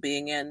business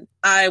being in,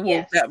 I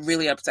will get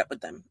really upset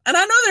with them. And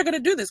I know they're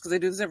going to do this because they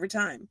do this every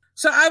time.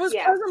 So I was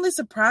pleasantly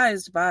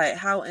surprised by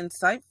how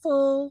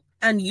insightful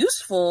and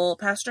useful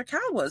Pastor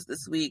Cal was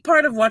this week.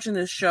 Part of watching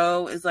this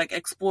show is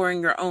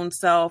exploring your own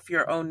self,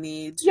 your own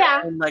needs,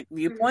 your own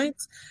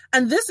viewpoints.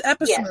 And this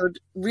episode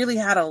really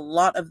had a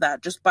lot of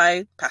that just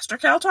by Pastor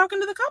Cal talking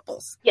to the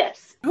couples.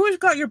 Yes. Who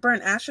got your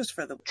burnt ashes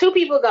for the week? 2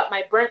 people got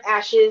my burnt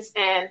ashes,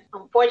 and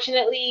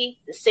unfortunately,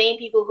 the same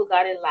people who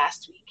got it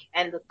last week.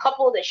 And the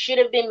couple that should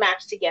have been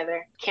matched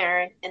together,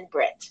 Karen and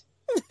Brett.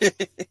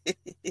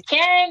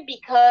 Karen,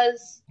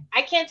 because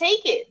I can't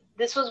take it.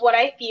 This was what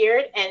I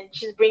feared, and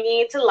she's bringing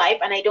it to life,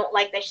 and I don't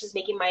like that she's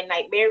making my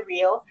nightmare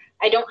real.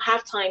 I don't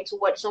have time to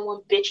watch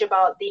someone bitch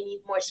about they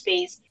need more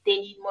space, they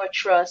need more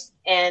trust,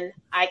 and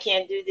I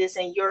can't do this,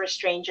 and you're a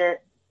stranger.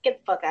 Get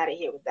the fuck out of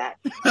here with that.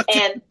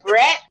 And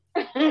Brett,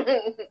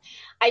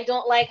 I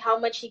don't like how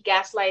much he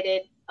gaslighted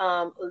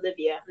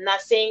Olivia. I'm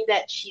not saying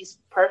that she's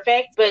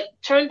perfect, but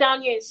turn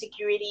down your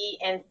insecurity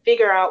and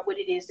figure out what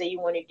it is that you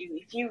want to do.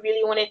 If you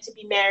really wanted to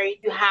be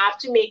married, you have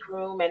to make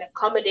room and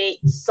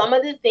accommodate some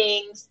of the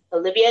things.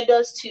 Olivia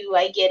does too,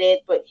 I get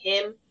it, but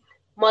him,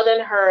 more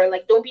than her,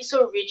 don't be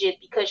so rigid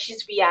because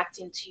she's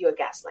reacting to your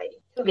gaslighting.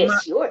 Who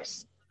gets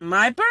yours?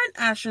 My burnt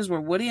ashes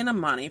were Woody and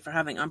Amani for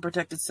having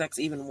unprotected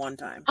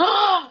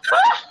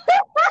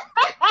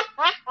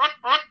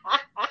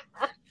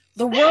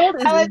The world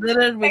is I was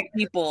littered with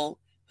people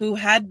who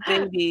had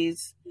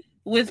babies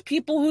with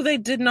people who they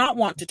did not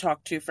want to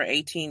talk to for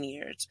 18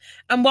 years.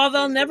 And while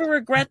they'll never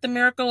regret the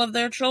miracle of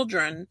their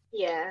children,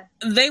 yeah.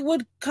 they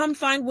would come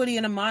find Woody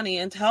and Amani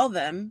and tell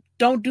them,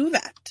 don't do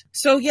that.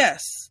 So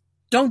yes,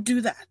 don't do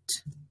that.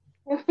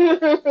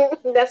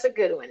 That's a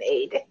good one,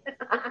 Aid.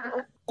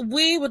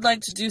 We would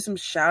like to do some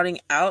shouting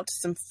out to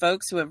some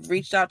folks who have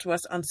reached out to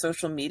us on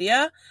social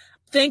media.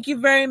 Thank you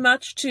very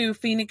much to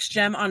Phoenix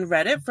Gem on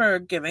Reddit for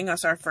giving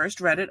us our first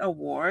Reddit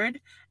award.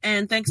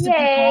 And thanks to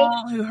people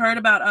who heard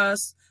about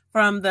us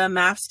from the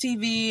MAFS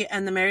TV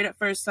and the Married at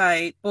First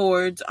Sight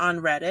boards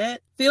on Reddit.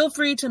 Feel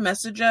free to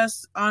message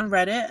us on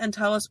Reddit and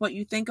tell us what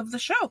you think of the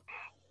show.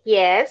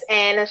 Yes,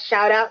 and a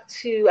shout out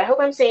to, I hope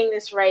I'm saying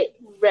this right,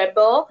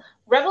 Rebel.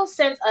 Rebel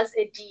sent us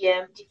a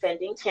DM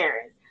defending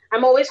Karen.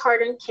 I'm always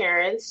hard on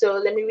Karen, so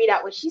let me read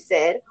out what she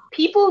said.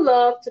 People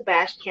love to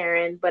bash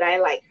Karen, but I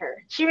like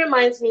her. She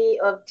reminds me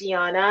of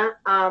Deanna.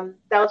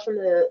 That was from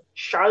the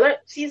Charlotte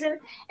season,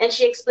 and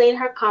she explained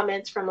her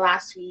comments from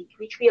last week,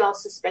 which we all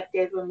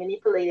suspected were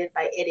manipulated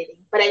by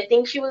editing. But I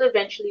think she will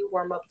eventually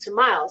warm up to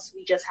Miles.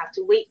 We just have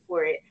to wait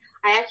for it.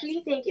 I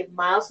actually think if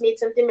Miles made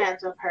some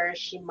demands of her,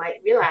 she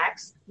might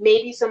relax.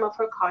 Maybe some of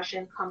her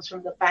caution comes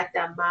from the fact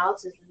that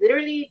Miles is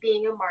literally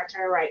being a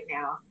martyr right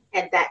now,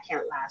 and that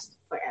can't last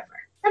forever.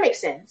 That makes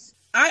sense.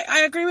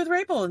 I agree with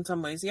Rachel in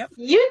some ways, yep.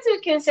 You too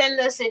can send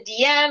us a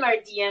DM. Our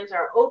DMs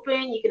are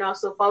open. You can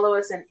also follow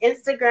us on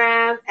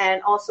Instagram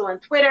and also on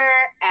Twitter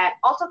at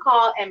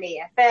AltarCall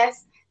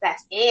MAFS.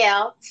 That's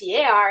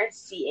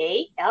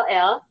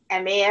ALTARCALL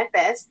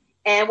MAFS.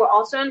 And we're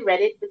also on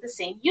Reddit with the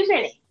same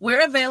username.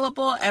 We're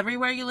available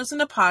everywhere you listen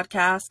to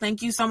podcasts.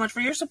 Thank you so much for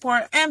your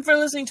support and for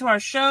listening to our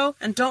show.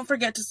 And don't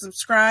forget to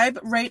subscribe,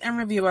 rate, and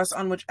review us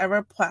on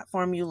whichever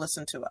platform you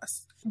listen to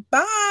us.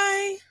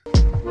 Bye!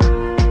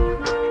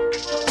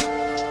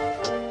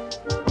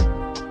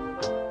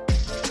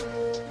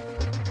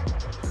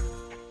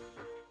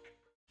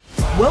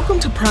 Welcome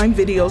to Prime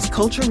Video's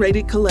Culture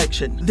Rated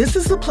Collection. This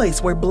is the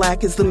place where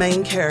Black is the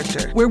main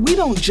character, where we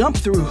don't jump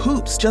through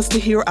hoops just to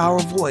hear our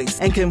voice,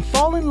 and can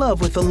fall in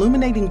love with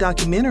illuminating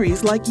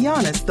documentaries like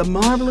Giannis, The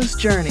Marvelous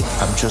Journey.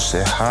 I'm just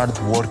a hard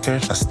worker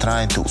that's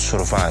trying to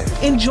survive.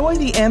 Enjoy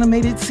the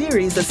animated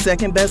series, The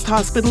Second Best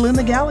Hospital in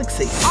the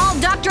Galaxy. All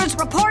doctors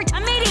report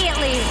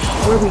immediately!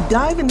 Where we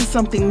dive into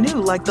something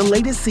new like the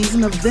latest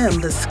season of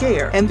Them, The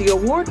Scare, and the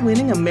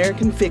award-winning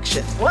American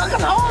Fiction. Welcome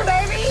home,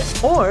 baby!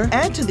 Or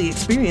add to the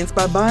experience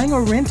by buying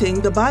or renting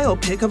the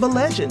biopic of a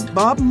legend,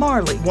 Bob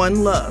Marley,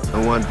 One Love.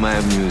 I want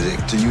my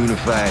music to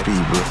unify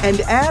people.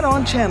 And add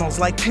on channels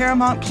like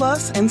Paramount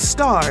Plus and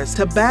Stars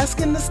to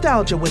bask in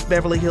nostalgia with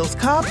Beverly Hills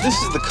Cop. This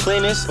is the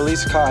cleanest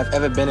police car I've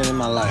ever been in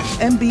my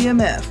life. And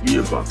BMF.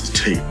 You're about to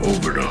take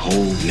over the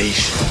whole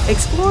nation.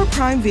 Explore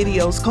Prime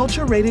Video's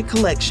culture-rated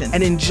collection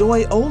and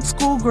enjoy old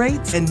school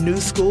greats and new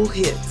school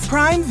hits.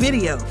 Prime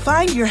Video.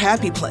 Find your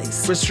happy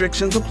place.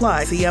 Restrictions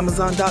apply. See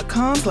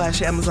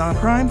Amazon.com/Amazon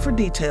Prime for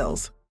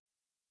details.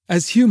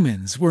 As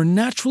humans, we're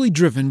naturally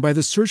driven by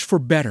the search for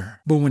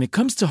better. But when it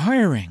comes to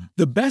hiring,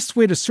 the best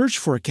way to search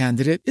for a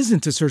candidate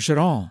isn't to search at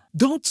all.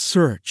 Don't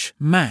search,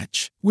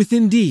 match with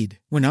Indeed.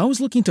 When I was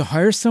looking to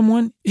hire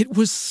someone, it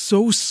was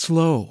so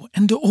slow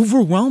and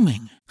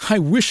overwhelming. I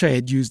wish I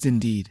had used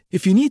Indeed.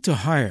 If you need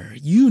to hire,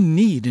 you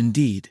need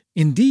Indeed.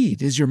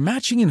 Indeed is your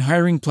matching and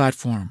hiring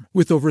platform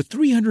with over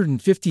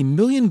 350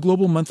 million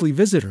global monthly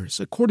visitors,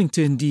 according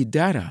to Indeed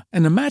data,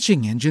 and a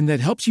matching engine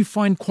that helps you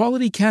find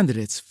quality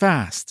candidates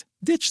fast.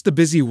 Ditch the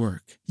busy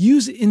work.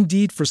 Use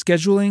Indeed for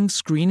scheduling,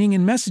 screening,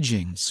 and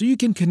messaging so you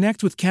can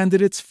connect with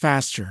candidates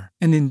faster.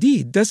 And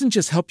Indeed doesn't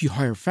just help you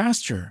hire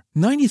faster.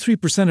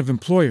 93% of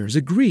employers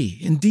agree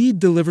Indeed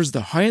delivers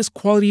the highest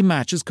quality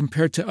matches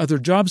compared to other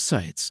job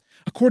sites,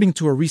 according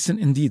to a recent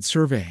Indeed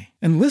survey.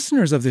 And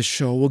listeners of this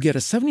show will get a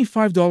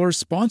 $75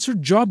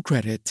 sponsored job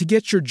credit to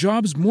get your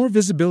jobs more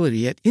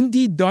visibility at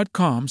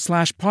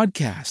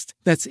Indeed.com/podcast.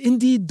 That's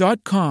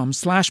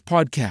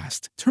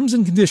Indeed.com/podcast. Terms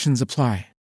and conditions apply.